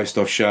hit a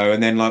Lowestoft show,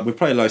 and then we'd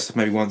play Lowestoft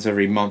maybe once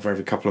every month or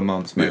every couple of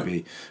months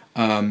maybe.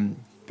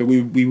 But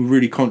we were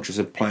really conscious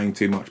of playing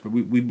too much, but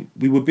we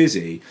were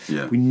busy.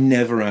 We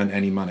never earned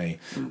any money.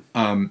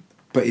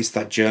 But it's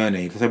that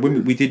journey, because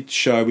when we did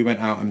show, we went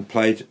out and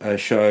played a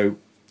show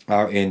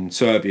out in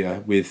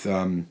Serbia with I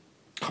can't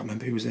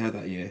remember who was there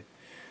that year,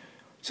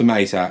 some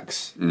Ace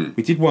acts.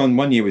 We did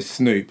one year with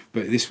Snoop,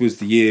 but this was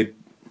the year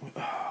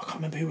I can't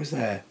remember who was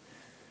there.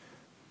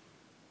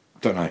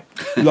 don't know,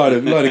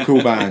 load of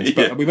cool bands.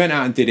 But we went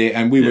out and did it,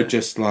 and we were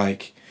just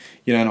like,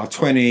 you know, in our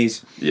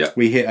 20s. Yeah.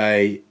 We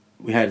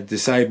had a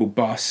disabled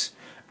bus,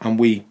 and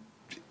we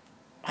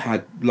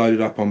had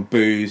loaded up on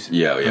booze.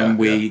 And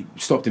we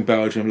stopped in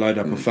Belgium, loaded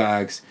up on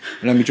fags,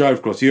 and then we drove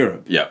across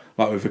Europe. Yeah.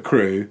 Like with a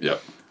crew. Yeah.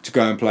 To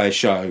go and play a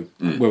show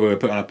where we were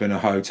putting up in a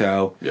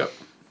hotel. Yeah.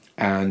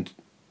 And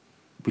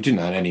we didn't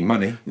earn any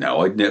money.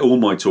 No, all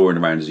my touring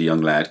around as a young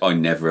lad, I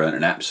never earned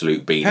an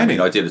absolute bean. Penny. I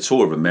mean, I did a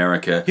tour of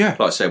America. Yeah.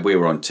 Like I said, we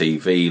were on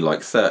TV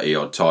like 30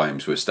 odd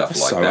times with stuff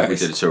like that. We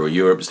did a tour of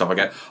Europe and stuff like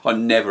that. I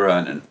never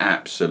earned an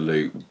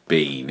absolute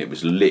bean. It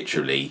was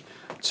literally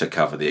to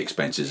cover the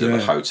expenses of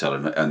a hotel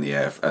and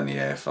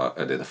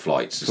the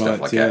flights and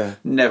stuff like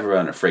that. Never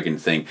earned a frigging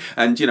thing.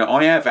 And you know,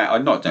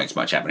 I'm not doing so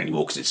much happening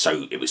anymore because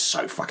it was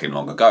so fucking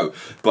long ago.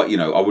 But you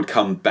know, I would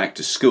come back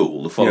to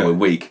school the following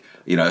week.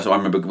 You know, so I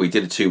remember we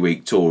did a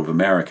 2-week tour of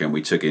America, and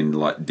we took in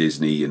like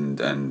Disney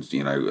and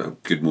you know,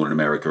 Good Morning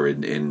America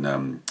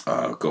in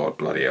oh god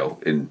bloody hell,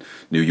 in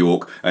New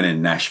York, and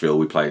in Nashville.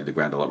 We played the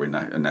Grand Ole Opry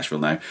in Nashville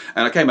now,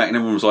 and I came back and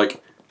everyone was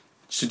like,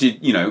 "So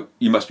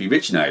you must be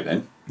rich now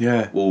then?"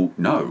 Yeah. Well,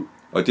 no,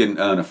 I didn't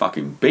earn a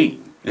fucking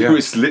bean. It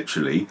was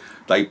literally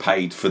they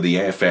paid for the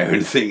airfare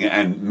and thing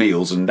and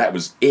meals, and that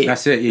was it.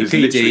 That's it. Your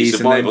PDs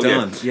and then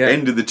done. Yeah.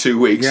 End of the 2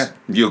 weeks,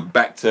 you're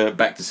back to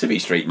Civvy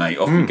Street, mate.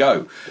 Off you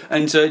go.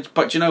 And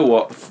but you know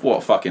what? What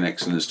a fucking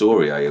excellent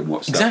story, eh? And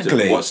what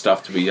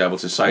stuff to be able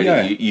to say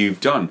that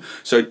you've done.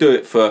 So do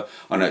it for.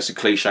 I know it's a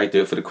cliche.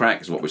 Do it for the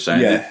crack, is what we're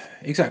saying. Yeah.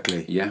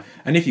 Exactly. Yeah.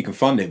 And if you can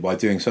fund it by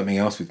doing something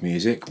else with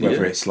music,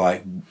 whether it's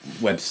like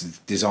web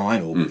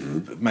design or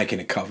making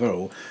a cover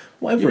or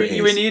whatever it is.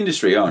 You're in the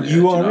industry, aren't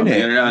you? You are in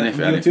it. And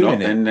if not,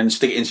 then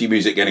stick it into your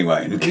music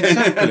anyway and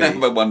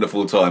have a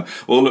wonderful time.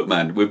 Well, look,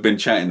 man, we've been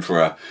chatting for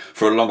a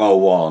long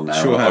old while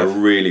now. Sure I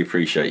really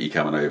appreciate you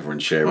coming over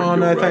and sharing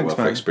your wealth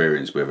of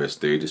experience with us,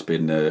 dude. It's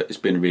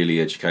been really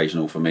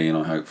educational for me, and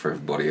I hope for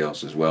everybody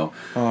else as well.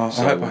 I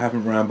hope I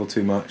haven't rambled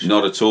too much.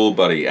 Not at all,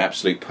 buddy.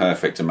 Absolute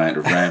perfect amount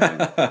of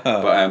rambling.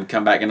 But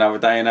come back another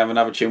day and have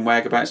another chin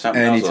wag about something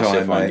else. I'll see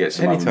if I can get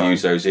some other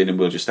musos in, and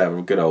we'll just have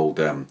a good old.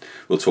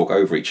 We'll talk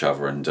over each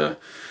other and.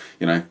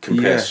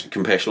 Compare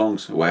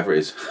schlongs, or whatever it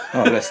is.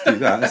 Oh, let's do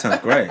that. That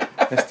sounds great.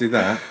 Let's do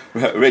that.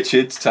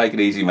 Richard, take it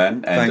easy,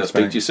 man, and I'll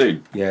speak to you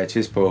soon. Yeah,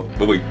 cheers, Paul.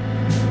 Bye-bye.